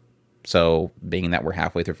fall. So, being that we're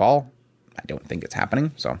halfway through fall, I don't think it's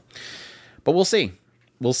happening. So, but we'll see.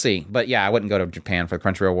 But yeah, I wouldn't go to Japan for the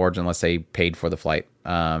Crunchyroll Awards unless they paid for the flight.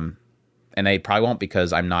 And they probably won't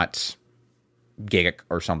because I'm not Giga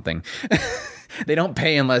or something. They don't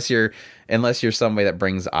pay unless you're somebody that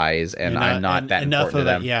brings eyes, and I'm not that important to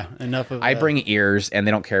them. Enough of. I bring ears, and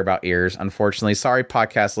they don't care about ears. Unfortunately, sorry,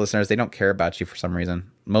 podcast listeners, they don't care about you for some reason.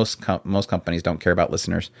 Most companies don't care about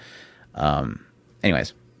listeners.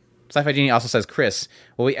 Anyways. Sci-Fi Genie also says, Chris,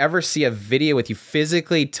 will we ever see a video with you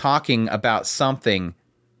physically talking about something,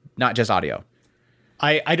 not just audio?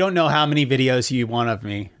 I don't know how many videos you want of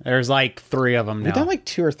me. There's like 3 of them now. We've done like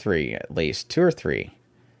 2 or 3 at least. 2 or 3.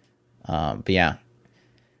 But yeah.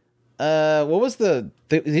 What was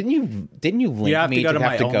didn't you link me to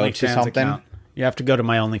have to go to something? Account. You have to go to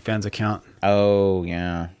my OnlyFans account. Oh,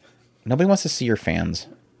 yeah. Nobody wants to see your fans.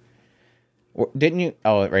 Didn't you?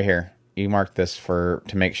 Oh, right here. You marked this to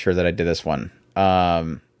make sure that I did this one.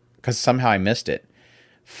 Because somehow I missed it.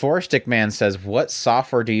 Four Stick Man says, "What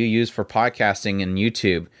software do you use for podcasting and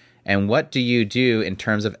YouTube? And what do you do in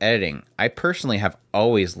terms of editing? I personally have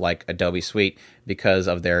always liked Adobe Suite because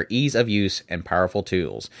of their ease of use and powerful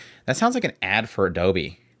tools." That sounds like an ad for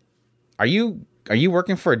Adobe. Are you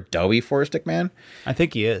working for Adobe, Four Stick Man? I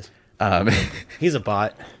think he is. He's a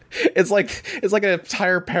bot. It's like an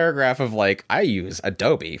entire paragraph of like, I use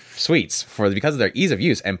Adobe Suites because of their ease of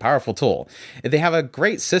use and powerful tool. They have a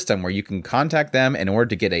great system where you can contact them in order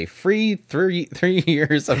to get a free 3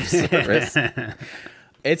 years of service.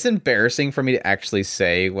 It's embarrassing for me to actually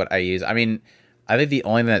say what I use. I mean, I think the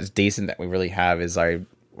only thing that's decent that we really have is our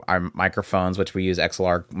microphones, which we use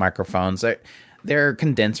XLR microphones. They're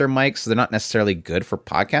condenser mics, so they're not necessarily good for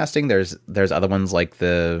podcasting. There's other ones like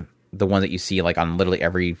the one that you see like on literally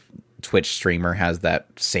every Twitch streamer has that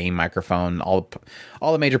same microphone. All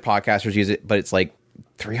the major podcasters use it, but it's like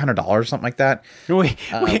 $300 or something like that. We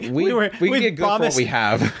get good for what we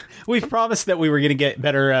have. We've promised that we were going to get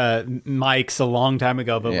better mics a long time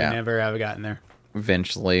ago, but we never have gotten there.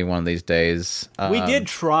 Eventually, one of these days. We did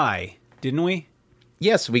try, didn't we?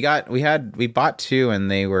 Yes, we bought two, and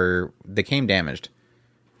they came damaged,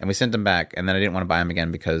 and we sent them back, and then I didn't want to buy them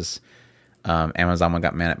again because Amazon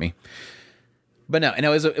got mad at me. But no,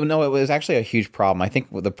 it was actually a huge problem. I think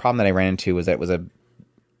the problem that I ran into was that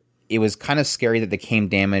it was kind of scary that they came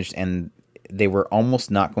damaged, and they were almost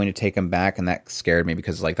not going to take them back, and that scared me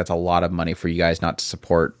because like that's a lot of money for you guys not to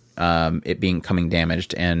support it coming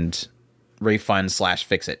damaged and refund /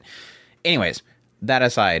 fix it. Anyways, that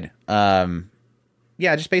aside,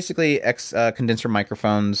 just basically condenser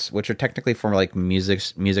microphones, which are technically for like music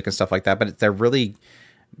and stuff like that, but they were like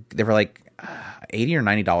 $80 or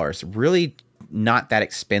 $90. Really not that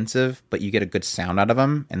expensive, but you get a good sound out of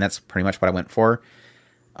them, and that's pretty much what I went for.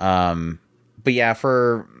 But yeah,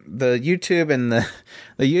 for the YouTube and the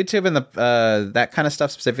that kind of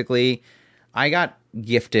stuff specifically, I got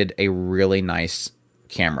gifted a really nice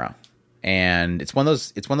camera, and it's one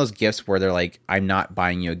of those gifts where they're like, I'm not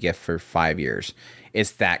buying you a gift for 5 years.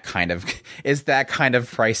 It's that kind of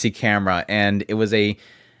pricey camera, and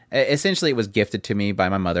essentially it was gifted to me by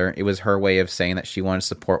my mother. It was her way of saying that she wanted to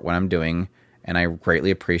support what I'm doing, and I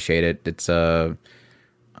greatly appreciate it. It's a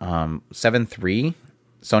 7.3.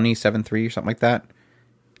 Sony 7.3 or something like that.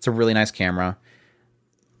 It's a really nice camera.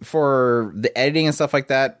 For the editing and stuff like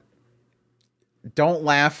that, don't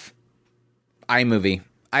laugh. iMovie.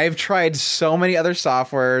 I've tried so many other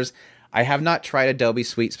softwares. I have not tried Adobe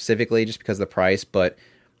Suite specifically just because of the price, but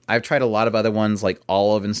I've tried a lot of other ones like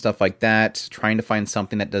Olive and stuff like that, trying to find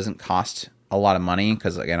something that doesn't cost a lot of money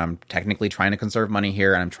because, again, I'm technically trying to conserve money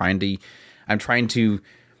here, and I'm trying to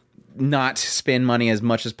not spend money as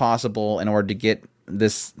much as possible in order to get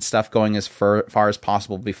this stuff going as far as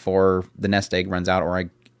possible before the nest egg runs out or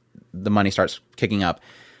the money starts kicking up.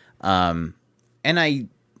 And I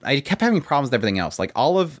kept having problems with everything else. Like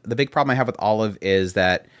Olive, the big problem I have with Olive is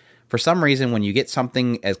that for some reason, when you get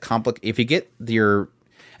something as complicated, if you get and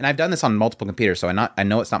I've done this on multiple computers, so I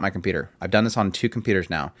know it's not my computer. I've done this on 2 computers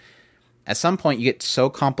now. At some point, you get so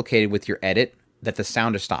complicated with your edit that the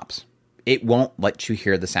sound just stops. It won't let you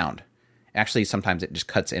hear the sound. Actually, sometimes it just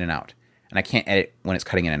cuts in and out. And I can't edit when it's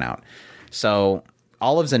cutting in and out. So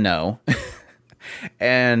Olive's a no.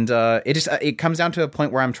 And it comes down to a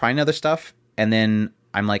point where I'm trying other stuff, and then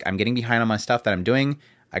I'm getting behind on my stuff that I'm doing.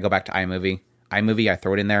 I go back to iMovie. I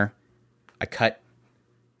throw it in there. I cut,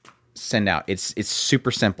 send out. It's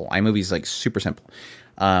super simple. iMovie's like super simple.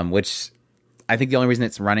 Which I think the only reason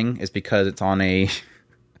it's running is because it's on a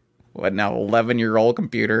 11-year-old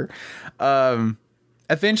computer.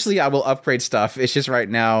 Eventually I will upgrade stuff. It's just right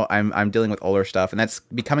now I'm dealing with older stuff, and that's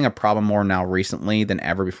becoming a problem more now recently than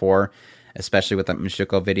ever before, especially with the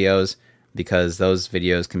Michiko videos, because those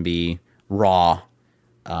videos can be raw,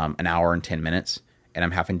 an hour and 10 minutes, and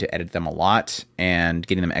I'm having to edit them a lot, and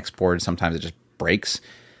getting them exported, sometimes it just breaks.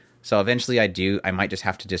 So eventually I might just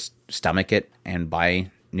have to just stomach it and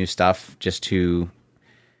buy new stuff just to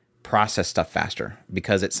process stuff faster,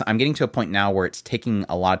 because I'm getting to a point now where it's taking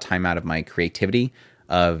a lot of time out of my creativity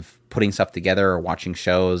of putting stuff together or watching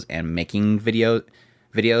shows and making videos.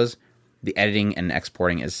 The editing and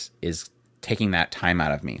exporting is taking that time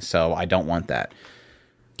out of me, so I don't want that.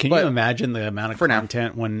 Can you imagine the amount of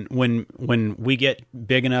content when we get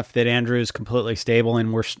big enough that Andrew is completely stable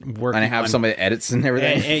and we're working, and I have somebody that edits and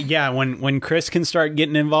everything? Yeah, when Chris can start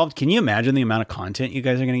getting involved, can you imagine the amount of content you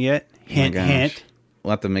guys are going to get? Hint, hint.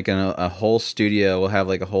 We'll have to make a whole studio. We'll have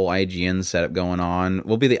like a whole IGN setup going on.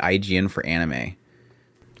 We'll be the IGN for anime.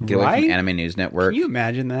 Get away Right? from Anime News Network. Can you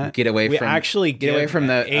imagine that? Get away from actually get away from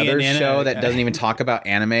the other show that doesn't even talk about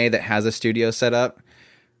anime that has a studio set up.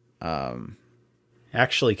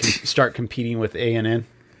 Actually can start competing with ANN.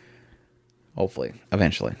 Hopefully,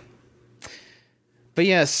 eventually. But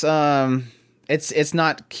yes, it's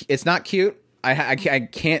not cute. I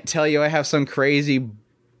can't tell you I have some crazy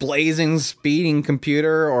blazing speeding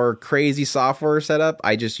computer or crazy software setup.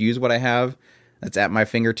 I just use what I have that's at my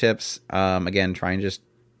fingertips. Again, try and just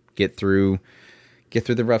get through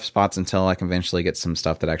the rough spots until I can eventually get some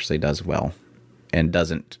stuff that actually does well and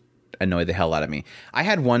doesn't annoy the hell out of me. I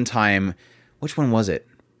had one time, which one was it?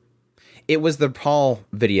 It was the Paul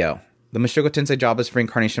video, the Mushoku Tensei Jobless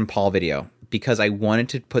Reincarnation Paul video, because I wanted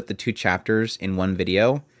to put the 2 chapters in one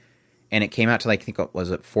video, and it came out to like, I think,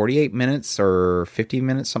 was it 48 minutes or 50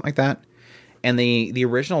 minutes, something like that. And the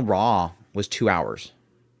original raw was 2 hours.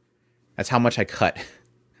 That's how much I cut.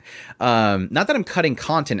 Not that I'm cutting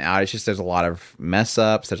content out. It's just there's a lot of mess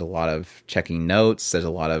ups. There's a lot of checking notes. There's a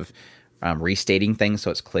lot of restating things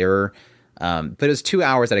so it's clearer. But it was 2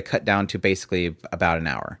 hours that I cut down to basically about an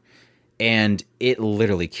hour. And it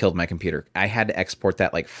literally killed my computer. I had to export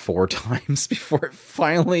that like 4 times before it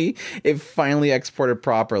finally exported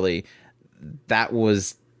properly. That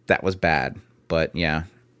was bad. But yeah.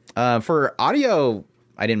 For audio,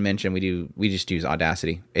 I didn't mention we just use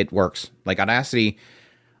Audacity. It works. Like Audacity,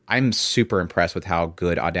 I'm super impressed with how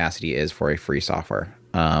good Audacity is for a free software.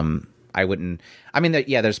 There's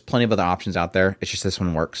plenty of other options out there. It's just this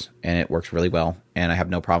one works, and it works really well, and I have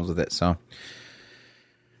no problems with it. So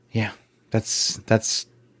yeah, that's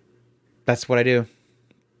what I do.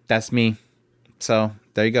 That's me. So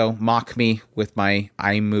there you go. Mock me with my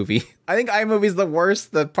iMovie. I think iMovie is the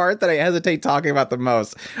worst, the part that I hesitate talking about the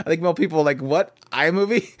most. I think most people are like, what?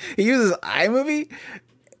 iMovie? He uses iMovie?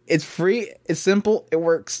 It's free. It's simple. It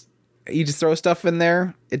works. You just throw stuff in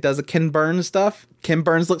there. It does a Ken Burns stuff. Ken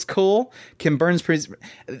Burns looks cool. Ken Burns.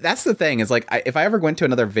 That's the thing. Is like, if I ever went to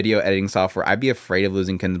another video editing software, I'd be afraid of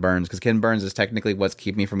losing Ken Burns, because Ken Burns is technically what's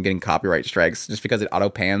keeping me from getting copyright strikes, just because it auto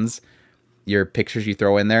pans your pictures you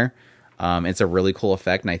throw in there. It's a really cool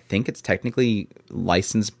effect, and I think it's technically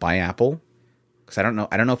licensed by Apple, because I don't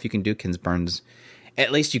know if you can do Ken Burns.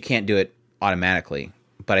 At least you can't do it automatically.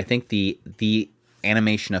 But I think the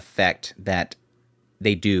animation effect that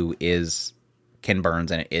they do is Ken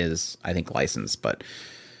Burns, and it is, I think, licensed. But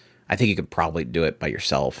I think you could probably do it by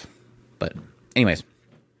yourself. But anyways,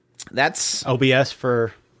 that's OBS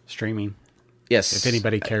for streaming. Yes. If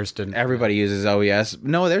anybody cares to. Everybody uses OBS.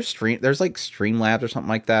 No, there's like Streamlabs or something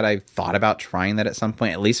like that. I thought about trying that at some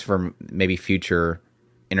point, at least for maybe future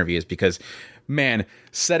interviews, because man,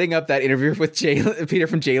 setting up that interview with Peter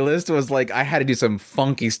from J-List was like, I had to do some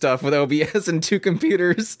funky stuff with OBS and 2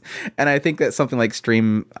 computers. And I think that something like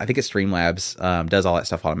Streamlabs does all that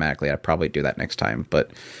stuff automatically. I'd probably do that next time.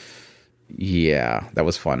 But yeah, that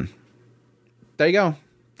was fun. There you go.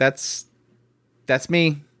 That's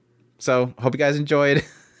me. So hope you guys enjoyed.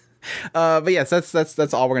 But yes,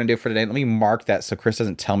 that's all we're gonna do for today. Let me mark that so Chris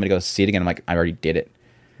doesn't tell me to go see it again. I'm like, I already did it.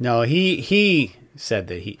 No, he said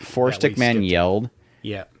that Four Stick Man yelled.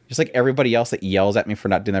 Yeah, just like everybody else that yells at me for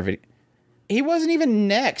not doing their video. He wasn't even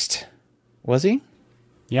next, was he?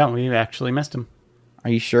 Yeah, we actually missed him. Are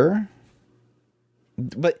you sure?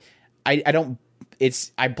 But I don't.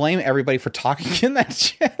 I blame everybody for talking in that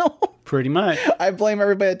channel. Pretty much. I blame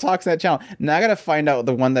everybody that talks in that channel. Now I gotta find out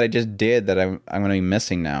the one that I just did that I'm gonna be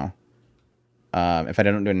missing now. If I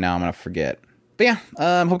don't do it now, I'm gonna forget. But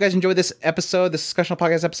yeah, hope you guys enjoyed this episode, this discussional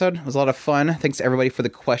podcast episode. It was a lot of fun. Thanks to everybody for the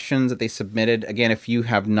questions that they submitted. Again, if you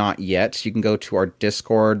have not yet, you can go to our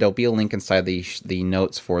Discord. There'll be a link inside the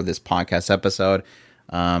notes for this podcast episode.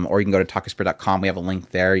 Or you can go to talkaspirit.com. We have a link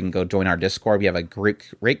there. You can go join our Discord. We have a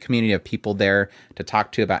great community of people there to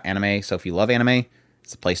talk to about anime. So if you love anime,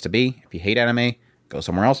 it's the place to be. If you hate anime, go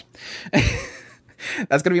somewhere else.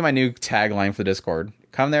 That's going to be my new tagline for the Discord.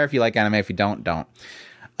 Come there if you like anime. If you don't.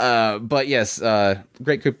 But yes,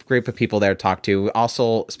 great group of people there to talk to.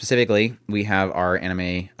 Also, specifically, we have our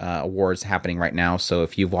anime awards happening right now. So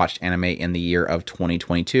if you've watched anime in the year of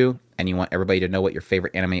 2022 and you want everybody to know what your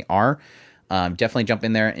favorite anime are, definitely jump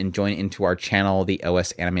in there and join into our channel, the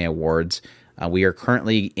OS Anime Awards. We are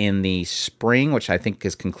currently in the spring, which I think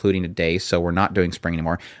is concluding today, so we're not doing spring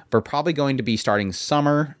anymore. We're probably going to be starting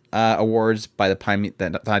summer awards by the time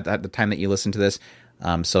that you listen to this.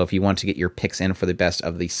 So if you want to get your picks in for the best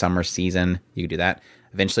of the summer season, you can do that.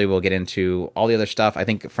 Eventually, we'll get into all the other stuff. I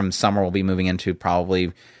think from summer, we'll be moving into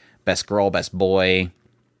probably best girl, best boy,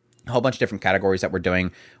 a whole bunch of different categories that we're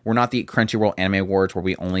doing. We're not the Crunchyroll Anime Awards where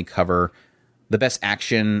we only cover the best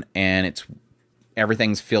action and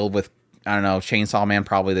everything's filled with I don't know, Chainsaw Man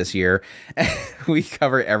probably this year. We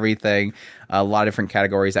cover everything, a lot of different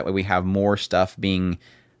categories. That way we have more stuff being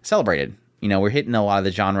celebrated. You know, we're hitting a lot of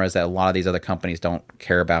the genres that a lot of these other companies don't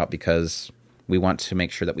care about, because we want to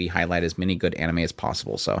make sure that we highlight as many good anime as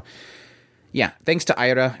possible. So yeah, thanks to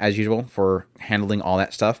Ira, as usual, for handling all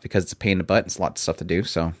that stuff, because it's a pain in the butt. It's a lot of stuff to do.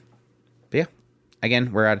 So, but yeah,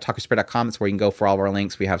 again, we're at otakuspirit.com. That's where you can go for all of our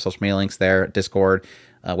links. We have social media links there, Discord,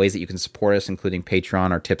 ways that you can support us, including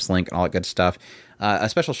Patreon, our tips link, and all that good stuff. A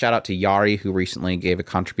special shout out to Yari, who recently gave a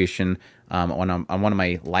contribution on one of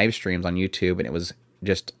my live streams on YouTube, and it was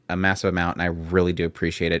just a massive amount, and I really do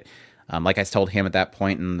appreciate it. Like I told him at that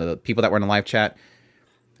point, and the people that were in the live chat,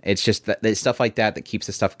 it's just that it's stuff like that that keeps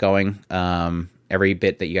the stuff going. Every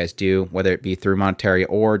bit that you guys do, whether it be through monetary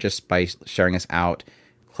or just by sharing us out,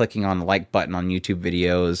 clicking on the like button on YouTube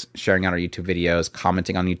videos, sharing out our YouTube videos,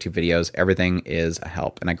 commenting on YouTube videos, everything is a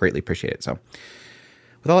help, and I greatly appreciate it. So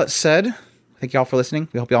with all that said, thank you all for listening.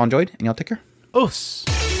 We hope you all enjoyed, and y'all take care.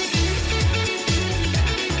 Os.